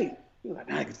trade. He was like,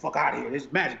 nah, get the fuck out of here. This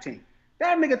is Magic team.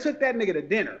 That nigga took that nigga to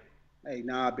dinner. Hey,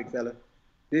 nah, big fella.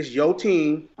 This is your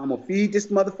team. I'm going to feed this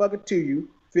motherfucker to you.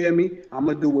 Feel me? I'm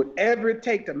going to do whatever it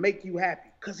takes to make you happy.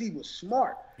 Because he was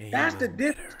smart. Yeah, that's the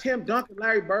difference. Tim Duncan,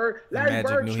 Larry Bird. Magic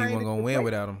knew he wasn't going to win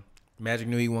without him. Magic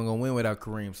knew he wasn't going to win without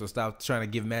Kareem. So stop trying to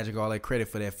give Magic all that credit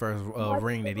for that first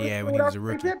ring that he had when he was a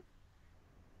rookie.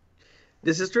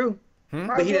 This is true.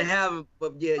 But he didn't have,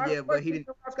 but he didn't.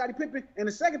 Scottie Pippen, and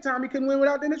the second time he couldn't win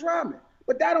without Dennis Rodman.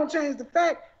 But that don't change the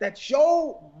fact that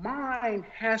your mind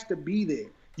has to be there.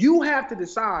 You have to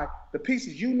decide the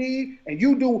pieces you need, and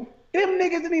you do. Them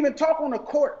niggas didn't even talk on the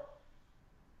court.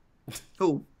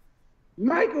 Who?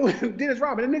 Michael and Dennis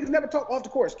Rodman. The niggas never talk off the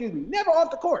court. Excuse me, never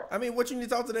off the court. I mean, what you need to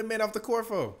talk to that man off the court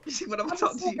for? What I'm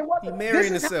talking to you. He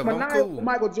marrying himself. I'm cool.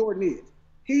 Michael Jordan is.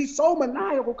 He's so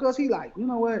maniacal because he like, you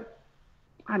know what?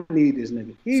 I need this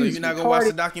nigga. So you're not gonna watch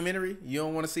the documentary? You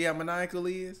don't want to see how maniacal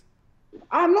he is?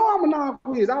 I know how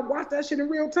maniacal he is. I watched that shit in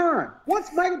real time.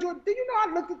 Once Michael Jordan, do you know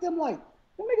I looked at them like,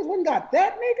 them niggas wouldn't got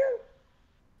that nigga?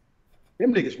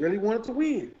 Them niggas really wanted to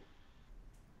win.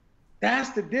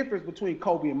 That's the difference between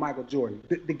Kobe and Michael Jordan.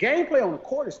 The gameplay on the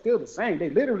court is still the same.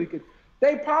 They literally could,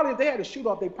 if they had a shoot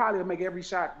off, they probably would make every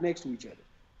shot next to each other.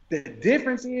 The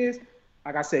difference is,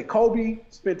 like I said, Kobe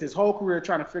spent his whole career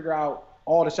trying to figure out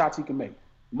all the shots he can make.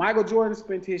 Michael Jordan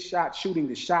spent his shot shooting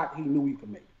the shot he knew he could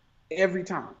make every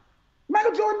time.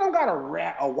 Michael Jordan don't got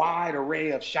a wide array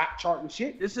of shot chart and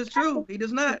shit. This is true. He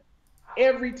does not.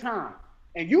 Every time.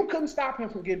 And you couldn't stop him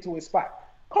from getting to his spot.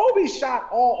 Kobe shot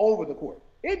all over the court.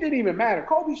 It didn't even matter.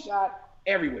 Kobe shot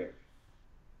everywhere.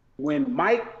 When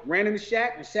Mike ran into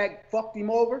Shaq and Shaq fucked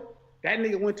him over, that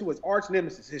nigga went to his arch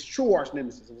nemesis, his true arch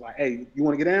nemesis. It was like, hey, you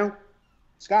want to get down?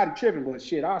 Scotty tripping, but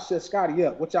shit, I'll shut Scotty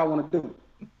up. What y'all want to do?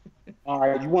 All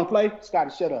right, you want to play?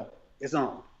 Scotty, shut up. It's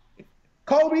on.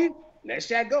 Kobe, let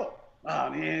Shaq go. Oh,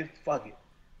 man, fuck it.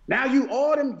 Now you,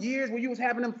 all them years where you was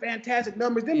having them fantastic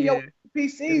numbers, them your MVP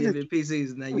seasons. MVP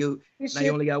season. Now you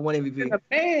only got one MVP.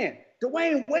 Man,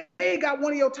 Dwayne Wade got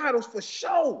one of your titles for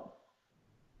sure.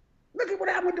 Look at what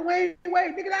happened with Dwayne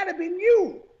Wade. Nigga, that'd have been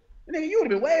you. Nigga, you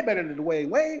would have been way better than Dwayne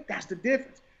Wade. That's the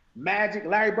difference. Magic,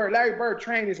 Larry Bird. Larry Bird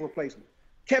trained his replacement.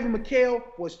 Kevin McHale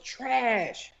was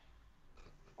trash.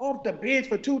 Off the bench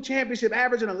for 2 championships,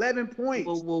 averaging 11 points.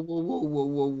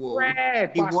 Whoa.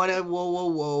 Trash. He won it.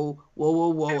 Whoa.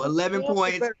 11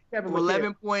 points.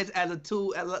 11 points as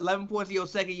 11 points in your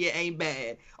second year ain't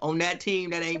bad. On that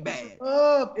team, that ain't bad.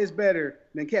 Is better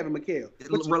than Kevin McHale.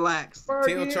 Relax.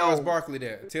 Tell Charles Barkley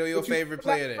that. Tell your favorite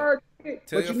player that.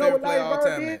 Tell your favorite player all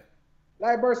time that.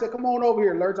 Larry Bird said, come on over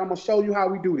here, Lurch. I'm going to show you how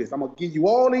we do this. I'm going to give you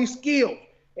all these skills.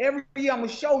 Every year, I'm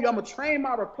going to show you. I'm going to train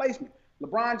my replacement.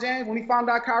 LeBron James, when he found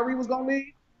out Kyrie was going to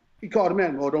leave, he called him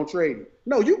in. Oh, don't trade him.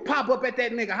 No, you pop up at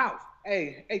that nigga house.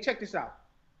 Hey, check this out.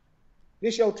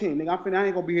 This your team, nigga. I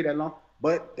ain't going to be here that long.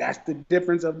 But that's the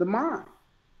difference of the mind.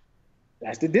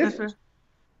 That's the difference.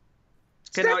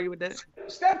 Can't argue with that.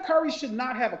 Steph Curry should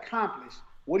not have accomplished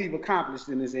what he's accomplished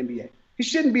in this NBA. He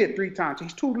shouldn't be a 3-time.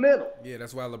 He's too little. Yeah,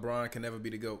 that's why LeBron can never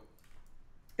be the GOAT.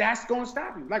 That's going to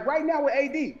stop him. Like right now with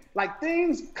AD, like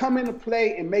things come into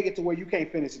play and make it to where you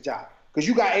can't finish the job. Because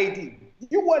you got AD.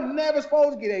 You wasn't never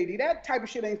supposed to get AD. That type of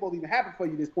shit ain't supposed to even happen for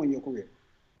you this point in your career.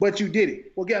 But you did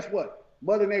it. Well, guess what?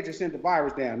 Mother Nature sent the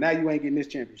virus down. Now you ain't getting this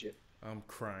championship. I'm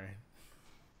crying.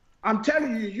 I'm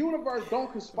telling you, the universe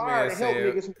don't conspire to help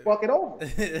niggas who fuck it over.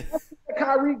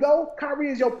 Kyrie go.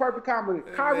 Kyrie is your perfect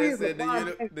combination. Kyrie is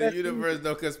the universe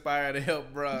don't conspire to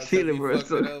help Bron. The universe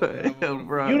help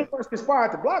Bron. Universe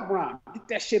conspired to block Bron. Get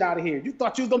that shit out of here. You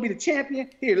thought you was gonna be the champion?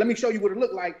 Here, let me show you what it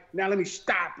looked like. Now let me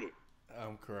stop it.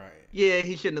 I'm crying. Yeah,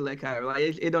 he shouldn't have let Kyrie. Like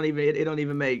it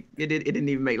didn't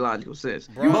even make logical sense.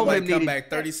 Bro, Both of like them come needed- back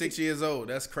 36 years old.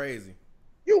 That's crazy.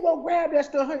 You gonna grab that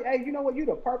stuff. Hey, you know what? You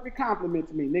the perfect compliment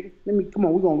to me, nigga. Come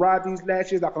on, we're gonna ride these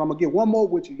last years. I'm gonna get one more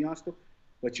with you, youngster.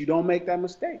 But you don't make that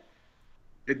mistake.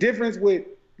 The difference with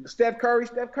Steph Curry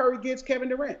gets Kevin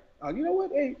Durant. You know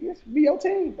what? Hey, it's be your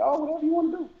team, dog. Whatever you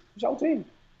want to do, it's your team.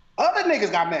 Other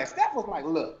niggas got mad. Steph was like,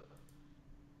 look,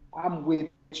 I'm with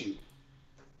you.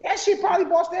 That shit probably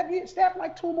bought Steph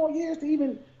like 2 more years to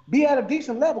even be at a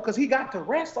decent level because he got to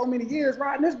rest so many years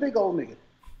riding this big old nigga.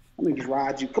 Let me just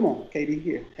ride you. Come on, KD,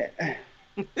 here.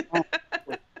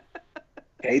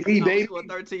 KD, baby. Score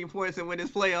 13 points and win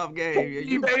this playoff game.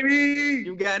 KD, baby.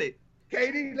 You got it.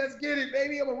 KD, let's get it,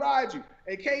 baby. I'm gonna ride you.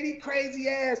 And KD, crazy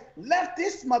ass, left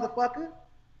this motherfucker.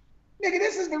 Nigga,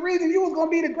 this is the reason you was gonna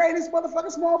be the greatest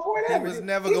motherfucking small forward He ever. was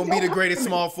never gonna be the greatest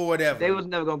small forward ever. They was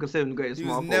never gonna consider him the greatest He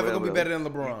small was forward. never gonna be ever. better than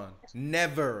LeBron.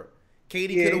 Never. KD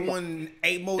Yeah, could have won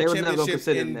 8 more They was never gonna championships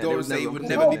consider in that. They Golden was never State. gonna Would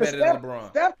consider never be but better than LeBron.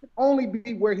 Steph can only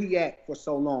be where he at for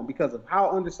so long because of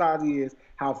how undersized he is,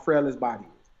 how frail his body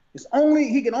is.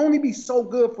 He can only be so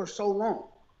good for so long.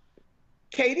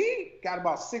 KD got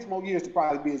about 6 more years to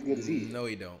probably be as good as he is. No,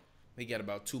 he don't. He got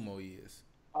about 2 more years.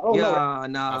 I don't know. Yeah,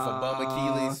 nah. Off of bum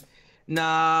Achilles.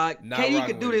 Nah, Not KD rocking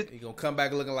can do with this. it. He gonna come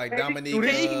back looking like KD Dominique.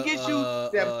 can get you-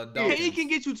 Dawkins. KD can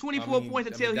get you 24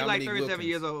 points until he's like Dominique 37 Wilkins.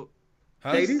 years old.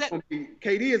 Huh?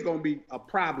 KD is gonna be a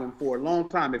problem for a long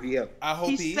time if he helps. I hope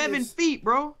He's he 7 is. feet,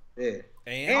 bro. Yeah.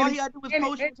 And All he gotta do is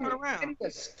post and turn around. And he's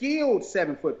a skilled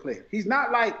 7-foot player. He's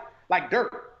not like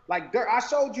Dirk. Like Dirk, I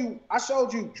showed you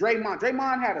Draymond.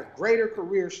 Draymond had a greater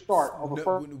career start over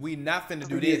first we not finna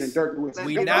do years than this. Dirk Nowitzki.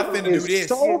 We not finna do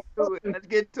this. Let's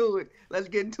get to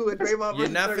it. Draymond You're versus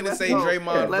not Dirk. finna Let's say go.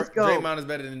 Draymond. Let's go. Draymond is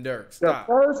better than Dirk. The Stop.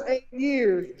 first 8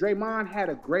 years, Draymond had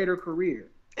a greater career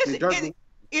than Dirk.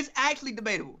 It's actually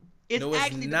debatable. No, it's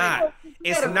actually not. debatable.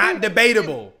 It's not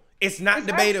debatable. It's not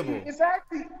debatable. It's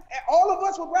actually all of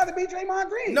us would rather be Draymond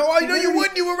Green. No, you know you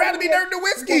wouldn't. You would rather be Dirk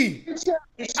Nowitzki.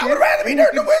 I would rather be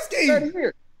Dirk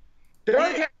Nowitzki. Dirk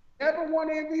had never won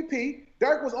MVP.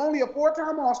 Dirk was only a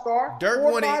 4-time All-Star. Dirk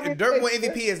 4 won or 5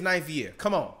 MVP his 9th year.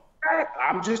 Come on.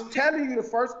 I'm just telling you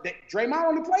Draymond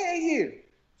only played 8 years.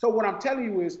 So what I'm telling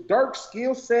you is Dirk's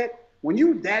skill set, when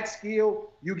you that skilled,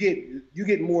 you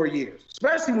get more years,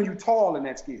 especially when you tall in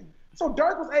that skill. So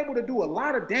Dirk was able to do a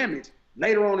lot of damage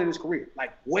later on in his career,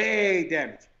 like way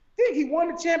damage. Then he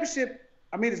won the championship.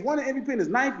 He's won the MVP in his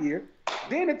 9th year.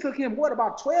 Then it took him,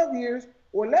 about 12 years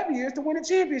or 11 years to win a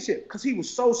championship because he was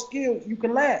so skilled you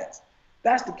can last.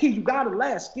 That's the key. You got to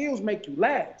last. Skills make you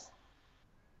last.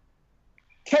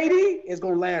 KD is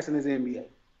going to last in his NBA.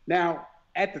 Now,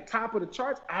 at the top of the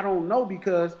charts, I don't know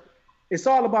because it's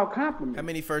all about compliment. How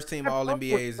many first-team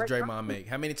All-NBAs does Draymond make?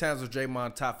 How many times was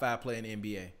Draymond top 5 player in the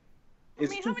NBA? How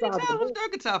many times was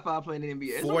Dirk a top 5 player in the NBA?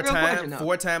 It's a real 4-time, question now.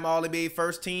 4-time All-NBA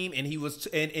first team, and he was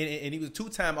and he was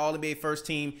 2-time All-NBA first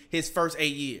team his first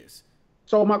 8 years.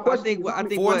 So my I question think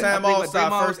is, Four-time All-Star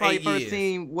Draymond was first probably 8 first years.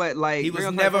 team. He was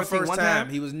Draymond never team first one time.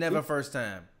 He was never first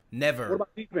time. Never. what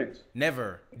about defense?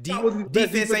 Never. That was his best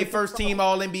Defense defensive ain't first team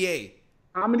All-NBA.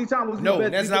 How many times was he No, the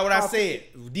best that's not what I defensive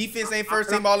said. Defense ain't first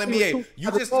team All-NBA.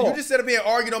 You just sat up here and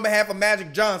argued on behalf of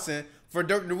Magic Johnson for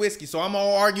Dirk Nowitzki. So I'm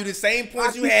gonna argue the same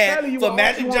points you had for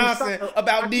Magic Johnson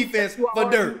about defense for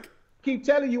Dirk. Keep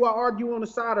telling you I argue on the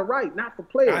side of right, not for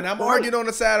players. And I'm arguing on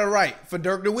the side of right for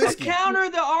Dirk To Nowitzki. counter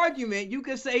the argument, you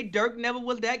could say Dirk never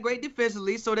was that great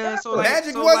defensively.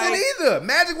 Magic wasn't either.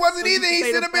 Magic wasn't you either. can He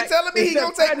say should the have been fact- telling me he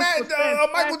gonna take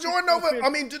Michael 90%, Jordan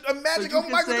over. Magic over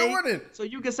Michael Jordan. So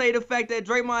you can say the fact that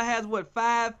Draymond has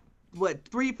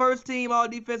 3 first team all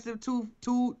defensive,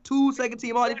 two second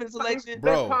team all defensive selection.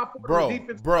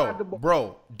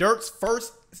 Bro. Dirk's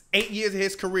first 8 years of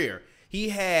his career, he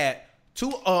had two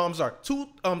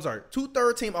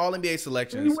third-team All-NBA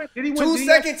selections, Did he win 2 DS?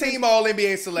 second-team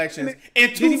All-NBA selections,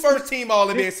 and 2 first-team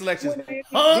All-NBA selections. Did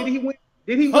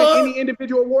he win any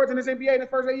individual awards in his NBA in the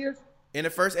first 8 years? In the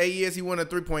first 8 years, he won a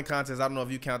 3-point contest. I don't know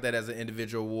if you count that as an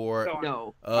individual award.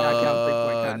 No.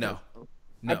 No.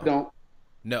 I don't.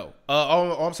 No.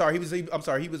 I'm sorry.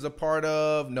 He was a part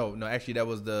of. No. Actually, that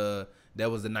was the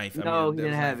 9th. No, he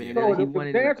didn't have it. So He the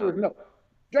wanted answer it. is no.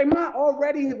 Draymond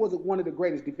already was one of the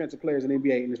greatest defensive players in the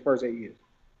NBA in his first 8 years.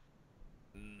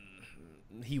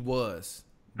 He was.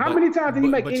 How many times did he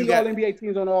make but any you got- All-NBA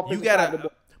teams on the offensive You side of the gotta.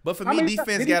 ball? But for How me, many times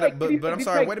defense did he gotta. take- But I'm did he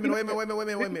sorry. take- Wait a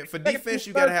minute. For did he take defense,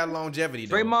 you two gotta first- have longevity.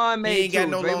 Though. Draymond He made ain't got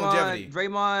two. no longevity.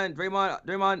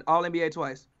 Draymond all NBA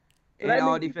twice. And that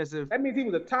all means- defensive. That means he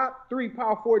was a top 3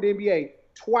 power forward in the NBA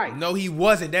twice. No, he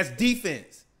wasn't. That's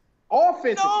defense.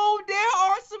 Offensive. No, there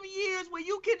are some years where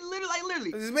you can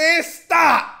literally. Man,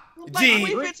 stop. Like G.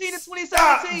 2015 to 2017.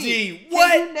 Stop, G.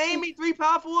 What? Can you name me 3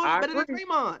 power forwards better than agree.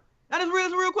 Draymond? That is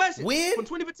a real question. When? From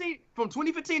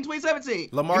 2015 to 2017.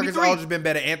 LaMarcus Aldridge been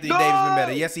better. Anthony Davis been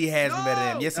better. Yes, he has been better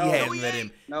than him. Yes, he No. has No, been better than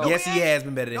him. No, Yes, he he ain't. has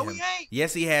been better than No, him. he ain't.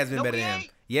 Yes, he has been No, better he than him.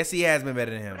 ain't. Yes, he has been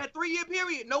better than him. That 3-year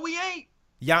period. No, we ain't.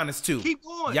 Giannis too. Keep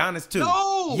going. Giannis too.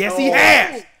 No. Yes, No. he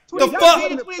has. The 2015 fuck?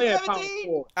 to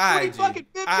 2017. IG.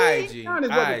 2015. IG. Giannis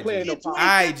wasn't playing no IG. power.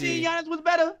 In 2015, Giannis was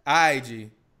better.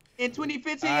 IG. In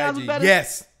 2015, Giannis was IG. better.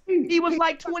 Yes. He was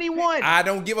like 21. I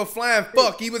don't give a flying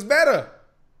fuck. He was better.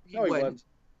 No, he wasn't.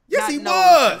 Yes, he No,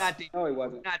 was. not then. No, he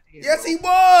wasn't. Not then, Yes, bro. he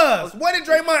was. What did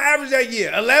Draymond average that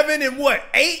year? 11 and what?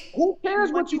 8? Who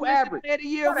cares what you average? Player of the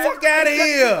year, Get the fuck out of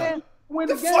here. Win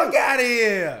The the game. fuck out of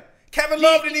here. Kevin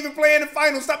Love didn't even play in the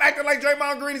finals. Stop acting like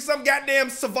Draymond Green is some goddamn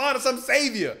savant or some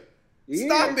savior. He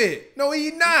Stop is. it. No,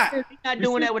 he's not. He's not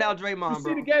doing that without Draymond,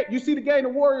 bro. You see the game the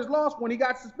Warriors lost when he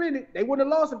got suspended. They wouldn't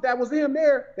have lost if that was him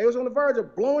there. They was on the verge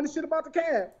of blowing the shit about the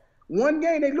Cavs. One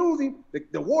game they lose him,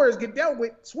 the Warriors get dealt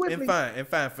with swiftly. And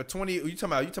fine. For 20, you talking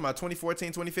about 2014,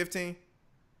 2015?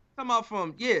 Come out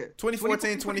from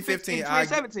 2014, 2015,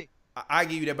 2017. I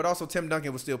give you that, but also Tim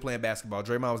Duncan was still playing basketball.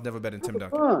 Draymond was never better than Tim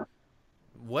Duncan. Done.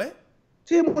 What?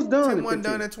 Tim was done. Tim in wasn't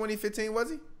 15. done in 2015, was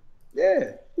he?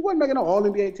 Yeah, he wasn't making no All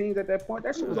NBA teams at that point.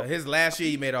 That shit was. His last year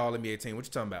he made an All NBA team. What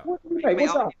you talking about? What's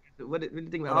up? What do you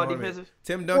think about Hold all on a minute. defensive?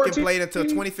 Tim Duncan 14, played until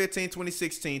 2015,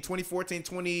 2016. 2014,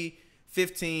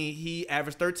 2015, he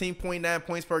averaged 13.9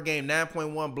 points per game,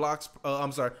 9.1 blocks.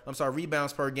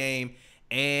 Rebounds per game.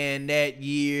 And that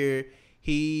year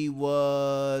he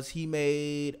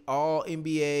made All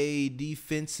NBA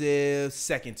defensive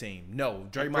second team. No,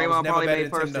 Draymond was never probably better made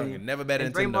than Tim first Duncan. team. Never better than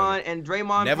And Tim Duncan.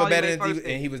 Draymond Never probably better made than first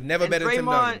team. and he was never And better than Tim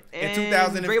Duncan. In and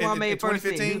 2000, Draymond in made first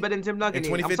team. 2015, He was better than Tim Duncan.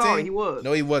 in I'm 2015, sorry, he was.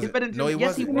 No, he He's wasn't. better than No, he Yes,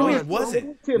 wasn't. he No, he was.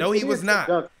 wasn't. Tim- No, he it was is Tim not.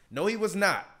 Duncan. No, he was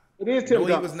not. It is Tim No, he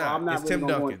Duncan. was so not. I'm not It's really Tim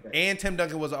gonna go Duncan. with that. And Tim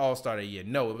Duncan was an all-star that year.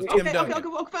 No, it was Okay, Tim Duncan.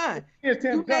 okay, fine. It's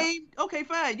Tim You Duncan. named, okay,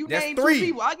 fine. You That's named three. 2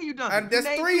 people. I'll give you Duncan. That's You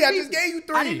named 3. 2 I just people. gave you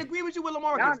 3. I didn't agree with you with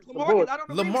LaMarcus. Giannis LaMarcus, bullshit. I don't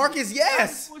agree with LaMarcus, you.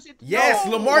 yes. Giannis bullshit. Yes,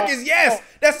 No. LaMarcus, yes.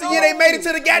 That's the year they made it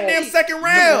to the goddamn second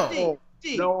round. No.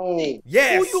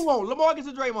 Yes. Who you want, LaMarcus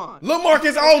or Draymond?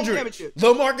 LaMarcus Aldridge. Championship.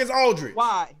 LaMarcus Aldridge.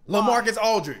 Why? LaMarcus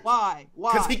Aldridge. Why?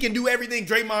 Because he can do everything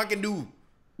Draymond can do.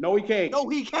 No, he can't. No,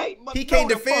 he can't. He can't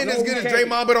No, the defend fuck as no, good he as can't.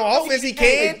 Draymond, but on offense he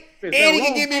can. Hey, And he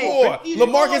can give me hey, more. He's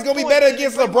LaMarcus gonna be more better points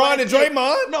against than LeBron and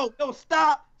Draymond. Draymond. No,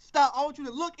 stop. I want you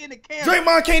to look in the camera.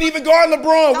 Draymond can't even guard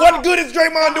LeBron. What good is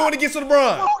Draymond doing against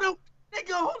LeBron? Hold up.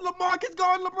 Nigga, LaMarcus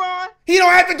guarding LeBron. He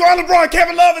don't have to guard LeBron.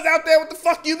 Kevin Love is out there. What the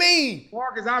fuck you mean?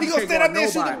 Marcus He Aldridge gonna can't stand guard up there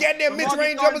and shoot them nobody. goddamn LaMarcus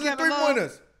mid-range guarding jumpers and Kevin Love.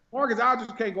 three-pointers. Marcus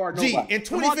Aldridge can't guard G, nobody. in LaMarcus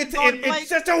 2015, guarding Blake.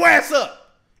 shut your ass up.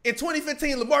 In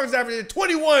 2015, LaMarcus averaged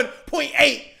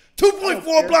 21.8,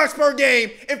 2.4 blocks per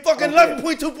game, and fucking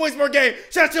 11.2 points per game.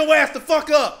 Shut your ass the fuck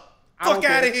up. I don't Fuck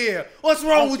out care. of here. What's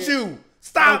wrong with care. you?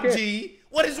 Stop, I don't care. G.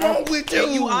 What is wrong with you?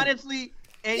 And you honestly,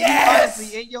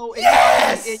 Yes. in your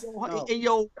Yes. in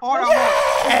your heart of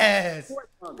hearts, Yes.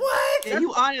 What? and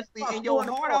you honestly in your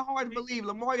heart of hearts believe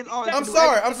LaMarcus Aldridge. I'm can do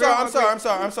sorry. everything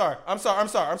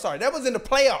I'm sorry. That was in the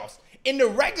playoffs. In the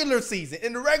regular season,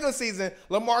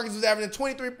 LaMarcus was averaging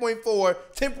 23.4,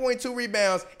 10.2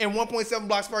 rebounds, and 1.7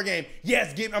 blocks per game.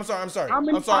 Yes, I'm sorry. How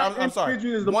many I'm sorry.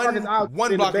 individuals has LaMarcus Aldridge One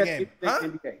been block the a best game. anything Huh?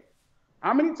 in NBA?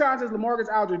 How many times has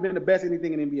LaMarcus Aldridge been the best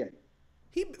anything in NBA?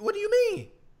 What do you mean?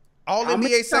 All How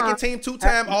many NBA second times team 2 has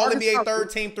time, All LaMarcus NBA third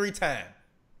Aldridge- team 3 time.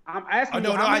 I'm asking Oh, you.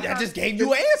 no, how I many times- just gave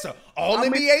you an answer. All How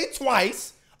many- NBA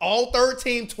twice, all third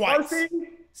team twice. First team?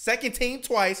 Second team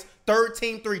twice, third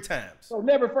team 3 times. So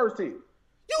never first team.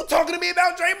 You talking to me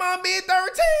about Draymond being third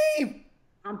team?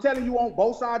 I'm telling you on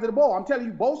both sides of the ball. I'm telling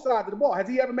you both sides of the ball. Has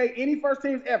he ever made any first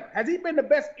teams ever? Has he been the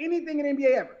best anything in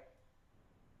NBA ever?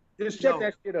 Just shut No.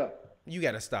 that shit up. You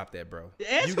gotta stop that, bro.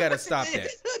 The answer You gotta is- stop that.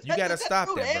 You gotta that's stop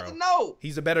true. The that, answer, bro. no.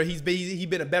 He's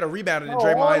been a better rebounder than No,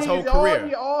 Draymond his whole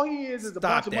career. All he is a Stop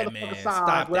bunch of that, motherfucking man. signs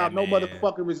Stop without that, no man.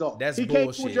 motherfucking result. That's he bullshit.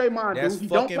 can't do what Draymond That's do. He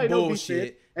don't fucking play no bullshit.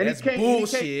 defense. And That's he can't, and he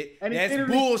bullshit. can't, and he That's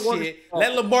literally bullshit.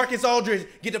 Let LaMarcus Aldridge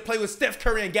get to play with Steph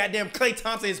Curry and goddamn Klay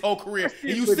Thompson his whole career. That shit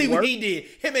And you wouldn't see what work. he did.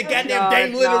 Him and goddamn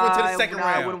Dame Lillard went to the second It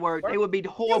round. wouldn't work. They would be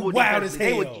horrible wild defense. as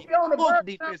They would hell. get He on the full verge of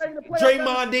defense. not making the playoffs.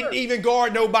 Draymond didn't even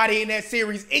guard nobody in that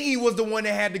series. Iggy was the one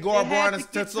that had to guard They had Bron to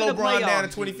to get to slow the Bron down in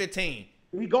playoffs, 2015.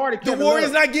 He guarded The Kevin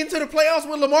Warriors Love. not getting to the playoffs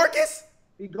with LaMarcus?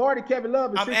 He guarded Kevin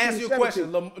Love. In I'm 16 asking you a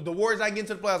 17. question. The Warriors not getting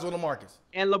to the playoffs with LaMarcus.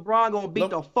 And LeBron gonna beat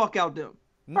the fuck out them.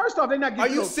 First off, they're not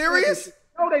getting Are you no serious? championship.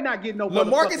 No, they're not getting no LaMarcus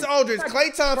motherfucking- Aldridge,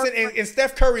 Klay Thompson, and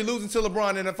Steph Curry losing to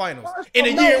LeBron in the finals. In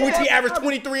a No, year in which he no, averaged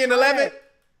 23 and 11.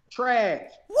 Trash.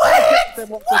 What?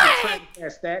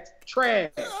 Trash stats.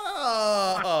 Trash.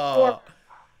 Oh,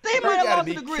 They you might have gotta lost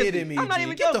be to the Grizzlies. kidding me, I'm not G.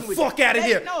 even Get the joking with fuck you. out of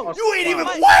here. No. You ain't even They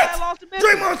might have what? lost to Memphis.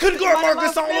 Draymond couldn't They guard might have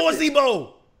Marcus lost to All or Memphis.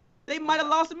 Zebo. They might have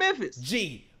lost to Memphis.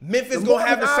 G. Memphis gonna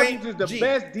have the same. Is the G.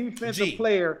 best defensive G.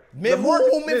 player.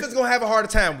 Who Memphis gonna have a harder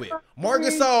time with? Marc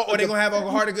Gasol, or they gonna have a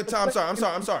harder good time? I'm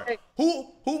sorry.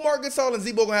 Who Marc Gasol and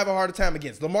Zebo gonna have a harder time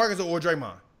against? LaMarcus or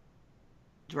Draymond?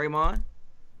 Draymond.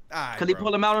 Alright, Because he bro.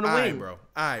 pulled him out on the Alright, wing. bro.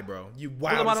 Alright, bro. You Pull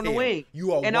wild him out as on the hell. wing.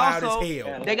 You are And wild also, as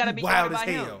hell. they gotta You be wild guarded as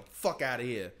by him. hell. Fuck out of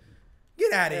here.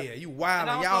 Get out of here. You wild.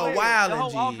 And Y'all also, wild the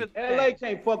whole G. offense- LA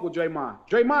can't fuck with Draymond.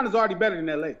 Draymond is already better than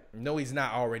LA. No, he's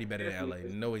not already better than LA.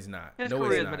 No, he's not. His No, career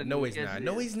he's is not. better No, than he's his. not. Yes,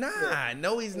 No, it he's is. not.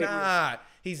 No, he's not.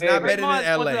 He's Hey, not better Draymond's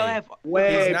than going to the LA. half-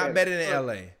 Way He's not better than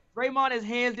LA. Draymond is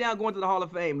hands down going to the Hall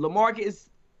of Fame. LaMarcus,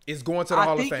 It's going to the I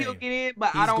Hall of think he'll Fame. get in,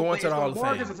 but He's I don't going think to the it's Hall of gonna-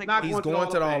 Fame. Marcus is not He's going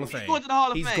going to the Hall of He's Fame. going to the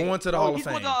Hall of He's Fame. going to the No, Hall of he's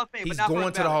going Fame. to the Hall of Fame, He's but not going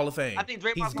first to the ballot. Hall of Fame. I think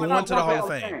Draymond's He's going going to to the Hall of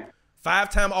Hall of Fame. Fame.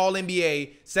 5-time All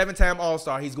NBA, 7-time All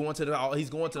Star. He's going to the Hall of Fame.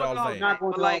 Not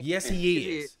going to the Hall of Yes, Fame.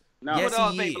 he is. No. Yes, Hall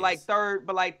of he Fame, is.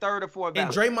 but like third or fourth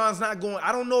And ballot. Draymond's not going.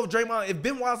 I don't know if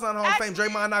Ben Wallace's not in the Hall of Fame.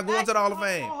 Draymond not going to the Hall of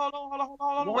Fame. Hold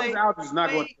on, Marcus wait. Aldridge is not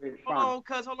going to the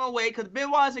Hold on, wait, because Ben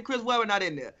Wallace and Chris Webber not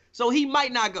in there, so he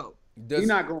might not go. He's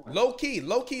not going. Low key.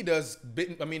 Does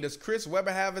Chris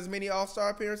Webber have as many All Star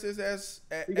appearances as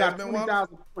He got Ben Wallace?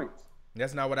 20,000 points.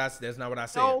 That's not what I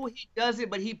said. No, he doesn't,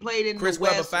 but he played in Chris the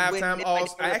Webber, West. 5-time All.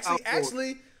 Like,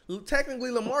 Actually,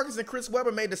 technically, LaMarcus and Chris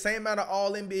Webber made the same amount of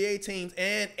All NBA teams,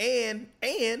 and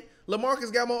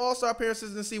LaMarcus got more All Star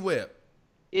appearances than C Webb.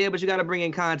 Yeah, but you got to bring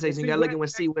in context. You got to look at when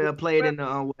C Webb played in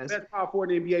the West. Best power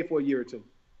forward in the NBA for a year or two.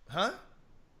 Huh?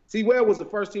 C. Webb was the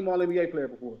first team All NBA player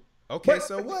before. Okay, But-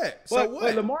 so what? But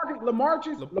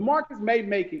Lamarcus may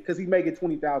make it because he may get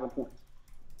 20,000 points.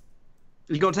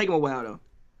 It's gonna take him a while though.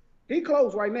 He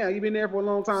close right now. He been there for a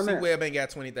long time C now. Webb ain't got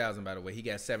 20,000, by the way. He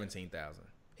got 17,000.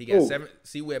 He Who? got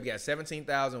C Webb got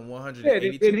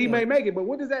 17,182 Yeah, and he may points. make it. But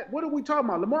what is that? What are we talking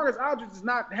about? LaMarcus Aldridge is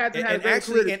not hasn't had a And great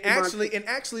actually,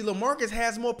 career. LaMarcus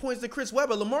has more points than Chris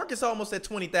Webber. LaMarcus almost at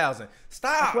 20,000.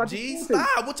 Stop, what G. I'm saying.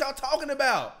 Stop. What y'all talking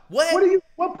about? What?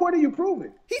 What point are you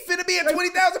proving? He finna be at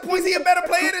 20,000 points. He a better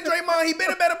player than Draymond. He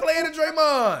been a better player than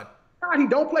Draymond. God, he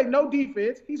don't play no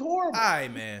defense. He's horrible. All right,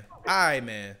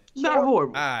 man. Not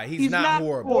horrible. He's not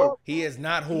horrible. He is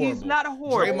not horrible. He's not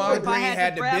horrible. Draymond If I Green had to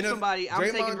had the draft benefit. somebody, I'm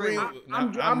taking Draymond.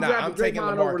 I'm not. I'm drafting taking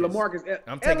Draymond over LaMarcus. LaMarcus.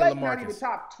 I'm taking LA not even LaMarcus.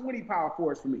 top 20 power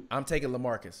forwards for me. I'm taking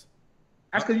LaMarcus.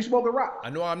 That's because you smoke a rock. I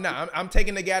know I'm not. I'm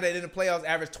taking the guy that in the playoffs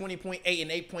averaged 20.8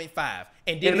 and 8.5,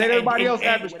 and let everybody else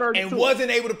average 32. and wasn't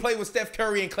able to play with Steph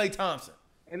Curry and Klay Thompson.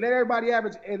 And let everybody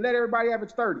average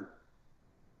 30.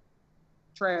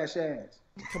 Trash ass.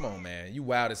 Come on, man. You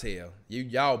wild as hell.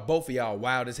 Both of y'all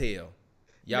wild as hell.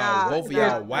 Nah, Both of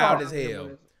y'all nah, wild nah, as hell.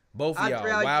 nah. Both of I'd y'all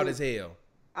rather wild you- as hell.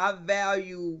 I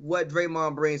value what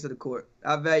Draymond brings to the court.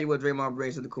 I value what Draymond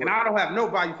brings to the court. And I don't have no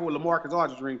value for LaMarcus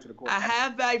Aldridge ring to the court. I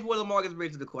have value for what LaMarcus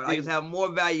brings to the court. I just have more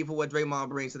value for what Draymond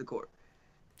brings to the court.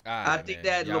 All I right, think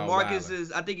man. that Y'all LaMarcus wildin'.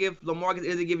 is. I think if LaMarcus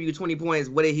isn't giving you 20 points,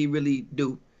 what did he really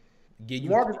do? give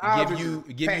Marcus Aldridge you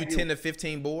is 10 Pat to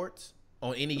 15 boards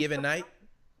on any given night.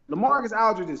 LaMarcus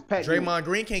Aldridge is Pat Ewing. Draymond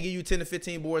Green can't give you 10 to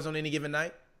 15 boards on any given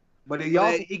night. But he But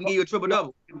also he can give you a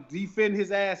triple-double. defend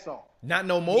his ass off. Not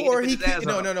no more. He defend his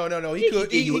could. ass No. off. He He could. can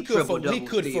give you He a could for. triple-double He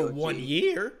could for still, 1 G.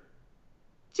 year.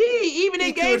 Even He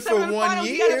in Game could 7 for of the 1 finals,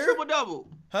 he had a year. triple-double.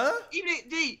 Huh?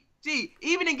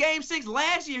 Even in Game 6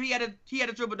 last year, he had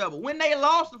a triple-double. When they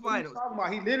lost the What are you finals. talking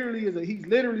about? He's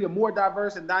literally a more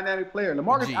diverse and dynamic player.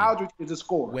 LaMarcus G. Aldridge is a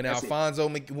scorer. When That's it.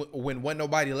 when wasn't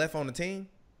nobody left on the team.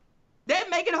 That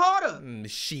make it harder.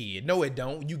 Shit, no it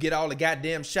don't. You get all the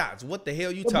goddamn shots. What the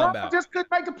hell you talking LeBron about? just couldn't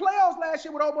make the playoffs last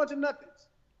year with a whole bunch of nothings.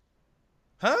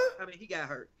 Huh? I mean, he got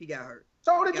hurt.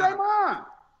 So did Yeah. Draymond.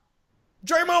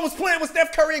 Draymond was playing with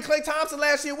Steph Curry and Klay Thompson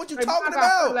last year. What you Draymond talking got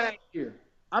hurt about? last year.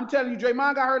 I'm telling you,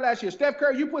 Draymond got hurt last year. Steph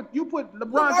Curry, you put LeBron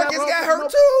LaMarcus James got over hurt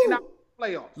nobody in too. the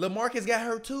playoffs. LaMarcus got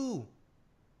hurt too.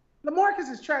 LaMarcus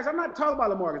is trash. I'm not talking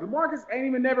about LaMarcus. LaMarcus ain't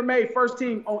even never made first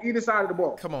team on either side of the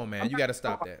ball. Come on, man. I'm You not got to talking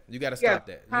stop about- that. You got to Yeah, stop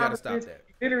that. You got to stop that.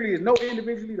 Literally is no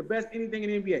individually the best anything in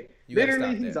the NBA. You gotta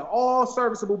Literally, stop he's that. an all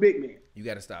serviceable big man. You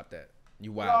got to stop that.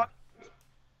 You wild.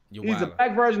 You He's a wild.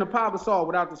 black version of Pau Gasol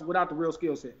without the real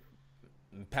skill set.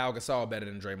 Pau Gasol better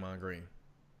than Draymond Green.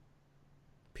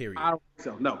 Period. I don't think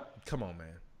so. No. Come on, man.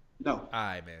 No. All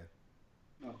right, man.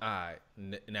 No. All right.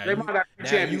 Now Draymond got the you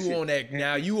championship. on that.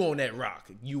 Now you on that rock.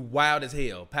 You wild as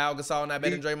hell. Pau Gasol not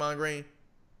better than Draymond Green.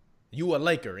 You a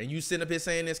Laker and you sitting up here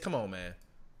saying this? Come on, man.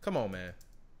 Come on, man.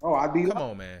 Oh, I'd be Come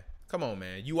on, man. Come on,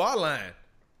 man. You are lying.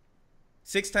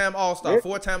 6-time All-Star, Yeah.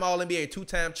 4-time All-NBA,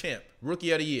 2-time champ,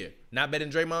 Rookie of the Year. Not better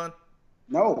than Draymond?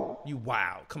 No. You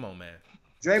wow. Come on, man.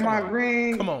 Draymond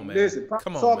Green. Come on, man. Listen,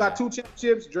 Come on, Saul man. got 2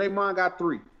 championships. Draymond got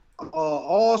 3.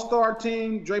 All-Star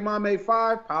team. Draymond made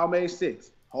 5. Powell made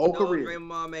 6. Whole career.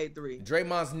 Draymond made 3.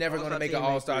 Draymond's never going to All-Star make an team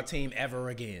made All-Star 3. team ever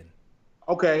again.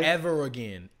 Okay. Ever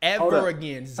again. Hold Ever up.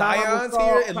 again. Pau Zion's Gasol,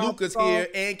 here and Pau Luka's Gasol. here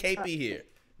and KP here.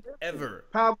 Ever.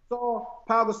 Pau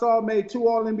Gasol made 2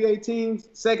 All-NBA teams.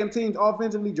 Second teams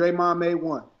offensively. Draymond made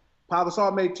 1. Pau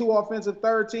Gasol made 2 offensive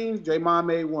third teams. Draymond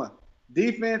made 1.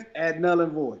 Defense at null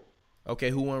and void.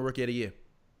 Okay, who won Rookie of the Year?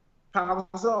 Pau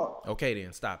Gasol. Okay,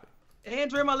 then. Stop it.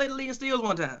 And Draymond led the league in steals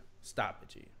one time. Stop it,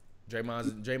 G.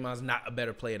 Draymond's not a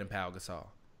better player than Pau Gasol.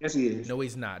 Yes, he is. No,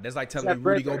 he's not. That's like telling had me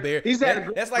Rudy a great- Gobert. he's had a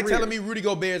great That's like career. telling me Rudy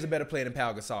Gobert is a better player than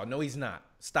Pau Gasol. No, he's not.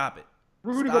 Stop it.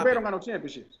 Rudy Stop Gobert it. don't got no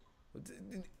championships.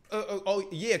 Oh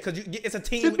yeah, because it's a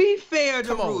team. To be fair to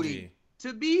Come on, Rudy, G.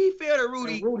 to be fair to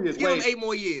Rudy, And Rudy is give him way- 8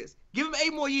 more years. Give him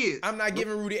 8 more years. I'm not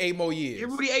giving Rudy 8 more years.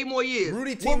 Give Rudy 8 more years.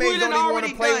 Rudy What teammates done don't even wanna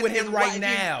already play done with him is right why-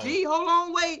 now. Gee, hold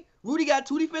on, wait. Rudy got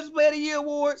 2 Defensive Player of the Year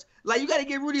awards. Like, you got to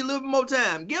give Rudy a little bit more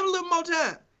time. Give him a little more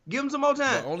time. Give him some more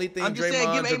time. The only thing I'm just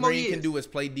saying, give him 8 more Draymond years. can do is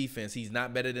play defense. He's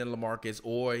not better than LaMarcus,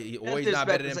 or he's not disrespectful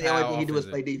better to than say the only Powell. thing he do is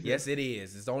offensively. play defense. Yes, it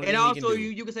is. It's the only And thing he can also, do.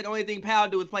 you can say the only thing Powell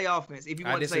do is play offense. If you I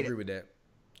want to say disagree that. with that.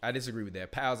 I disagree with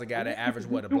that. Powell's a guy that averaged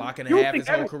what, a You- block and you a half think his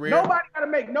whole every- career. Nobody got to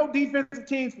make no defensive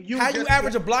teams for you. How you just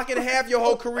average a because- block and a half your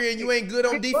whole career and you ain't good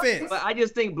on defense? But I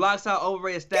just think blocks are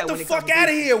overrated stat. Get the when it fuck comes to out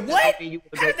of defense. here! That What? don't mean you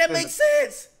was a How does great that make defender.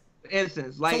 sense? For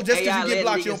instance, like So just 'cause you AI get led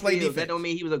blocked, league you in don't play steals, defense. That don't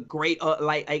mean he was a great,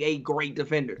 a great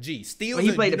defender. Gee, steals. When he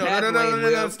and- played the no, passing lane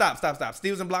no. well. Stop.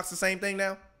 Steals and blocks the same thing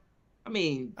now. I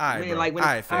mean, All right, when, bro. like when, All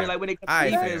right, I mean, fair. like when it All comes right,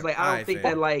 to defense, fair. like All I right, don't think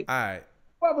fair. that like. All right.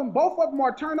 Both of them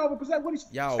are turnover percent. What is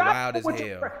Y'all stop wild as with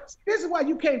your- hell. This is why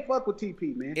you can't fuck with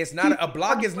TP, man. It's not a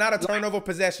block is not a turnover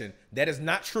possession. That is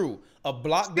not true. A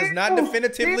block does not Steals-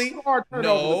 definitively steals are turnover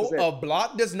no. possession. A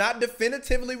block does not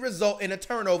definitively result in a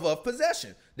turnover of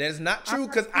possession. That is not true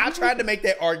because I tried to make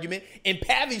that argument and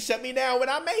Pavi shut me down when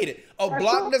I made it. A That's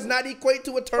block true. does not equate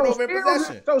to a turnover in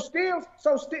possession.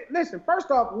 Listen.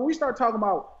 First off, when we start talking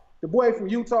about the boy from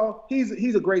Utah, he's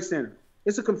a great center.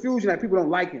 It's a confusion that people don't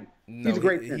like him. No, He's a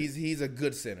great center. he's a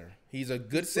good center. He's a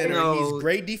good center. No, he's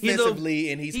great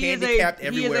defensively and he's handicapped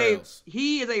everywhere else.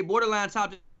 He is a borderline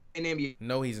top in the NBA.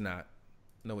 No, he's not.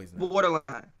 No, he's not.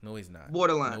 Borderline. No, he's not.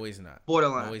 Borderline. No, he's not.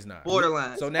 Borderline. No, he's not.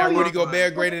 Borderline. So now Borderline. Rudy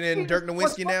Gobert greater than Dirk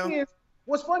Nowitzki now?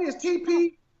 What's funny is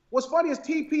TP. What's funny is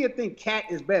TP. I think Cat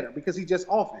is better because he's just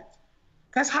offense.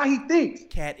 That's how he thinks.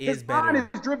 Cat His is mind better.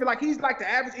 is driven like he's like the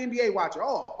average NBA watcher.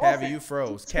 Oh, Pavi, offense. you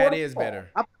froze. Score Cat the is ball. better.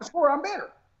 I'm a scorer. I'm better.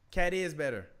 Cat is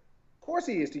better. Of course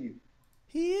he is to you.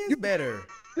 He is better.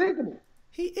 Thinkable.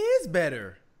 He is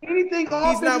better. Anything He's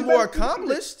offense not is more better than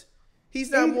accomplished. He's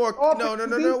not He's more. No.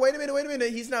 offensive. Wait a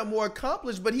minute. He's not more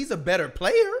accomplished, but he's a better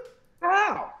player.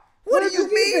 How? What Where do you is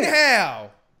he mean at?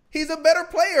 how? He's a better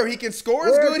player. He can score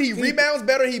as Where's good. He the rebounds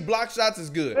better. He blocks shots as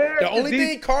good. Where's The the only thing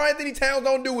defense? Karl Anthony Towns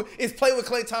don't do is play with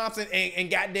Klay Thompson and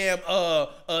goddamn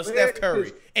Steph Curry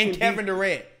is and the Kevin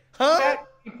Durant. Huh? That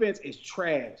defense is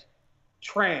trash.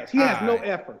 Trash. He has no Aight.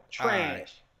 effort.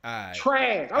 Trash. Aight.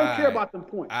 Trash. I don't care Aight. about them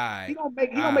points. Aight. He don't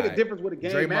make a Aight. difference with a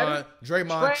game. man.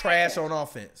 Draymond trash on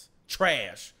offense.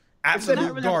 Trash. Not Absolute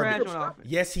really garbage. trash on offense.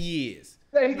 Yes, he is.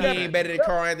 Yeah, He ain't better than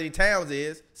Karl Anthony Towns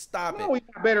is. Stop No, it. he's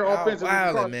not better Y'all offensively.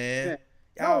 wildin', man.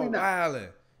 No, Y'all he's not. wildin'.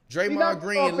 Draymond not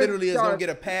Green offensive literally is gonna guard. get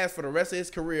a pass for the rest of his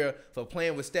career for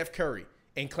playing with Steph Curry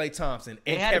and Klay Thompson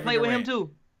and They had to Kevin play with Durant. him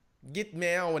too. Get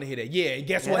man, I don't want to hear that. Yeah, and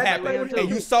guess Yeah, what they had to play happened? with him And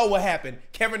too. you saw what happened.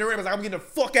 Kevin Durant was like, "I'm getting the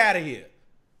fuck out of here."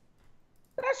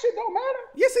 That shit don't matter.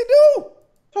 Yes, it do.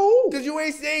 To who? Cause you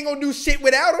ain't gonna do shit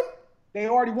without him. They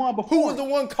already won before. Who was the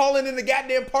one calling in the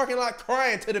goddamn parking lot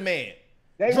crying to the man?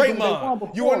 They won Draymond.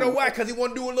 before. You wanna know why? Cause he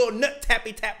wanna do a little nut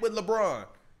tappy tap with LeBron.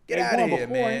 Get They out of won here,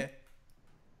 before man. him.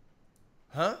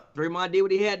 Huh? Draymond did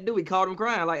what he had to do. He called him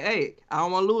crying like, "Hey, I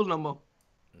don't want to lose no more."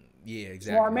 Yeah,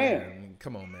 exactly. Smart man. Man.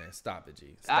 Come on, man. Stop it, G.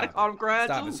 I'd Stop have called him crying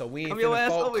Stop too. it. So we ain't Come your finna ass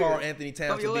fault over Karl here. Anthony Come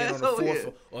Towns for your being ass on the over fourth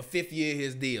here. or fifth year of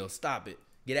his deal. Stop it.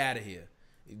 Get out of here.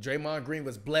 Draymond Green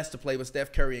was blessed to play with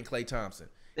Steph Curry and Klay Thompson.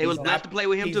 They was blessed to play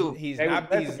with him he's- too. He's They was not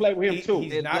blessed to play with him too.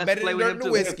 He's They was not blessed better to play than with Dirk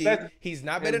him too. Nowitzki. He's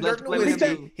not better than They was Dirk blessed to play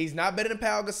with him Nowitzki. too. He's not better than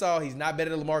Pau Gasol. He's not better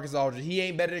than LaMarcus Aldridge. He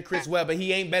ain't better than Chris Webber.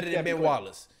 He ain't better than Ben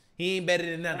Wallace. He ain't better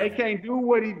than none They of them. can't do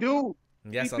what he do.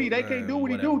 Yes, TP, they can't do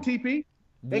what he do, whatever. TP.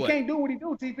 They What? can't do what he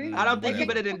do, TP. I don't think he's Whatever.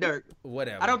 better than Dirk.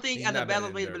 Whatever. I don't think He's as a not better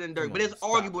basketball player he's better than Dirk, Come but it's on, stop.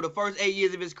 arguable. The first 8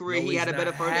 years of his career, No, he had a he's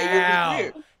better not. first 8 years of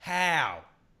his career. How?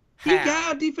 He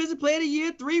got defensive player of the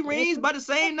year, 3 rings, by the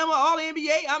same number all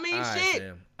NBA. I mean, All right, shit.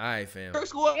 fam. All right, fam. Dirk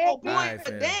scored 4 All right, points.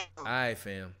 fam. Damn. All right,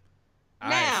 fam. All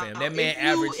right, fam. That man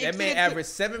averaged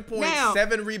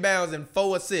 7.7 rebounds and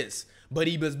 4 assists, but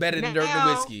he was better than Dirk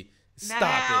Nowitzki. Stop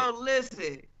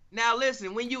it. Now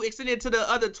listen. When you extend it to the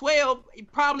other 12,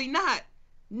 probably not.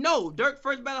 No, Dirk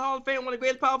first ballot Hall of Fame, one of the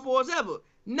greatest power forwards ever.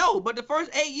 No, but the first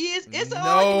 8 years, it's an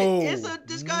argument. It's a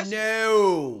discussion.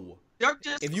 No. Dirk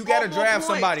just if you got to draft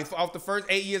somebody off the first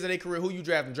 8 years of their career, who you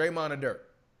drafting, Draymond or Dirk?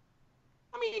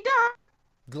 I mean, Dirk.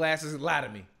 Glasses, lie to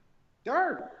me.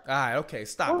 Dirk. All right, okay,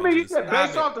 stop. I mean,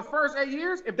 based off the first 8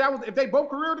 years, if they both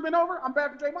careers have been over, I'm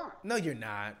back to Draymond. No, you're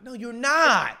not. No, you're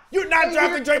not. You're not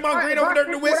drafting Draymond Green over Dirk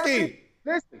Nowitzki.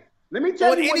 Listen, let me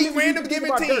tell you. On any random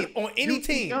given team. On any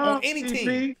team. On any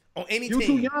team. On any team. You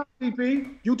too young,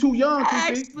 TP. You too young,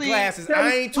 TP. Glasses.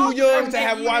 I ain't too young to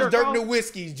have watched Dirk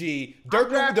Nowitzki's, G.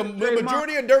 The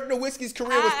majority of Dirk Nowitzki's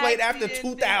career was played after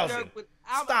 2000.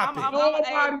 Stop it. I'm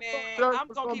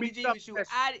gonna keep it G with you.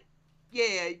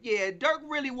 Yeah. Dirk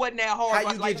really wasn't that hard.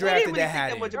 How you get drafted that high?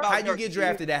 How you get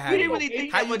drafted that high?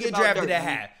 How you get drafted that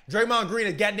high? Draymond Green,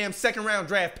 a goddamn second-round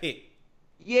draft pick.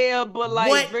 Yeah, but like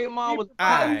what? Draymond was.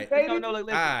 No, listen.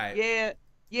 Right.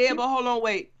 Yeah, but hold on,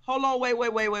 wait.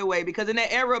 Because in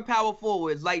that era of power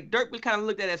forwards, like Dirk was kind of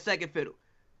looked at as second fiddle.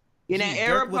 In that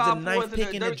era, Dirk was the ninth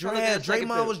pick in the draft.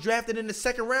 Draymond was drafted in the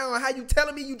second round. How you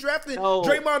telling me you drafted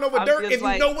Draymond over Dirk if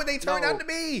you know what they turned out to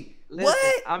be? Listen,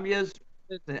 what? I'm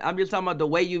just talking about the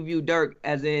way you view Dirk,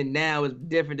 as in now is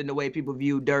different than the way people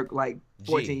view Dirk like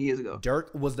 14 years ago.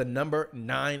 Dirk was the number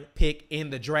 9 pick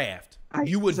in the draft.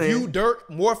 You would view Dirk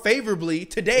more favorably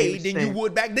today than you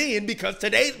would back then because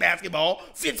today's basketball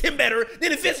fits him better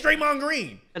than it fits Draymond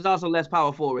Green. There's also less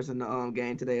power forwards in the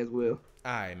game today as well.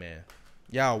 All right, man.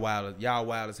 Y'all wild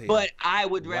as hell. But I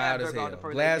would draft Dirk on the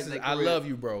first. Glasses, I love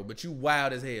you, bro, but you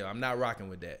wild as hell. I'm not rocking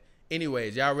with that.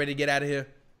 Anyways, y'all ready to get out of here?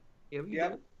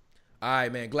 Yeah. All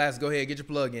right, man. Glasses, go ahead. Get your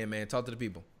plug in, man. Talk to the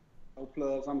people. No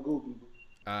plugs. I'm Googling.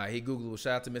 He Googled.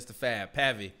 Shout out to Mr. Fab.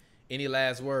 Pavi, any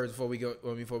last words before we get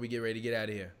ready to get out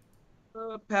of here?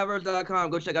 Pavers.com.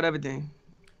 Go check out everything.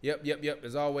 Yep.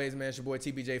 As always, man, it's your boy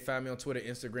TPJ. Find me on Twitter,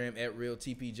 Instagram at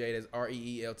RealTPJ. That's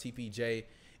ReelTPJ.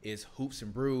 It's Hoops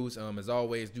and Brews. As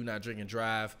always, do not drink and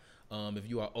drive. If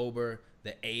you are over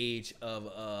the age of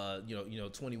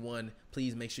 21,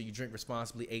 please make sure you drink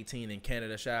responsibly. 18 in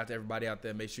Canada. Shout out to everybody out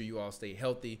there. Make sure you all stay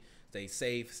healthy, stay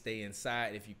safe, stay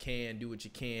inside if you can. Do what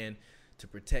you can to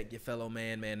protect your fellow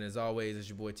man. And as always, it's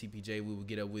your boy TPJ. We will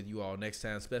get up with you all next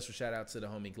time. Special shout out to the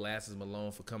homie Glasses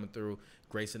Malone for coming through,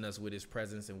 gracing us with his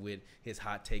presence and with his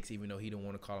hot takes, even though he don't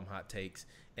want to call them hot takes.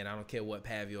 And I don't care what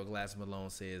Pavi or Glasses Malone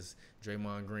says,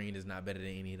 Draymond Green is not better than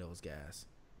any of those guys.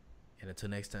 And until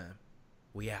next time,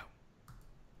 we out.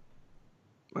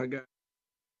 My God.